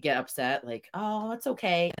like get upset, like, oh, it's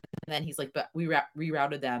okay. And then he's like, but we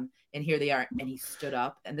rerouted them, and here they are. And he stood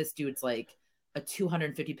up, and this dude's like a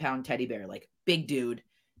 250-pound teddy bear, like big dude.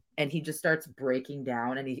 And he just starts breaking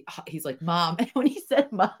down, and he's like, Mom. And when he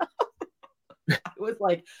said Mom, I was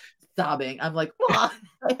like sobbing. I'm like, Mom.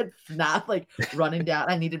 I had snot like running down.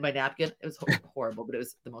 I needed my napkin. It was horrible, but it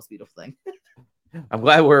was the most beautiful thing. I'm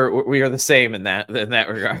glad we are the same in that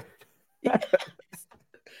regard.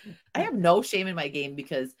 I have no shame in my game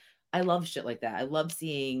because I love shit like that. I love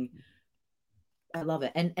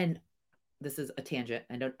it. And this is a tangent.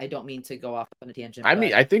 I don't mean to go off on a tangent. I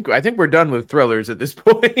mean, I think we're done with thrillers at this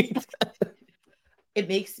point. It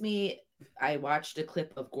makes me. I watched a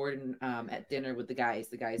clip of Gordon at dinner with the guys.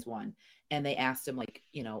 The guys won, and they asked him like,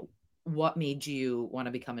 you know, what made you want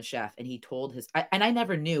to become a chef? And he told and I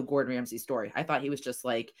never knew Gordon Ramsay's story. I thought he was just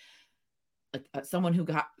like someone who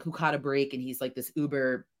caught a break, and he's like this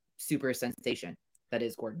uber super sensation that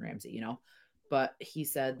is Gordon Ramsay, you know. But he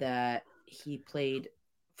said that he played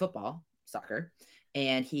soccer,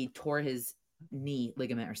 and he tore his knee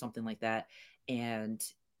ligament or something like that, and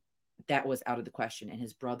that was out of the question. And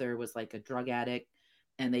his brother was like a drug addict,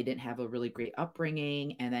 and they didn't have a really great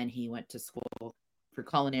upbringing. And then he went to school for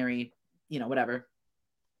culinary, you know, whatever.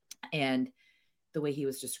 And the way he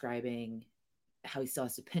was describing how he still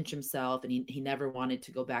has to pinch himself, and he never wanted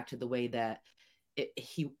to go back to the way that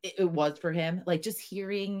it was for him. Like, just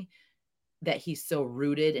hearing that he's so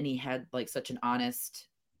rooted, and he had like such an honest,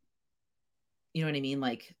 you know what I mean?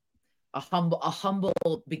 Like a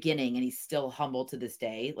humble beginning, and he's still humble to this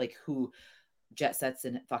day. Like, who jet sets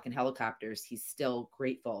in fucking helicopters, he's still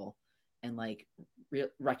grateful and like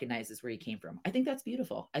recognizes where he came from. I think that's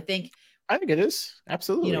beautiful. I think it is.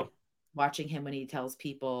 Absolutely. You know, watching him when he tells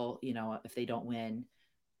people, you know, if they don't win,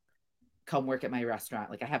 come work at my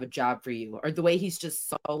restaurant. Like, I have a job for you. Or the way he's just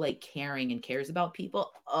so like caring and cares about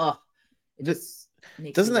people. Oh, it just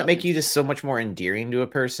doesn't that make you just so much more endearing to a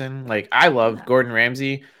person? Like, I love Gordon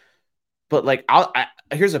Ramsay, but like,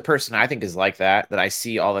 here's a person I think is like that I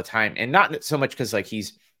see all the time. And not so much because like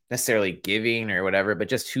he's necessarily giving or whatever, but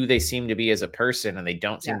just who they seem to be as a person, and they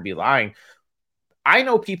don't seem to be lying. I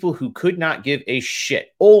know people who could not give a shit,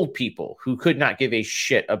 old people who could not give a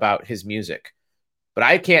shit about his music, but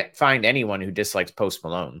I can't find anyone who dislikes Post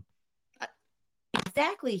Malone.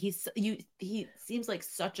 Exactly. He seems like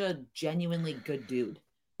such a genuinely good dude.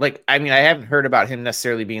 Like, I mean, I haven't heard about him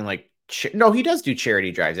necessarily being like, no, he does do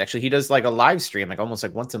charity drives. Actually, he does like a live stream, like almost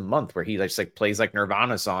like once a month, where he just like plays like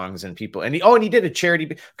Nirvana songs, and people, and he did a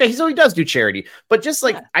charity. Okay, so he does do charity, but just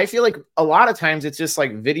like, I feel like a lot of times it's just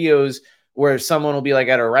like videos where someone will be like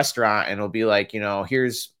at a restaurant, and it'll be like, you know,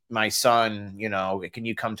 here's my son, can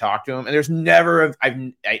you come talk to him? And there's never,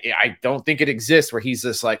 I don't think it exists where he's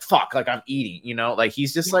just like, fuck, like I'm eating, like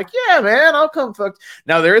he's just like, yeah, man, I'll come fuck.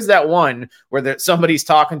 Now there is that one where somebody's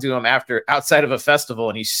talking to him outside of a festival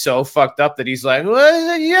and he's so fucked up that he's like,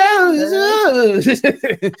 well, yeah.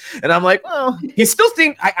 And I'm like, well, he's still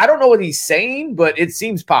thinking, I don't know what he's saying, but it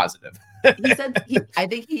seems positive. He said, I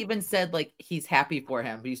think he even said like he's happy for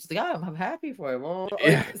him, but he's just like, oh, I'm happy for him. Well,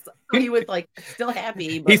 so he was like still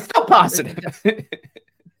happy, but he's still positive.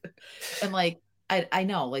 And like I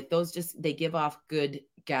know, like those they give off good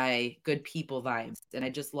people vibes, and I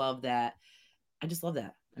just love that.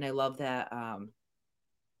 And I love that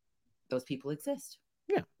those people exist.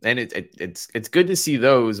 Yeah, and it's good to see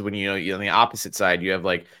those when you're on the opposite side. You have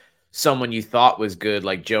like someone you thought was good,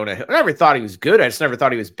 like Jonah. I never thought he was good. I just never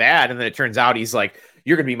thought he was bad. And then it turns out he's like,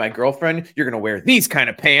 you're going to be my girlfriend. You're going to wear these kind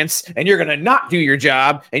of pants and you're going to not do your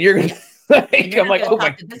job. And you're going to I'm like, oh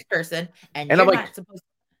my, this person. And I'm like,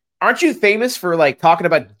 aren't you famous for like talking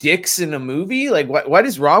about dicks in a movie? Like what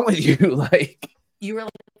is wrong with you? Like you were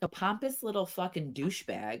like a pompous little fucking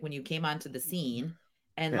douchebag when you came onto the scene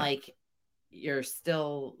and like, you're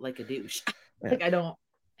still like a douche. Like, I don't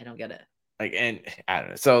get it. Like, and I don't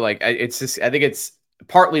know. So like, it's just, I think it's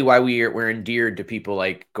partly why we're endeared to people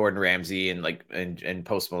like Gordon Ramsay and like, and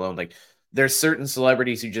Post Malone. Like there's certain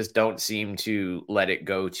celebrities who just don't seem to let it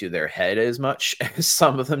go to their head as much as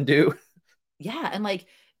some of them do. Yeah. And like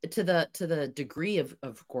to the degree of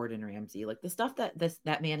Gordon Ramsay, like the stuff that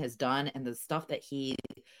that man has done and the stuff that he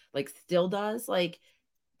like still does, like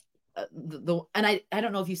and I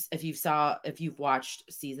don't know if you've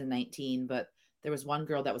watched season 19, but there was one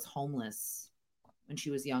girl that was homeless when she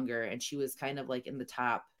was younger, and she was kind of like in the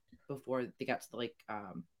top before they got to the like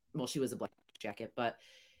she was a black jacket, but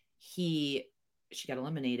she got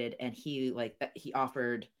eliminated, and he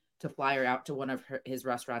offered to fly her out to one of his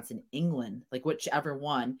restaurants in England, like whichever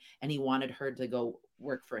one, and he wanted her to go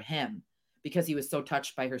work for him because he was so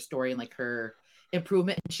touched by her story and like her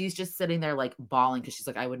improvement. And she's just sitting there like bawling because she's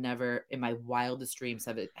like, I would never in my wildest dreams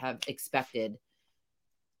have expected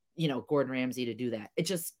Gordon Ramsay to do that. It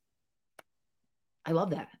just, I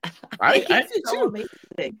love that. I do so too.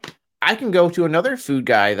 Amazing. I can go to another food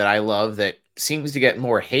guy that I love that seems to get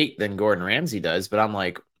more hate than Gordon Ramsay does, but I'm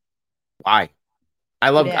like, why? I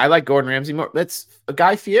like Gordon Ramsay more. That's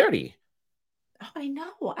Guy Fieri. Oh, I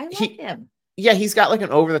know. I love him. Yeah, he's got like an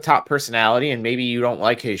over-the-top personality, and maybe you don't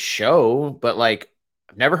like his show, but like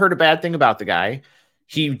I've never heard a bad thing about the guy.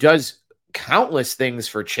 He does countless things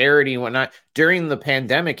for charity and whatnot. During the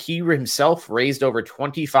pandemic, he himself raised over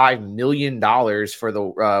 $25 million for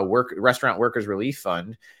the Restaurant Workers Relief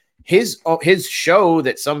Fund. His show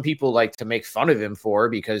that some people like to make fun of him for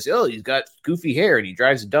because he's got goofy hair and he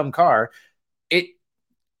drives a dumb car. It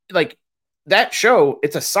like that show,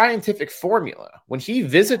 it's a scientific formula. When he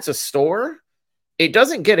visits a store, it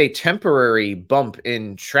doesn't get a temporary bump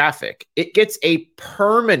in traffic. It gets a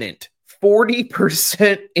permanent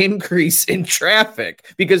 40% increase in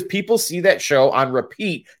traffic because people see that show on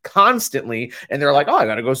repeat constantly. And they're like, oh, I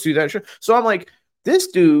got to go see that show. So I'm like, this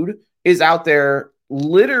dude is out there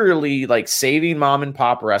literally like saving mom and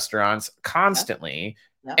pop restaurants constantly.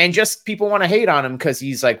 Yep. And just people want to hate on him because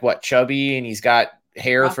he's like, chubby, and he's got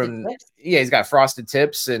hair he's got frosted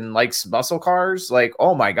tips and likes muscle cars. Like,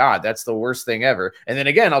 oh my God, that's the worst thing ever. And then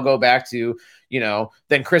again, I'll go back to,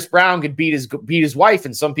 then Chris Brown could beat his wife,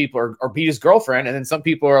 and some people or beat his girlfriend. And then some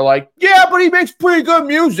people are like, yeah, but he makes pretty good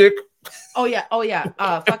music. Oh yeah.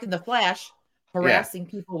 Fucking The Flash harassing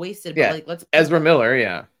people wasted. But like, let's Ezra Miller.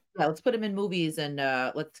 Yeah, let's put him in movies, and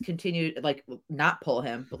let's continue like not pull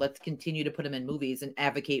him, but let's continue to put him in movies and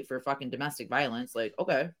advocate for fucking domestic violence. Like,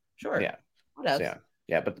 okay, sure. Yeah. What else?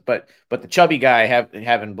 Yeah, but the chubby guy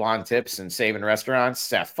having blonde tips and saving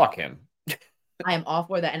restaurants, fuck him. I am all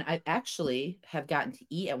for that, and I actually have gotten to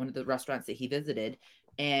eat at one of the restaurants that he visited,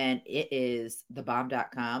 and it is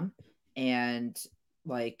thebomb.com, and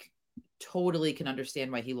like totally can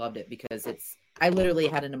understand why he loved it because I literally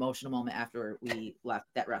had an emotional moment after we left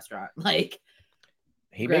that restaurant. Like,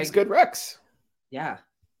 he makes good recs. Yeah,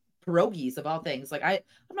 pierogies of all things. Like I'm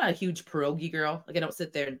not a huge pierogi girl. Like I don't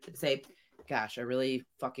sit there and say, gosh, I really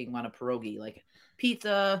fucking want a pierogi. Like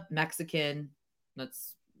pizza, Mexican,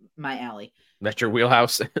 that's my alley. That's your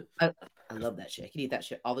wheelhouse. I love that shit. I can eat that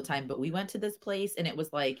shit all the time. But we went to this place and it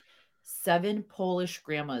was like 7 Polish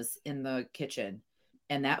grandmas in the kitchen.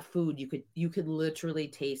 And that food, you could literally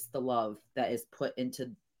taste the love that is put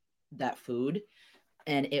into that food.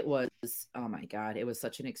 And it was, oh my God, it was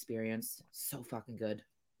such an experience. So fucking good.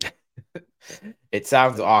 It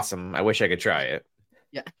sounds awesome. I wish I could try it.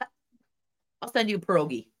 Yeah. I'll send you a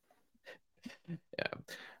pierogi. Yeah.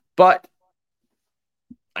 But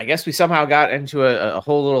I guess we somehow got into a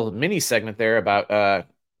whole little mini segment there about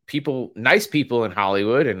people, nice people in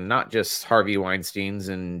Hollywood, and not just Harvey Weinsteins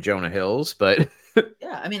and Jonah Hills, but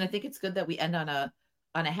Yeah, I mean, I think it's good that we end on a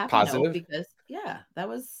happy note, positive, because that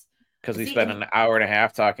was because we see, spent and an hour and a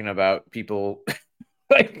half talking about people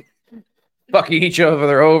like fucking each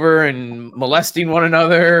other over and molesting one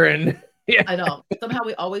another, and yeah. I know somehow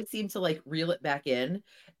we always seem to like reel it back in.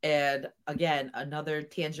 And again, another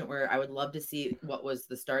tangent where I would love to see what was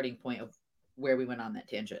the starting point of where we went on that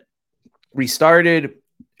tangent. We started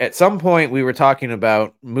at some point, we were talking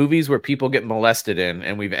about movies where people get molested in,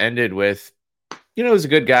 and we've ended with, it was a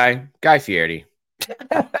good guy, Guy Fieri.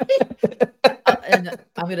 And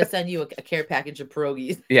I'm gonna send you a care package of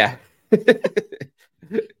pierogies. Yeah. But this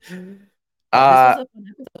was a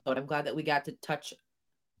fun episode. I'm glad that we got to touch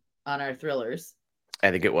on our thrillers. I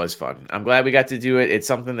think it was fun. I'm glad we got to do it. It's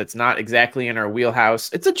something that's not exactly in our wheelhouse.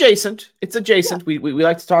 It's adjacent. Yeah. We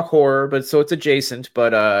like to talk horror, but so it's adjacent,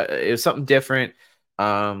 but it was something different.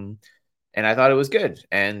 And I thought it was good.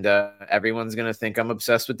 And everyone's going to think I'm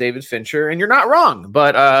obsessed with David Fincher, and you're not wrong,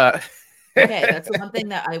 but okay, that's the one thing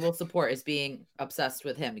that I will support, is being obsessed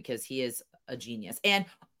with him, because he is a genius. And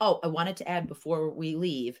I wanted to add before we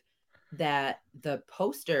leave that the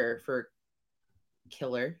poster for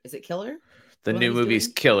Killer, is it Killer? The new movie's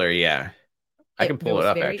doing? Killer, yeah. I can pull it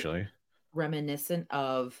up, actually. Reminiscent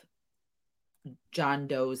of John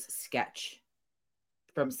Doe's sketch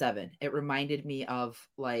from Seven. It reminded me of,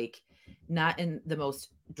 like, not in the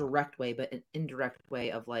most direct way, but an indirect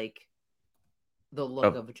way of, like, the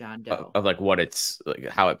look of John Doe. Of like what it's, like,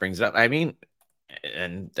 how it brings it up. I mean,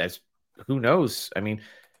 and that's, who knows? I mean,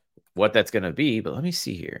 what that's going to be, but let me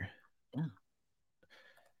see here. Yeah.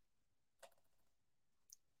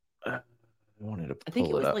 I think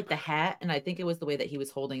it was like the hat, and I think it was the way that he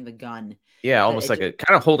was holding the gun. Yeah, almost like a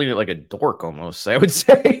kind of holding it like a dork, almost, I would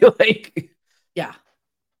say. Like, yeah.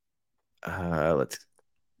 Let's.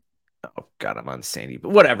 Oh God, I'm on Sandy,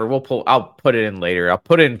 but whatever. I'll put it in later. I'll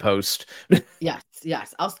put it in post.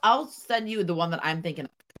 Yes. I'll send you the one that I'm thinking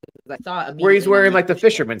of. I saw where he's wearing like the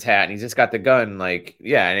fisherman's hat, and he's just got the gun, like,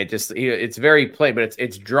 yeah, and it's very plain, but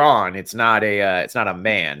it's drawn. It's not a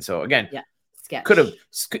man. So again, yeah. Could have,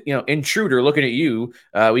 Intruder looking at you.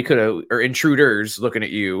 We could have, or Intruders looking at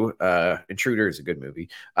you. Intruder is a good movie.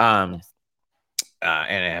 Yes.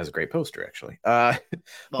 And it has a great poster, actually. Well,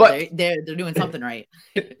 but they're doing something right.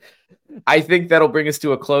 I think that'll bring us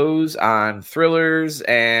to a close on thrillers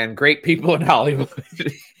and great people in Hollywood.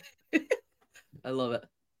 I love it.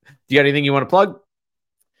 Do you got anything you want to plug?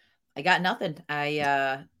 I got nothing.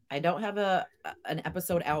 I don't have an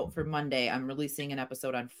episode out for Monday. I'm releasing an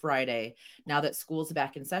episode on Friday. Now that school's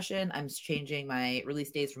back in session, I'm changing my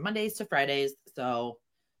release days from Mondays to Fridays. So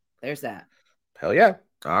there's that. Hell yeah.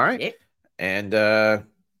 All right. Yep. And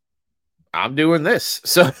I'm doing this.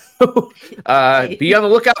 So be on the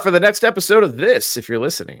lookout for the next episode of this if you're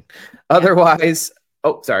listening. Yeah. Otherwise,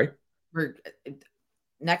 sorry.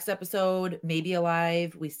 Next episode, maybe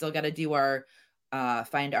alive. We still got to do our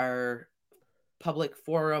find our public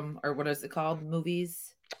forum, or what is it called,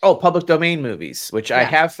 movies? Public domain movies, which I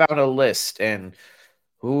have found a list, and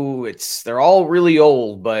they're all really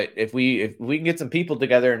old, but if we can get some people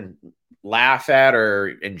together and laugh at or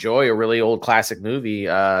enjoy a really old classic movie,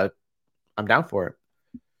 I'm down for it.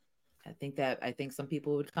 I think some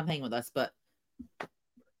people would come hang with us, but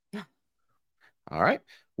yeah. All right.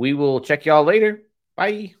 We will check y'all later.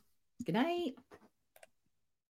 Bye. Good night.